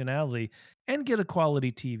and functionality, and get a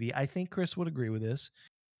quality TV. I think Chris would agree with this.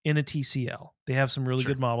 In a TCL, they have some really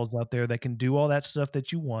Sure. good models out there that can do all that stuff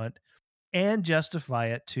that you want and justify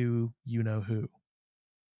it to you know who.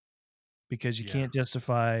 Because you Yeah. can't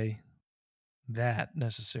justify that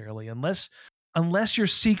necessarily unless you're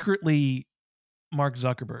secretly Mark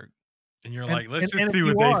Zuckerberg. And you're And like, let's just if see what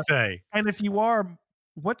you they are, say. and if you are,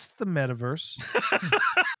 what's the metaverse?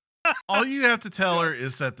 All you have to tell her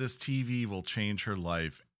is that this TV will change her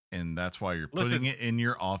life, and that's why you're putting it in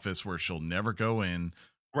your office where she'll never go in,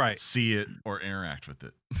 Right. see it, or interact with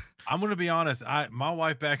it. I'm going to be honest. My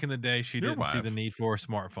wife back in the day, she Your didn't see the wife. need for a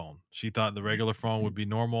smartphone. She thought the regular phone would be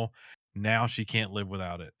normal. Now she can't live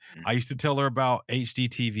without it. I used to tell her about HD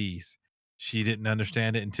TVs. She didn't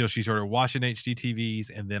understand it until she started watching HD TVs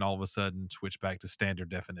and then all of a sudden switched back to standard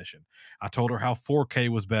definition. I told her how 4K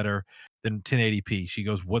was better than 1080p. She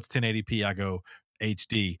goes, "What's 1080p?" I go,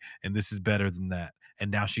 "HD, and this is better than that." And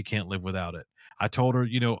now she can't live without it. I told her,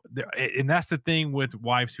 and that's the thing with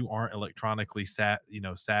wives who aren't electronically what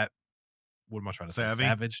am I trying to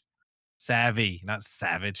say? Savvy, not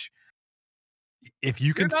savage. If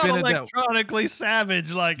you can You're not spin it that electronically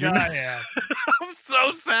savage like You're not- I am. I'm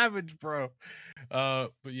so savage, bro.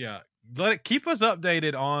 But yeah, keep us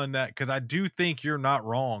updated on that because I do think you're not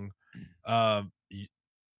wrong.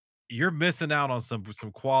 You're missing out on some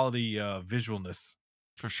quality visualness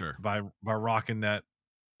For sure. by rocking that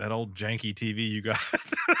old janky TV you got.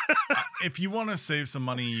 If you want to save some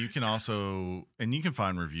money, you can also, and you can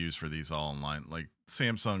find reviews for these all online. Like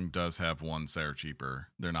Samsung does have ones that are cheaper.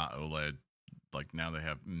 They're not OLED. Like now they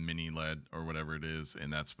have mini LED or whatever it is,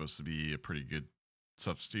 and that's supposed to be a pretty good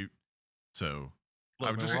substitute. So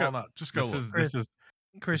I would just go look. This is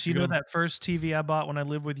Chris, you know that first TV I bought when I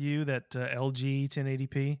lived with you, that LG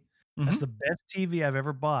 1080p? That's the best TV I've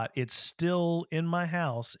ever bought. It's still in my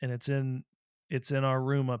house and it's in our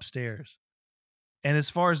room upstairs. And as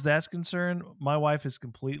far as that's concerned, my wife is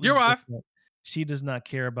completely Your wife? different. She does not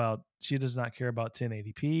care about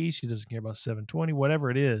 1080p. She doesn't care about 720, whatever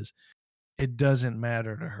it is. It doesn't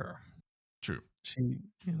matter to her. True. She's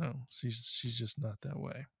just not that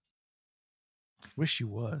way. Wish she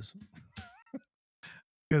was.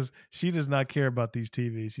 Because she does not care about these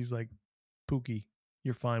TVs. She's like, Pookie,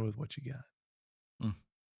 you're fine with what you got.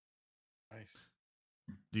 Nice.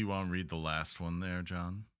 Do you want to read the last one there,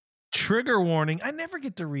 John? Trigger warning. I never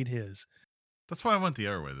get to read his. That's why I went the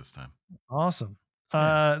other way this time. Awesome.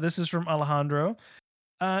 Yeah. This is from Alejandro.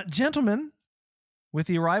 Gentlemen, with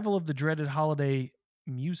the arrival of the dreaded holiday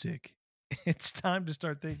music, it's time to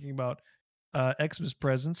start thinking about Xmas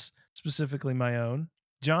presents, specifically my own.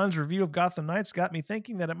 John's review of Gotham Knights got me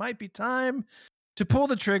thinking that it might be time to pull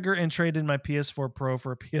the trigger and trade in my PS4 Pro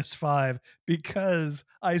for a PS5 because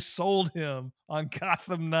I sold him on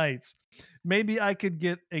Gotham Knights. Maybe I could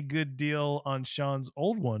get a good deal on Sean's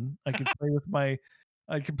old one. I could play with my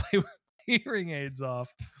hearing aids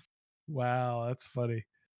off. Wow, that's funny.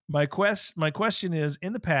 My question is,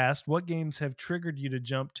 in the past, what games have triggered you to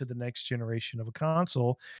jump to the next generation of a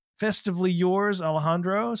console? Festively yours,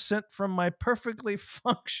 Alejandro, sent from my perfectly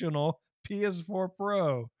functional PS4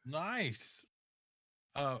 Pro. Nice.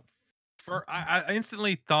 I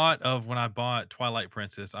instantly thought of when I bought Twilight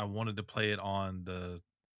Princess. I wanted to play it on the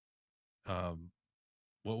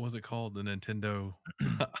what was it called? The Nintendo.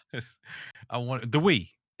 I wanted the Wii.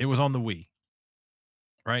 It was on the Wii,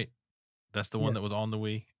 right? That's the one that was on the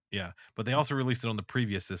Wii. Yeah, but they also released it on the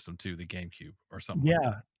previous system too, the GameCube or something. like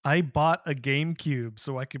that. I bought a GameCube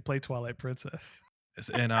so I could play Twilight Princess.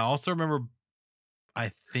 And I also remember,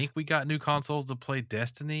 I think we got new consoles to play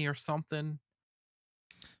Destiny or something.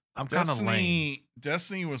 I'm kind of lame.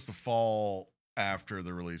 Destiny was the fall after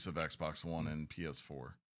the release of Xbox One and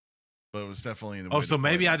PS4, but it was definitely the. Oh, so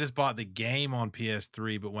maybe I just bought the game on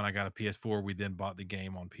PS3, but when I got a PS4, we then bought the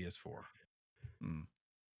game on PS4.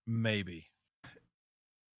 Maybe.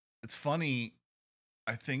 It's funny.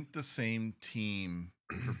 I think the same team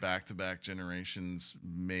for back-to-back generations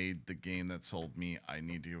made the game that sold me. I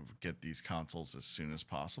need to get these consoles as soon as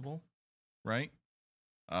possible, right?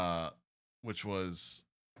 Which was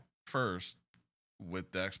first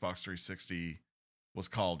with the Xbox 360 was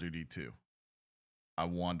Call of Duty 2. I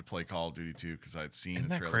wanted to play Call of Duty 2 because I'd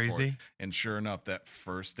seen a trailer for it. And sure enough, that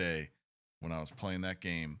first day when I was playing that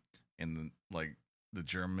game and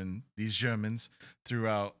these Germans threw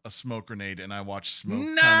out a smoke grenade, and I watched smoke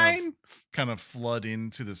Nine. kind of flood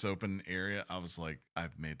into this open area. I was like,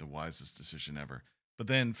 I've made the wisest decision ever. But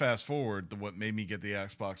then fast forward, what made me get the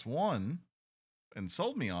Xbox One and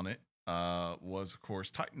sold me on it was of course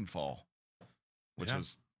Titanfall, which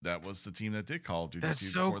was the team that did Call of Duty.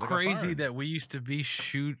 That's so crazy that we used to be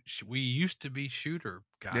shooter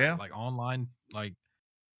guys, like online, like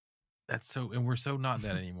that's so, and we're so not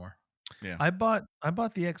that anymore. Yeah, I bought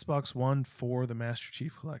the Xbox One for the Master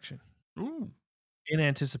Chief Collection. Ooh. In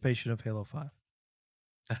anticipation of Halo 5.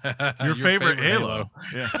 Your favorite Halo.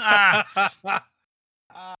 Yeah.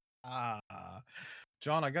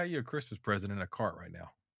 John, I got you a Christmas present in a cart right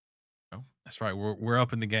now. Oh, that's right. We're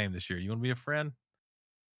up in the game this year. You want to be a friend?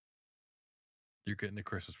 You're getting the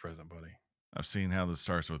Christmas present, buddy. I've seen how this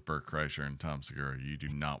starts with Bert Kreischer and Tom Segura. You do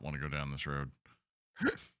not want to go down this road.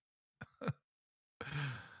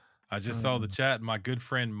 I just saw the chat. My good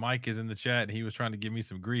friend Mike is in the chat. He was trying to give me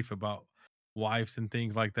some grief about wives and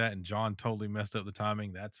things like that, and John totally messed up the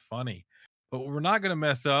timing. That's funny. But what we're not going to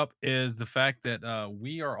mess up is the fact that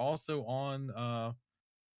we are also on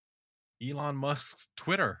Elon Musk's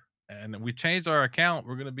Twitter, and we changed our account.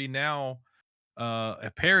 We're going to be now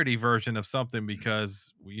a parody version of something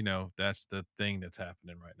because that's the thing that's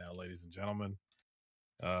happening right now, ladies and gentlemen.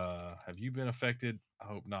 Have you been affected? I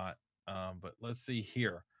hope not. But let's see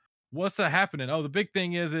here. What's happening? Oh, the big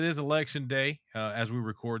thing is it is election day as we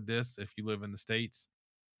record this. If you live in the States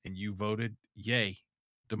and you voted, yay,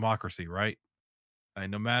 democracy, right?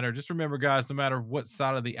 And just remember, guys, no matter what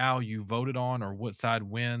side of the aisle you voted on or what side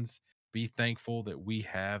wins, be thankful that we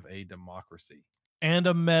have a democracy. And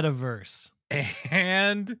a metaverse.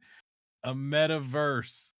 And a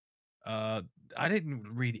metaverse. I didn't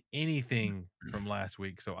read anything from last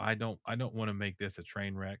week, so I don't want to make this a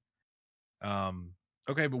train wreck.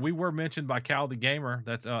 Okay, but we were mentioned by Cal the Gamer,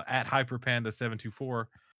 that's at HyperPanda724,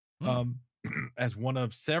 as one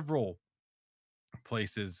of several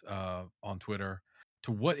places on Twitter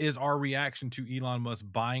to what is our reaction to Elon Musk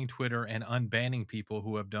buying Twitter and unbanning people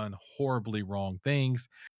who have done horribly wrong things.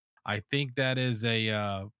 I think that is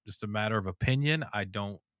just a matter of opinion. I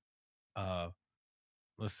don't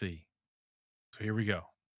let's see. So here we go.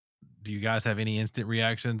 Do you guys have any instant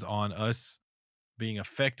reactions on us being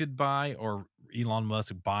affected by or Elon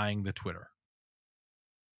Musk buying the Twitter?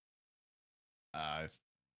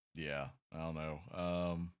 Yeah, I don't know.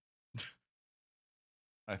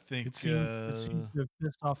 I think it seems to have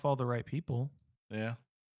pissed off all the right people. Yeah.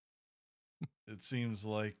 It seems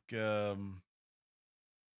like a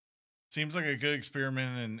good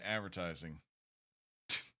experiment in advertising.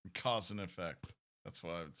 Cause and effect. That's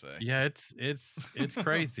what I would say. Yeah, it's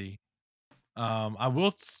crazy. I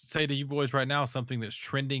will say to you boys right now, something that's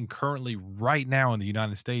trending currently right now in the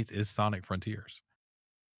United States is Sonic Frontiers.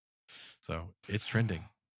 So it's trending.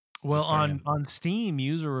 Well, on Steam,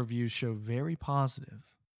 user reviews show very positive.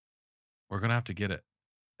 We're gonna have to get it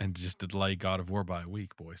and just delay God of War by a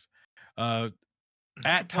week, boys. At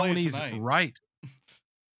Tony's right.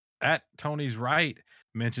 At Tony's right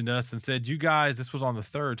mentioned us and said, you guys, this was on the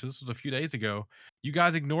 3rd, so this was a few days ago. You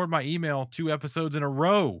guys ignored my email 2 episodes in a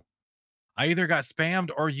row. I either got spammed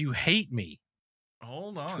or you hate me.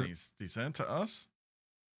 Hold on. He sent to us?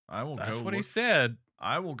 That's what he said.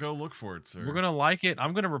 I will go look for it, sir. We're going to like it.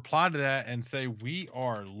 I'm going to reply to that and say, we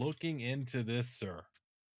are looking into this, sir.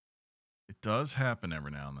 It does happen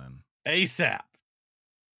every now and then. ASAP.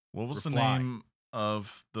 What was the name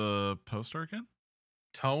of the poster again?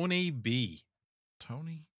 Tony B.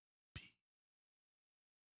 Tony B.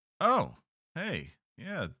 Oh, hey.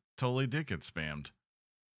 Yeah, totally did get spammed.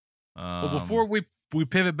 Well, before we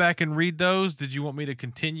pivot back and read those, did you want me to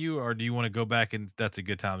continue or do you want to go back and that's a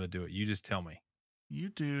good time to do it? You just tell me. You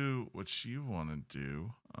do what you want to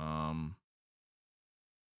do.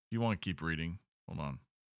 You want to keep reading? Hold on.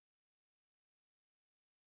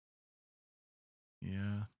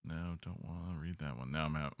 Yeah, no, don't want to read that one. Now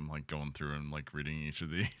I'm like going through and like reading each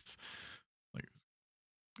of these. Like,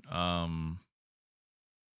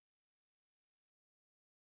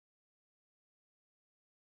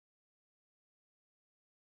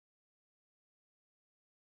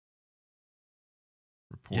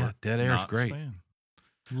 report. Yeah, dead air is great.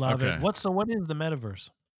 Love it. What is the metaverse?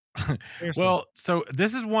 Well, so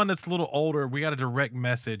this is one that's a little older. We got a direct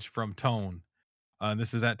message from Tone.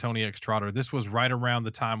 This is at Tony X Trotter. This was right around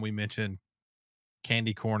the time we mentioned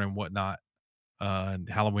candy corn and whatnot. And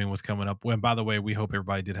Halloween was coming up. When, by the way, we hope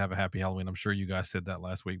everybody did have a happy Halloween. I'm sure you guys said that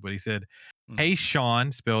last week. But he said, Hey,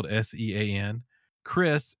 Sean, spelled Sean,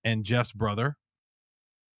 Chris, and Jeff's brother.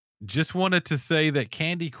 Just wanted to say that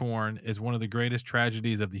candy corn is one of the greatest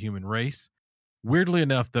tragedies of the human race. Weirdly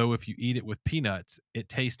enough, though, if you eat it with peanuts, it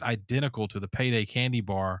tastes identical to the Payday candy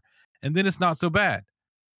bar, and then it's not so bad.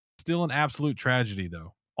 Still an absolute tragedy,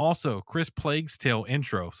 though. Also, Chris Plague's Tale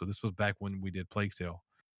intro, so this was back when we did Plague's Tale,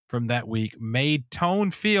 from that week, made Tone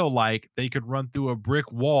feel like they could run through a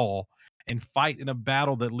brick wall and fight in a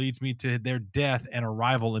battle that leads me to their death and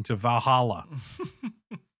arrival into Valhalla.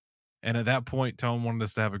 And at that point, Tone wanted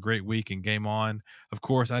us to have a great week and game on. Of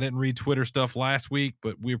course, I didn't read Twitter stuff last week,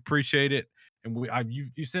 but we appreciate it. And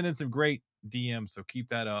you sent in some great DMs, so keep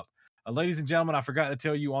that up. Ladies and gentlemen, I forgot to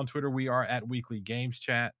tell you on Twitter, we are at Weekly Games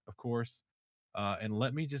Chat, of course. And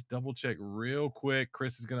let me just double check real quick.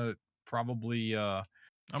 Chris is going to probably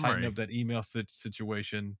tighten up that email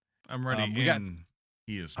situation. I'm ready.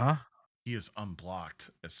 He is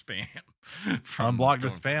unblocked as spam. Unblocked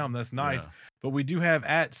as spam. That's nice. Yeah. But we do have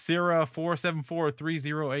at Sarah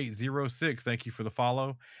 474-308-06. Thank you for the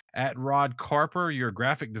follow. At Rod Carper, your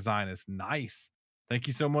graphic design is nice. Thank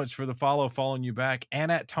you so much for the follow, following you back.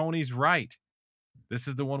 And at Tony's Right. This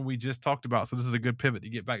is the one we just talked about. So this is a good pivot to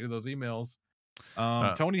get back to those emails.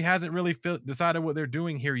 Tony hasn't really decided what they're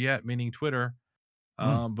doing here yet, meaning Twitter.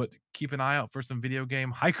 But keep an eye out for some video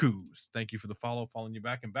game haikus. Thank you for the follow, following you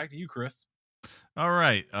back. And back to you, Chris. All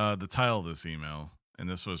right. The title of this email, and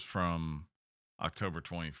this was from October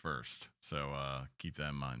 21st. So keep that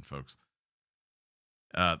in mind, folks.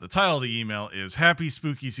 The title of the email is Happy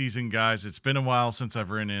Spooky Season, guys. It's been a while since I've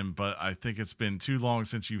written in, but I think it's been too long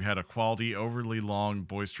since you had a quality, overly long,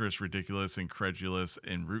 boisterous, ridiculous, incredulous,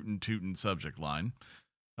 and rootin' tootin' subject line.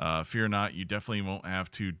 Fear not, you definitely won't have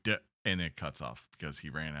to... and it cuts off because he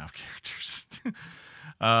ran out of characters.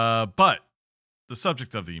 But the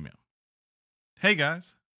subject of the email. Hey,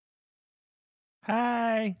 guys.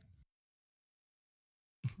 Hi.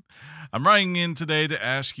 I'm writing in today to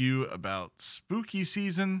ask you about spooky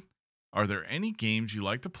season. Are there any games you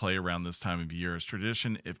like to play around this time of year as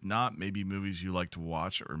tradition? If not, maybe movies you like to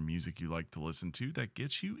watch or music you like to listen to that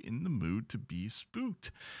gets you in the mood to be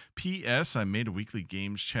spooked. P.S. I made a weekly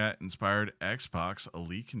games chat inspired Xbox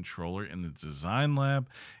Elite controller in the design lab.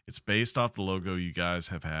 It's based off the logo you guys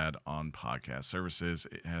have had on podcast services.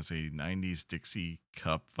 It has a 90s Dixie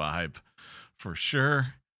Cup vibe for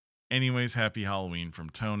sure. Anyways, happy Halloween from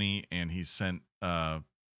Tony, and he sent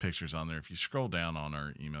pictures on there. If you scroll down on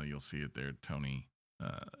our email, you'll see it there, Tony.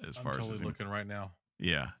 I'm totally looking right now.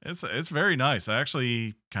 Yeah, it's very nice. I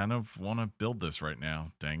actually kind of want to build this right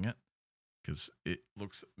now. Dang it, because it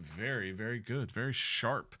looks very, very good, very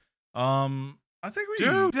sharp. I think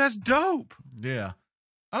dude, that's dope. Yeah,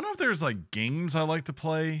 I don't know if there's like games I like to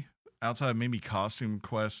play outside maybe Costume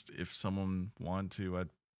Quest. If someone wanted to, I'd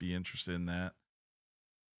be interested in that.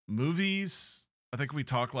 Movies, I think we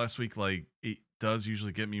talked last week, like it does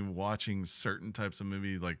usually get me watching certain types of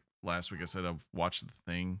movie. Like last week I said I've watched The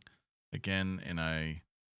Thing again, and I'm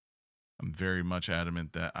very much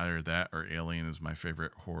adamant that either that or Alien is my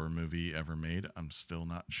favorite horror movie ever made. I'm still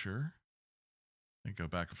not sure. I go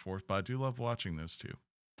back and forth, but I do love watching those two.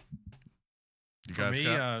 For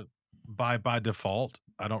me, by default,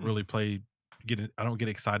 I don't really I don't get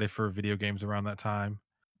excited for video games around that time,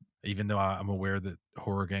 even though I'm aware that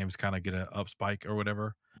horror games kind of get an up spike or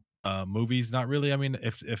whatever. Movies, not really. I mean,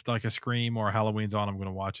 if like a Scream or Halloween's on, I'm going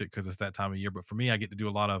to watch it because it's that time of year. But for me, I get to do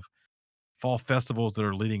a lot of fall festivals that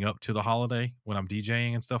are leading up to the holiday when I'm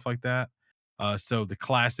DJing and stuff like that. So the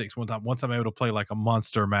classics, once I'm able to play like a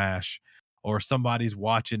Monster Mash or Somebody's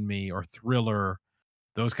Watching Me or Thriller,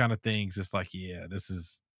 those kind of things, it's like, yeah, this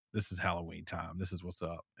is Halloween time. This is what's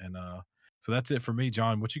up. And so that's it for me.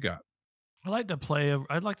 John, what you got? I'd like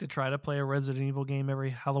to try to play a Resident Evil game every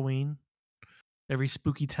Halloween, every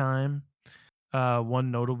spooky time. One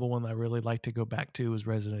notable one I really like to go back to is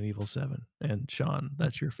Resident Evil 7. And Sean,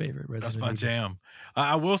 that's your favorite Resident Evil. That's my jam.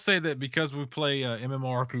 I will say that because we play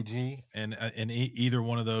MMORPG and either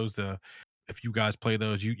one of those, if you guys play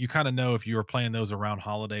those, you kind of know if you are playing those around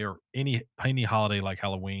holiday or any holiday like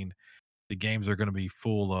Halloween, the games are going to be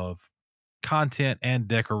full of content and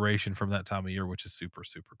decoration from that time of year, which is super,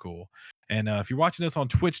 super cool. And if you're watching this on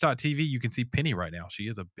twitch.tv, you can see Penny right now. She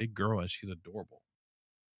is a big girl and she's adorable.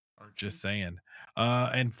 Just saying.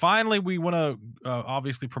 And finally, we want to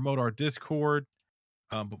obviously promote our Discord.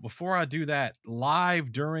 But before I do that,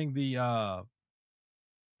 live during me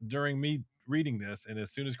reading this, and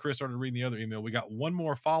as soon as Chris started reading the other email, we got one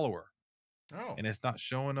more follower. Oh. And it's not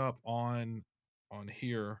showing up on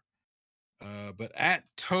here. But at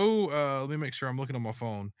let me make sure I'm looking on my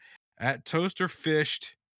phone. At Toaster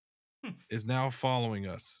Fished is now following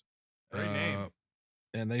us. Great name.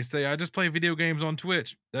 And they say, I just play video games on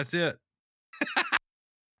Twitch. That's it.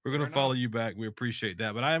 We're going to follow you back. We appreciate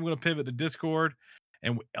that. But I am going to pivot to Discord.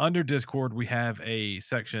 And under Discord, we have a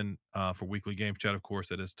section for Weekly Games Chat, of course,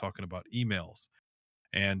 that is talking about emails.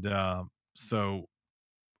 And so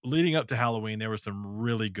leading up to Halloween, there was some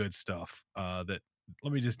really good stuff that,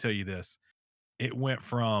 let me just tell you this. It went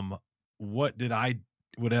from what did I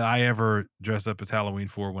ever dress up as Halloween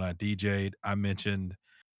for when I DJ'd? I mentioned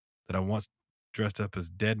that I once dressed up as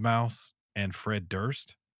Deadmau5 and Fred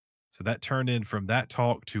Durst. So that turned in from that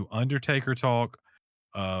talk to Undertaker talk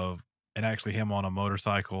of, and actually him on a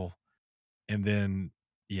motorcycle. And then,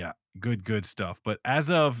 yeah, good stuff. But as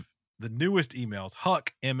of the newest emails,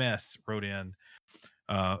 Huck MS wrote in,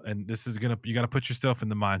 and this is you got to put yourself in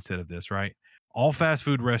the mindset of this, right? All fast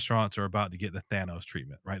food restaurants are about to get the Thanos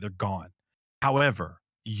treatment, right? They're gone. However,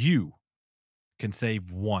 you can save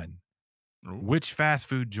one. Ooh. Which fast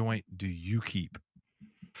food joint do you keep?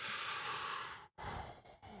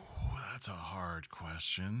 That's a hard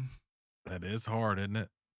question. That is hard, isn't it?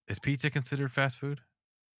 Is pizza considered fast food?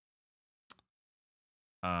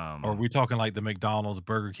 Or are we talking like the McDonald's,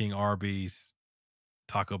 Burger King, Arby's,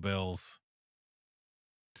 Taco Bell's?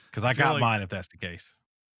 Because I got mine if that's the case.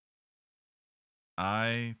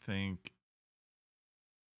 I think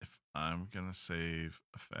if I'm going to save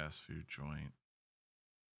a fast food joint,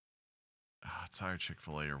 it's either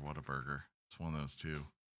Chick-fil-A or Whataburger. It's one of those two.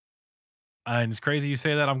 And it's crazy you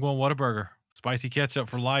say that. I'm going Whataburger. Spicy ketchup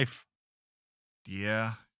for life.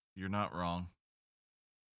 Yeah, you're not wrong.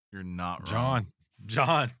 You're not wrong.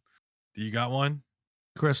 John, do you got one?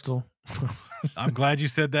 Crystal. I'm glad you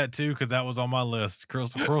said that too, because that was on my list.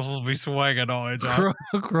 Crystal's be swinging on it, John.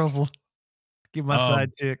 Crystal. Give my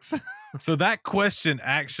side chicks. So that question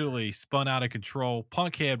actually spun out of control.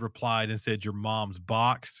 Punkhead replied and said, your mom's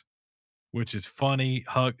box, which is funny.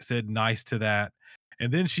 Huck said nice to that. And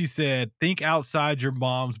then she said, think outside your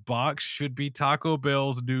mom's box should be Taco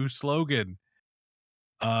Bell's new slogan,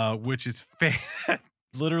 which is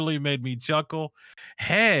literally made me chuckle.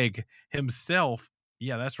 Heg himself.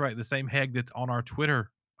 Yeah, that's right. The same Heg that's on our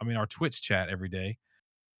Twitch chat every day.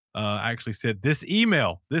 Actually said this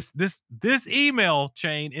email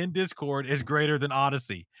chain in Discord is greater than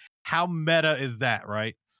Odyssey. How meta is that,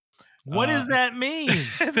 right? What does that mean?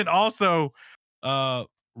 And then also,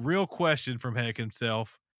 real question from Heck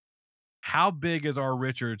himself. How big is our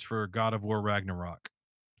Richards for God of War Ragnarok?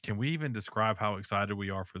 Can we even describe how excited we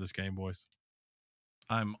are for this game, boys?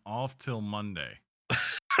 I'm off till Monday.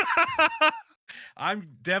 I'm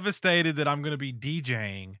devastated that I'm going to be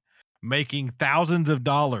DJing, making thousands of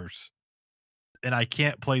dollars, and I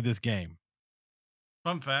can't play this game.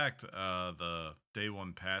 Fun fact, the day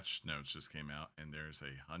one patch notes just came out, and there's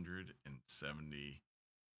 170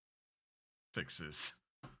 fixes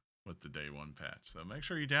with the day one patch. So make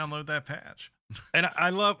sure you download that patch. And I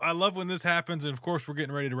love when this happens. And of course, we're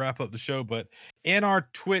getting ready to wrap up the show. But in our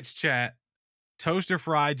Twitch chat, Toaster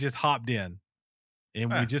Fried just hopped in,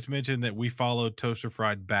 and we just mentioned that we followed Toaster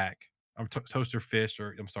Fried back. I'm Toaster Fish,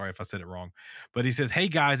 or I'm sorry if I said it wrong, but he says, "Hey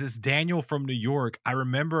guys, it's Daniel from New York. I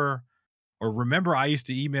remember I used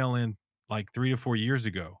to email in like 3 to 4 years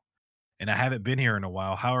ago, and I haven't been here in a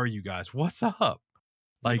while. How are you guys? What's up?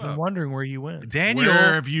 Like, I'm wondering where you went. Daniel,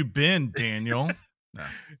 where have you been, Daniel? No.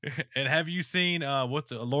 And have you seen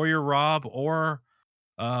what's a Lawyer Rob or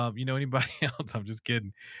anybody else? I'm just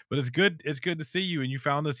kidding, but it's good to see you, and you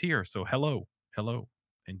found us here. So hello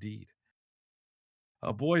indeed.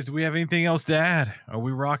 Boys, do we have anything else to add? Are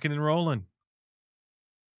we rocking and rolling?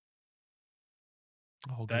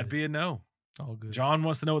 That'd be a no. All good. John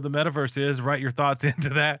wants to know what the metaverse is. Write your thoughts into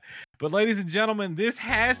that. But ladies and gentlemen, this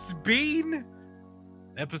has been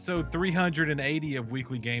episode 380 of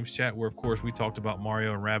Weekly Games Chat, where of course we talked about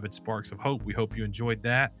Mario and Rabbids Sparks of Hope. We hope you enjoyed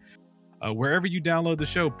that. Wherever you download the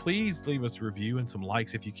show, please leave us a review and some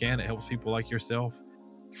likes if you can. It helps people like yourself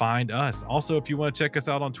find us. Also, if you want to check us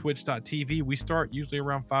out on twitch.tv, we start usually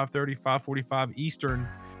around 5:30, 5:45 Eastern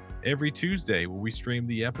every Tuesday, where we stream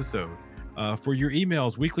the episode. For your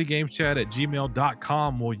emails,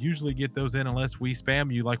 weeklygameschat@gmail.com. We'll usually get those in unless we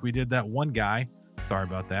spam you like we did that one guy. Sorry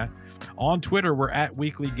about that. On Twitter, we're at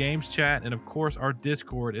Weekly Games Chat. And of course, our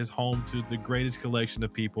Discord is home to the greatest collection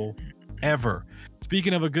of people ever.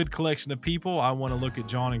 Speaking of a good collection of people, I want to look at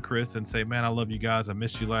John and Chris and say, man, I love you guys. I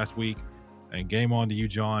missed you last week. And game on to you,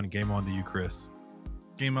 John. Game on to you, Chris.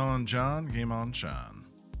 Game on, John. Game on, Sean.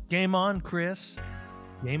 Game on, Chris.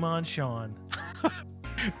 Game on, Sean.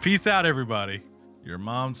 Peace out, everybody. Your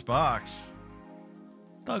mom's box.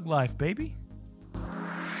 Thug life, baby.